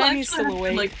think you'll Chinese actually have still to,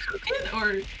 awake. like, cook it,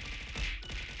 or...?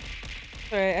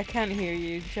 Sorry, I can't hear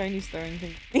you. Chinese throwing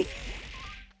things.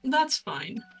 That's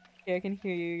fine. Yeah, I can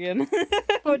hear you again.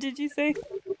 What did you say?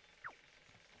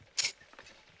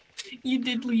 You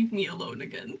did leave me alone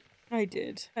again. I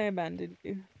did. I abandoned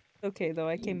you. Okay, though,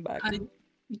 I came back.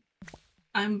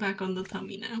 I'm back on the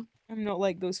tummy now. I'm not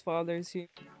like those fathers who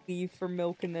leave for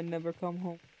milk and then never come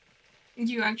home.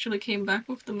 You actually came back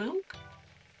with the milk?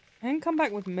 I didn't come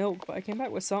back with milk, but I came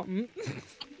back with something.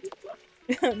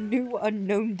 New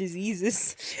unknown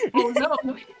diseases. Oh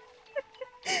no!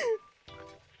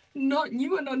 Not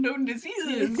new and unknown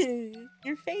diseases!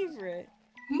 Your favorite.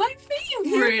 My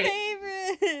Your favorite!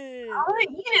 favorite! I'll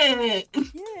eat it!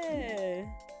 Yeah.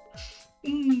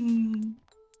 Mm.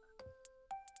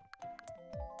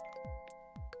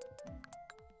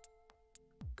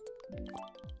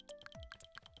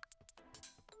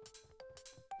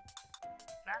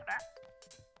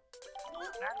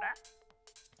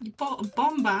 You bought a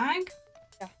bomb bag?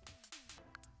 What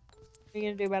are you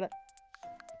gonna do about it?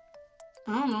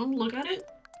 I don't know, look at it.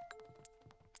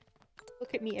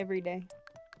 Look at me every day.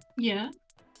 Yeah.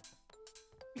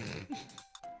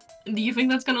 Do you think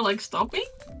that's gonna, like, stop me?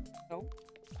 No.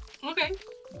 Okay.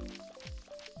 How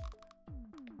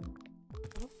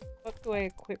the fuck do I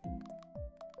equip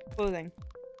clothing?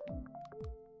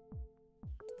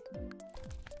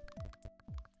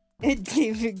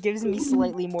 It gives me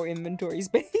slightly more inventory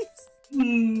space.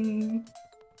 Hmm.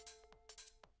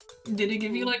 Did it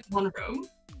give you, like, one row?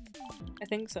 I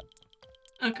think so.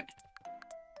 Okay.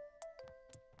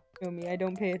 Show me, I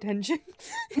don't pay attention.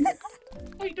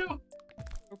 I don't.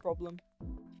 No problem.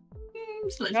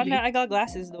 Slightly. I got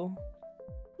glasses though.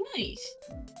 Nice.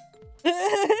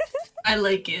 I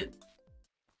like it.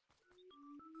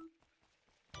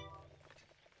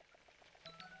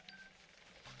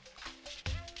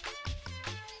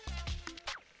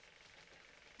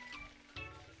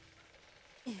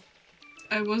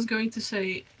 I was going to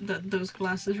say that those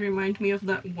glasses remind me of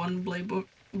that one Bloodborne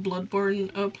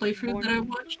playthrough that I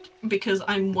watched, because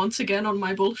I'm once again on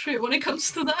my bullshit when it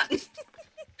comes to that.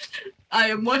 I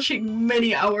am watching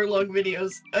many hour-long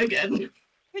videos again.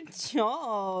 Good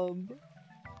job.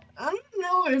 I don't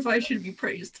know if I should be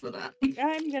praised for that.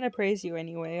 I'm gonna praise you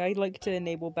anyway. I like to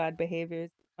enable bad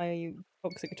behaviors. My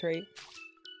toxic trait.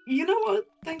 You know what?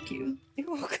 Thank you.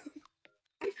 You're welcome.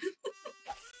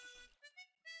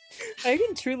 I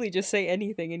can truly just say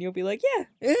anything and you'll be like,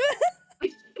 yeah.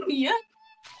 Yeah.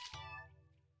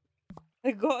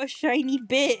 I got a shiny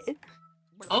bit.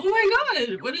 Oh my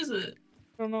god, what is it?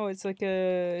 I don't know, it's like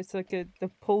the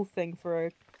pull thing for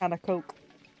a can of Coke.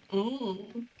 Oh.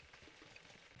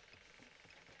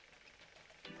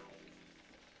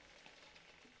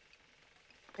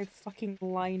 A fucking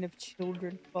line of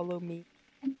children follow me.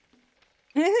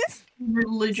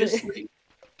 Religiously.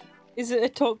 Is it a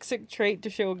toxic trait to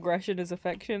show aggression as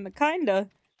affection? Kinda.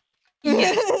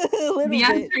 Yeah. A little The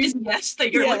answer bit. is yes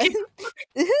that you're looking for.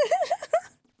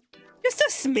 Just a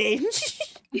smidge.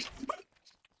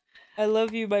 I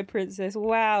love you, my princess.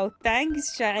 Wow,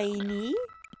 thanks, Shiny.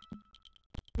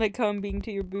 Like how I'm being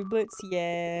to your booblets?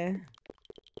 Yeah.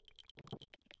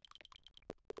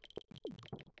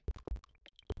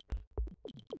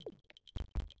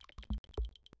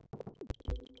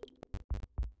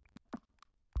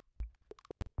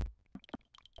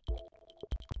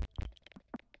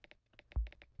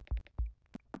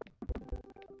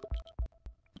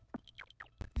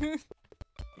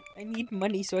 I need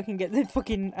money so I can get the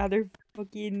fucking other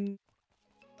fucking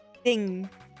thing.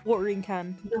 Watering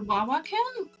can. The Wawa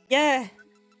can? Yeah.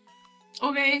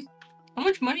 Okay. How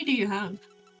much money do you have?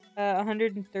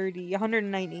 130,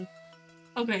 190.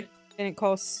 Okay. And it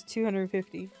costs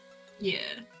 250. Yeah.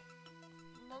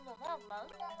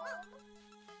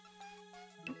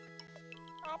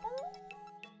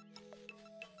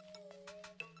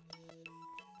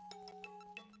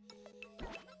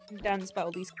 Dance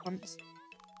battle these cunts.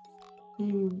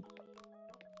 Mm.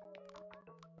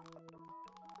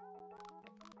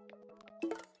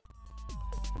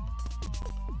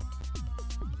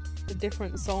 A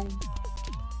different song.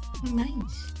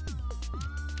 Nice.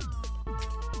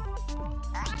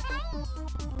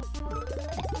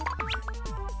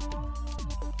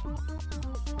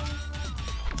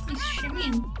 He's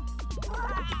shimmying.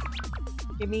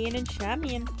 Shimmying and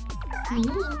shammying.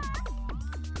 Mm.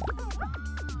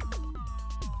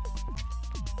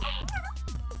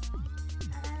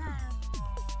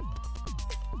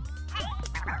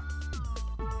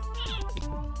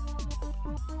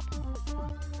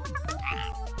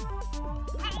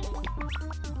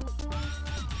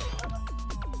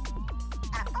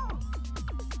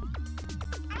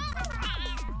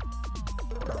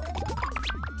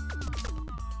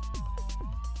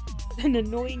 An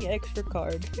annoying extra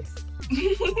card.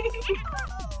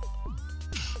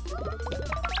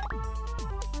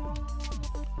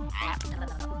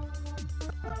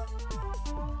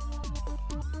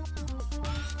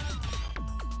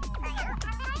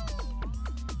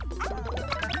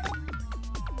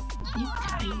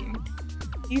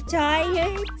 You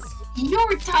tired?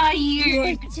 You're tired.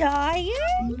 You're tired?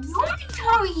 You're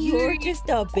tired. You're just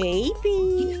a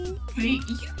baby. You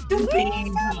the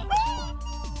baby.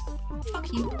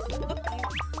 Fuck you.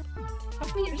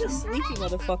 Fuck me, You're the sleepy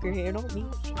motherfucker here, not me.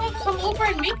 Come over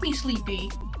and make me sleepy.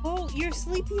 Well, you're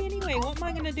sleepy anyway. What am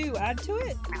I gonna do? Add to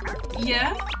it?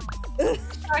 Yeah?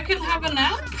 I can have a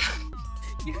nap?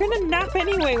 You're gonna nap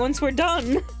anyway once we're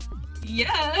done.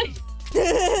 Yeah.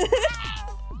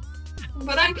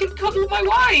 But I can cuddle my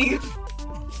wife.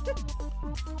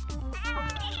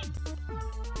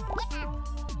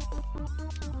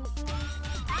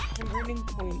 I'm earning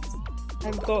points.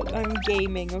 I'm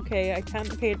gaming, okay? I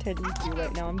can't pay attention to you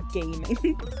right now. I'm gaming.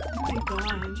 Oh my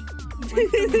god.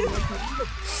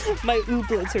 My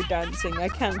ooblets are dancing. I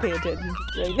can't pay attention to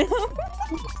you right now.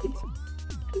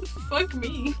 Fuck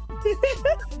me.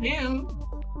 Damn.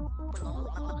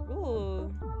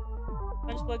 Ooh.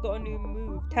 Punchblood got a new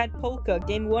move. Tad Polka.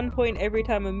 Gain 1 point every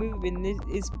time a move in this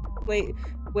is played.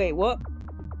 Wait, what?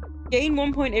 Gain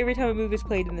 1 point every time a move is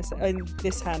played in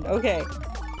this hand. Okay.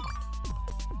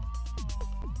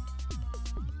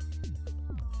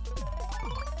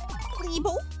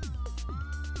 Pleeble.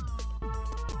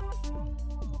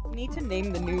 We need to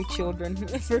name the new children.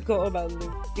 I forgot about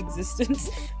their existence.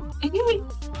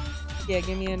 Yeah,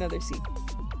 give me another seat.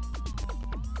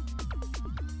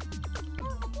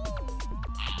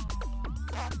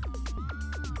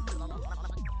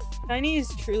 Tiny is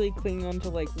truly clinging on to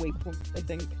like wakefulness, I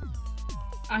think.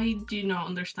 I do not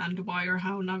understand why or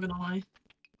how, not gonna lie.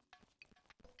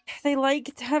 They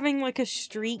like having like a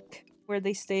streak where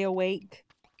they stay awake.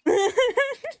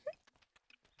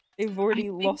 They've already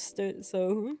lost it,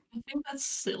 so... I think that's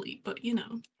silly, but you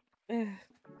know.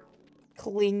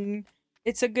 Cling.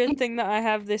 It's a good thing that I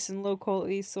have this in low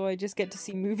quality, so I just get to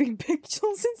see moving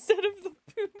pixels instead of the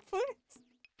booblets.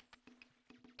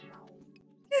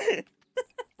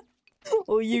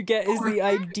 All you get is the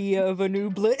idea of an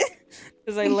ooblet.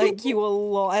 Because I like you a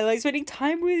lot. I like spending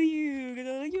time with you. Because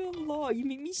I like you a lot. You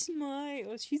make me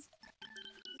smile. She's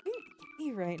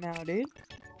me right now, dude.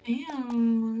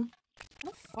 Damn.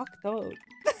 I'm fucked up.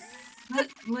 But,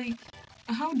 like,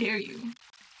 how dare you?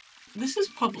 This is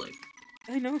public.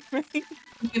 I know, right?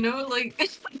 You know, like...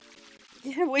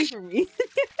 Get away from me.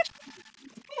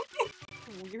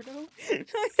 Weirdo.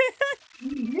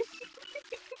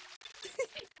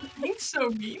 You're so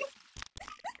mean.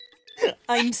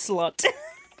 I'm slut.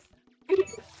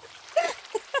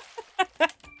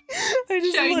 I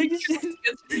just Shiny like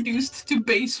gets reduced to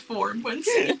base form when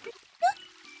sleeping.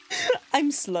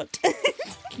 I'm slut.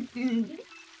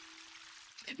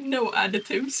 No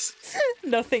additives.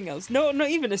 Nothing else. No, not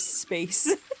even a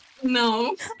space.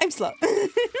 No. I'm slut.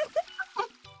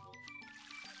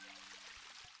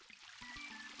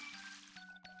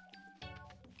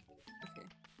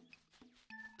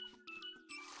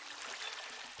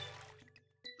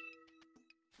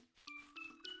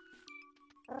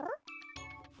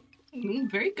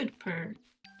 Very good purr.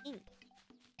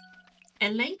 I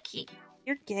like it.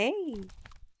 You're gay.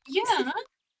 Yeah.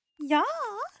 Yeah.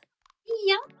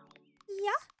 Yeah.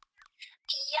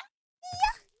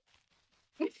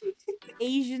 Yeah.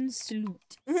 Asian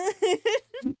salute.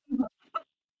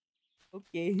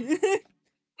 Okay.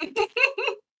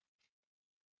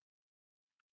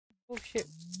 Oh shit.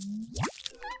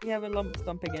 We have a lump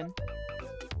stump again.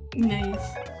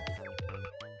 Nice.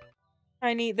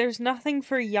 Tiny, there's nothing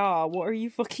for ya. What are you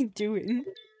fucking doing?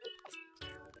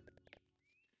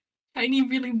 Tiny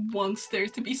really wants there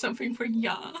to be something for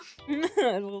ya.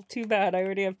 Well, too bad. I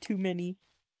already have too many.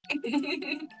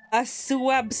 A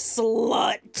swab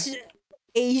slut.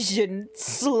 Asian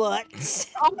slut.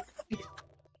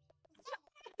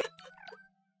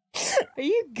 Are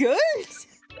you good?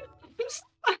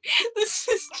 This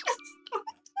is just...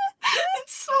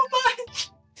 It's so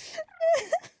much.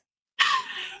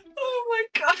 Oh my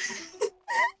god.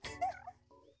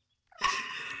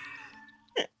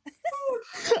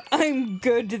 I'm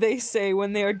good, they say,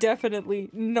 when they are definitely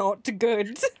not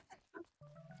good.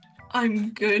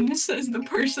 I'm good, says the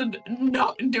person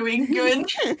not doing good.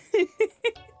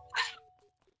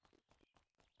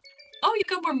 Oh, you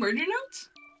got more murder notes?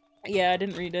 Yeah, I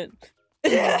didn't read it.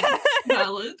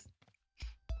 Valid.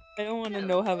 I don't want to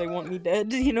know how they want me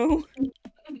dead, you know?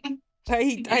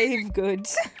 I'm good.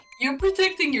 You're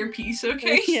protecting your peace,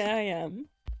 okay? Yeah, I am.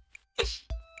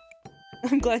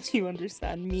 I'm glad you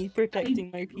understand me protecting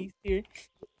my peace here.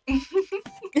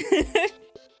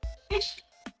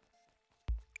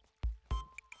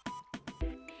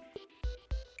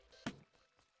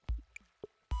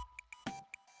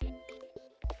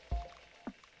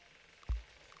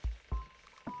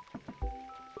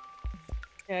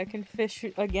 Yeah, I can fish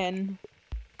again.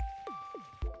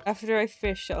 After I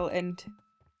fish, I'll end.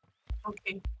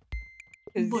 Okay.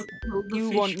 Because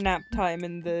you want nap time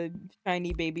and the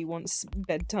shiny baby wants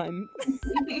bedtime.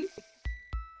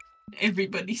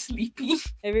 Everybody's sleepy.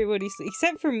 Everybody's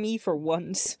except for me for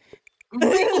once.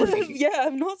 Really? Yeah,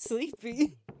 I'm not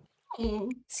sleepy.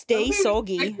 Oh. Stay Okay,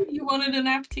 soggy. you wanted a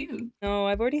nap too. No,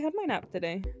 I've already had my nap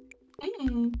today.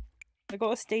 Mm. I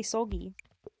gotta stay soggy.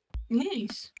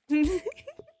 Nice.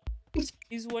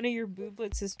 Use one of your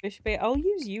booblets as fish bait. I'll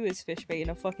use you as fish bait in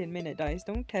a fucking minute, guys.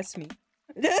 Don't test me.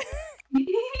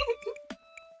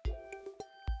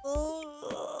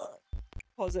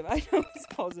 Positive. I know it's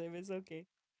positive. It's okay.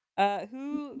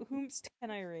 Whomst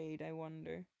can I raid? I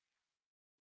wonder.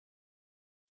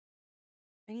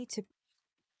 I need to.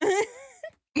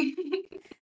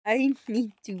 I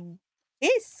need to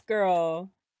piss,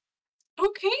 girl.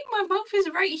 Okay, my mouth is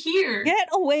right here. Get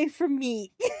away from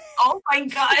me. Oh my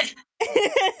god.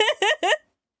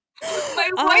 My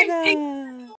wife Ada.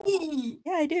 me.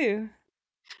 Yeah, I do.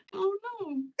 Oh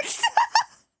no.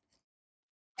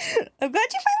 I'm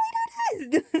glad you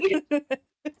finally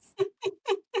noticed.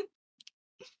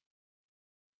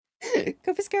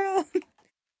 Go piss, girl.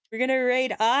 We're gonna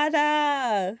raid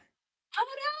Ada.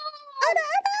 Ada.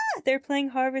 They're playing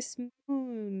Harvest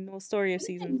Moon. Well, Story of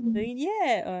Seasons.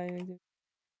 Yeah.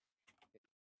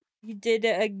 You did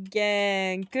it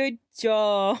again. Good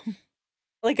job.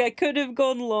 Like, I could have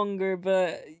gone longer,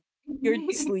 but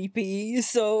you're sleepy.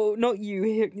 So, not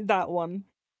you. That one.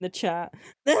 The chat.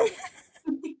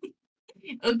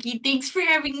 Okay, thanks for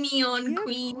having me on, Yeah,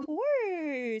 Queen. of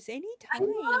course. Anytime. I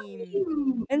love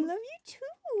you. I love you too.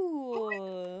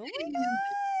 Oh my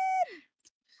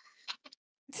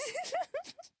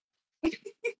god.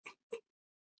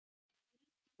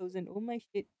 Frozen. Oh my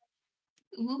shit.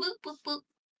 Whoop, whoop, whoop.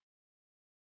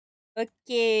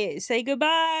 Okay, say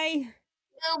goodbye.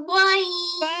 Goodbye.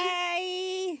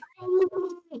 Bye.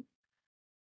 Bye.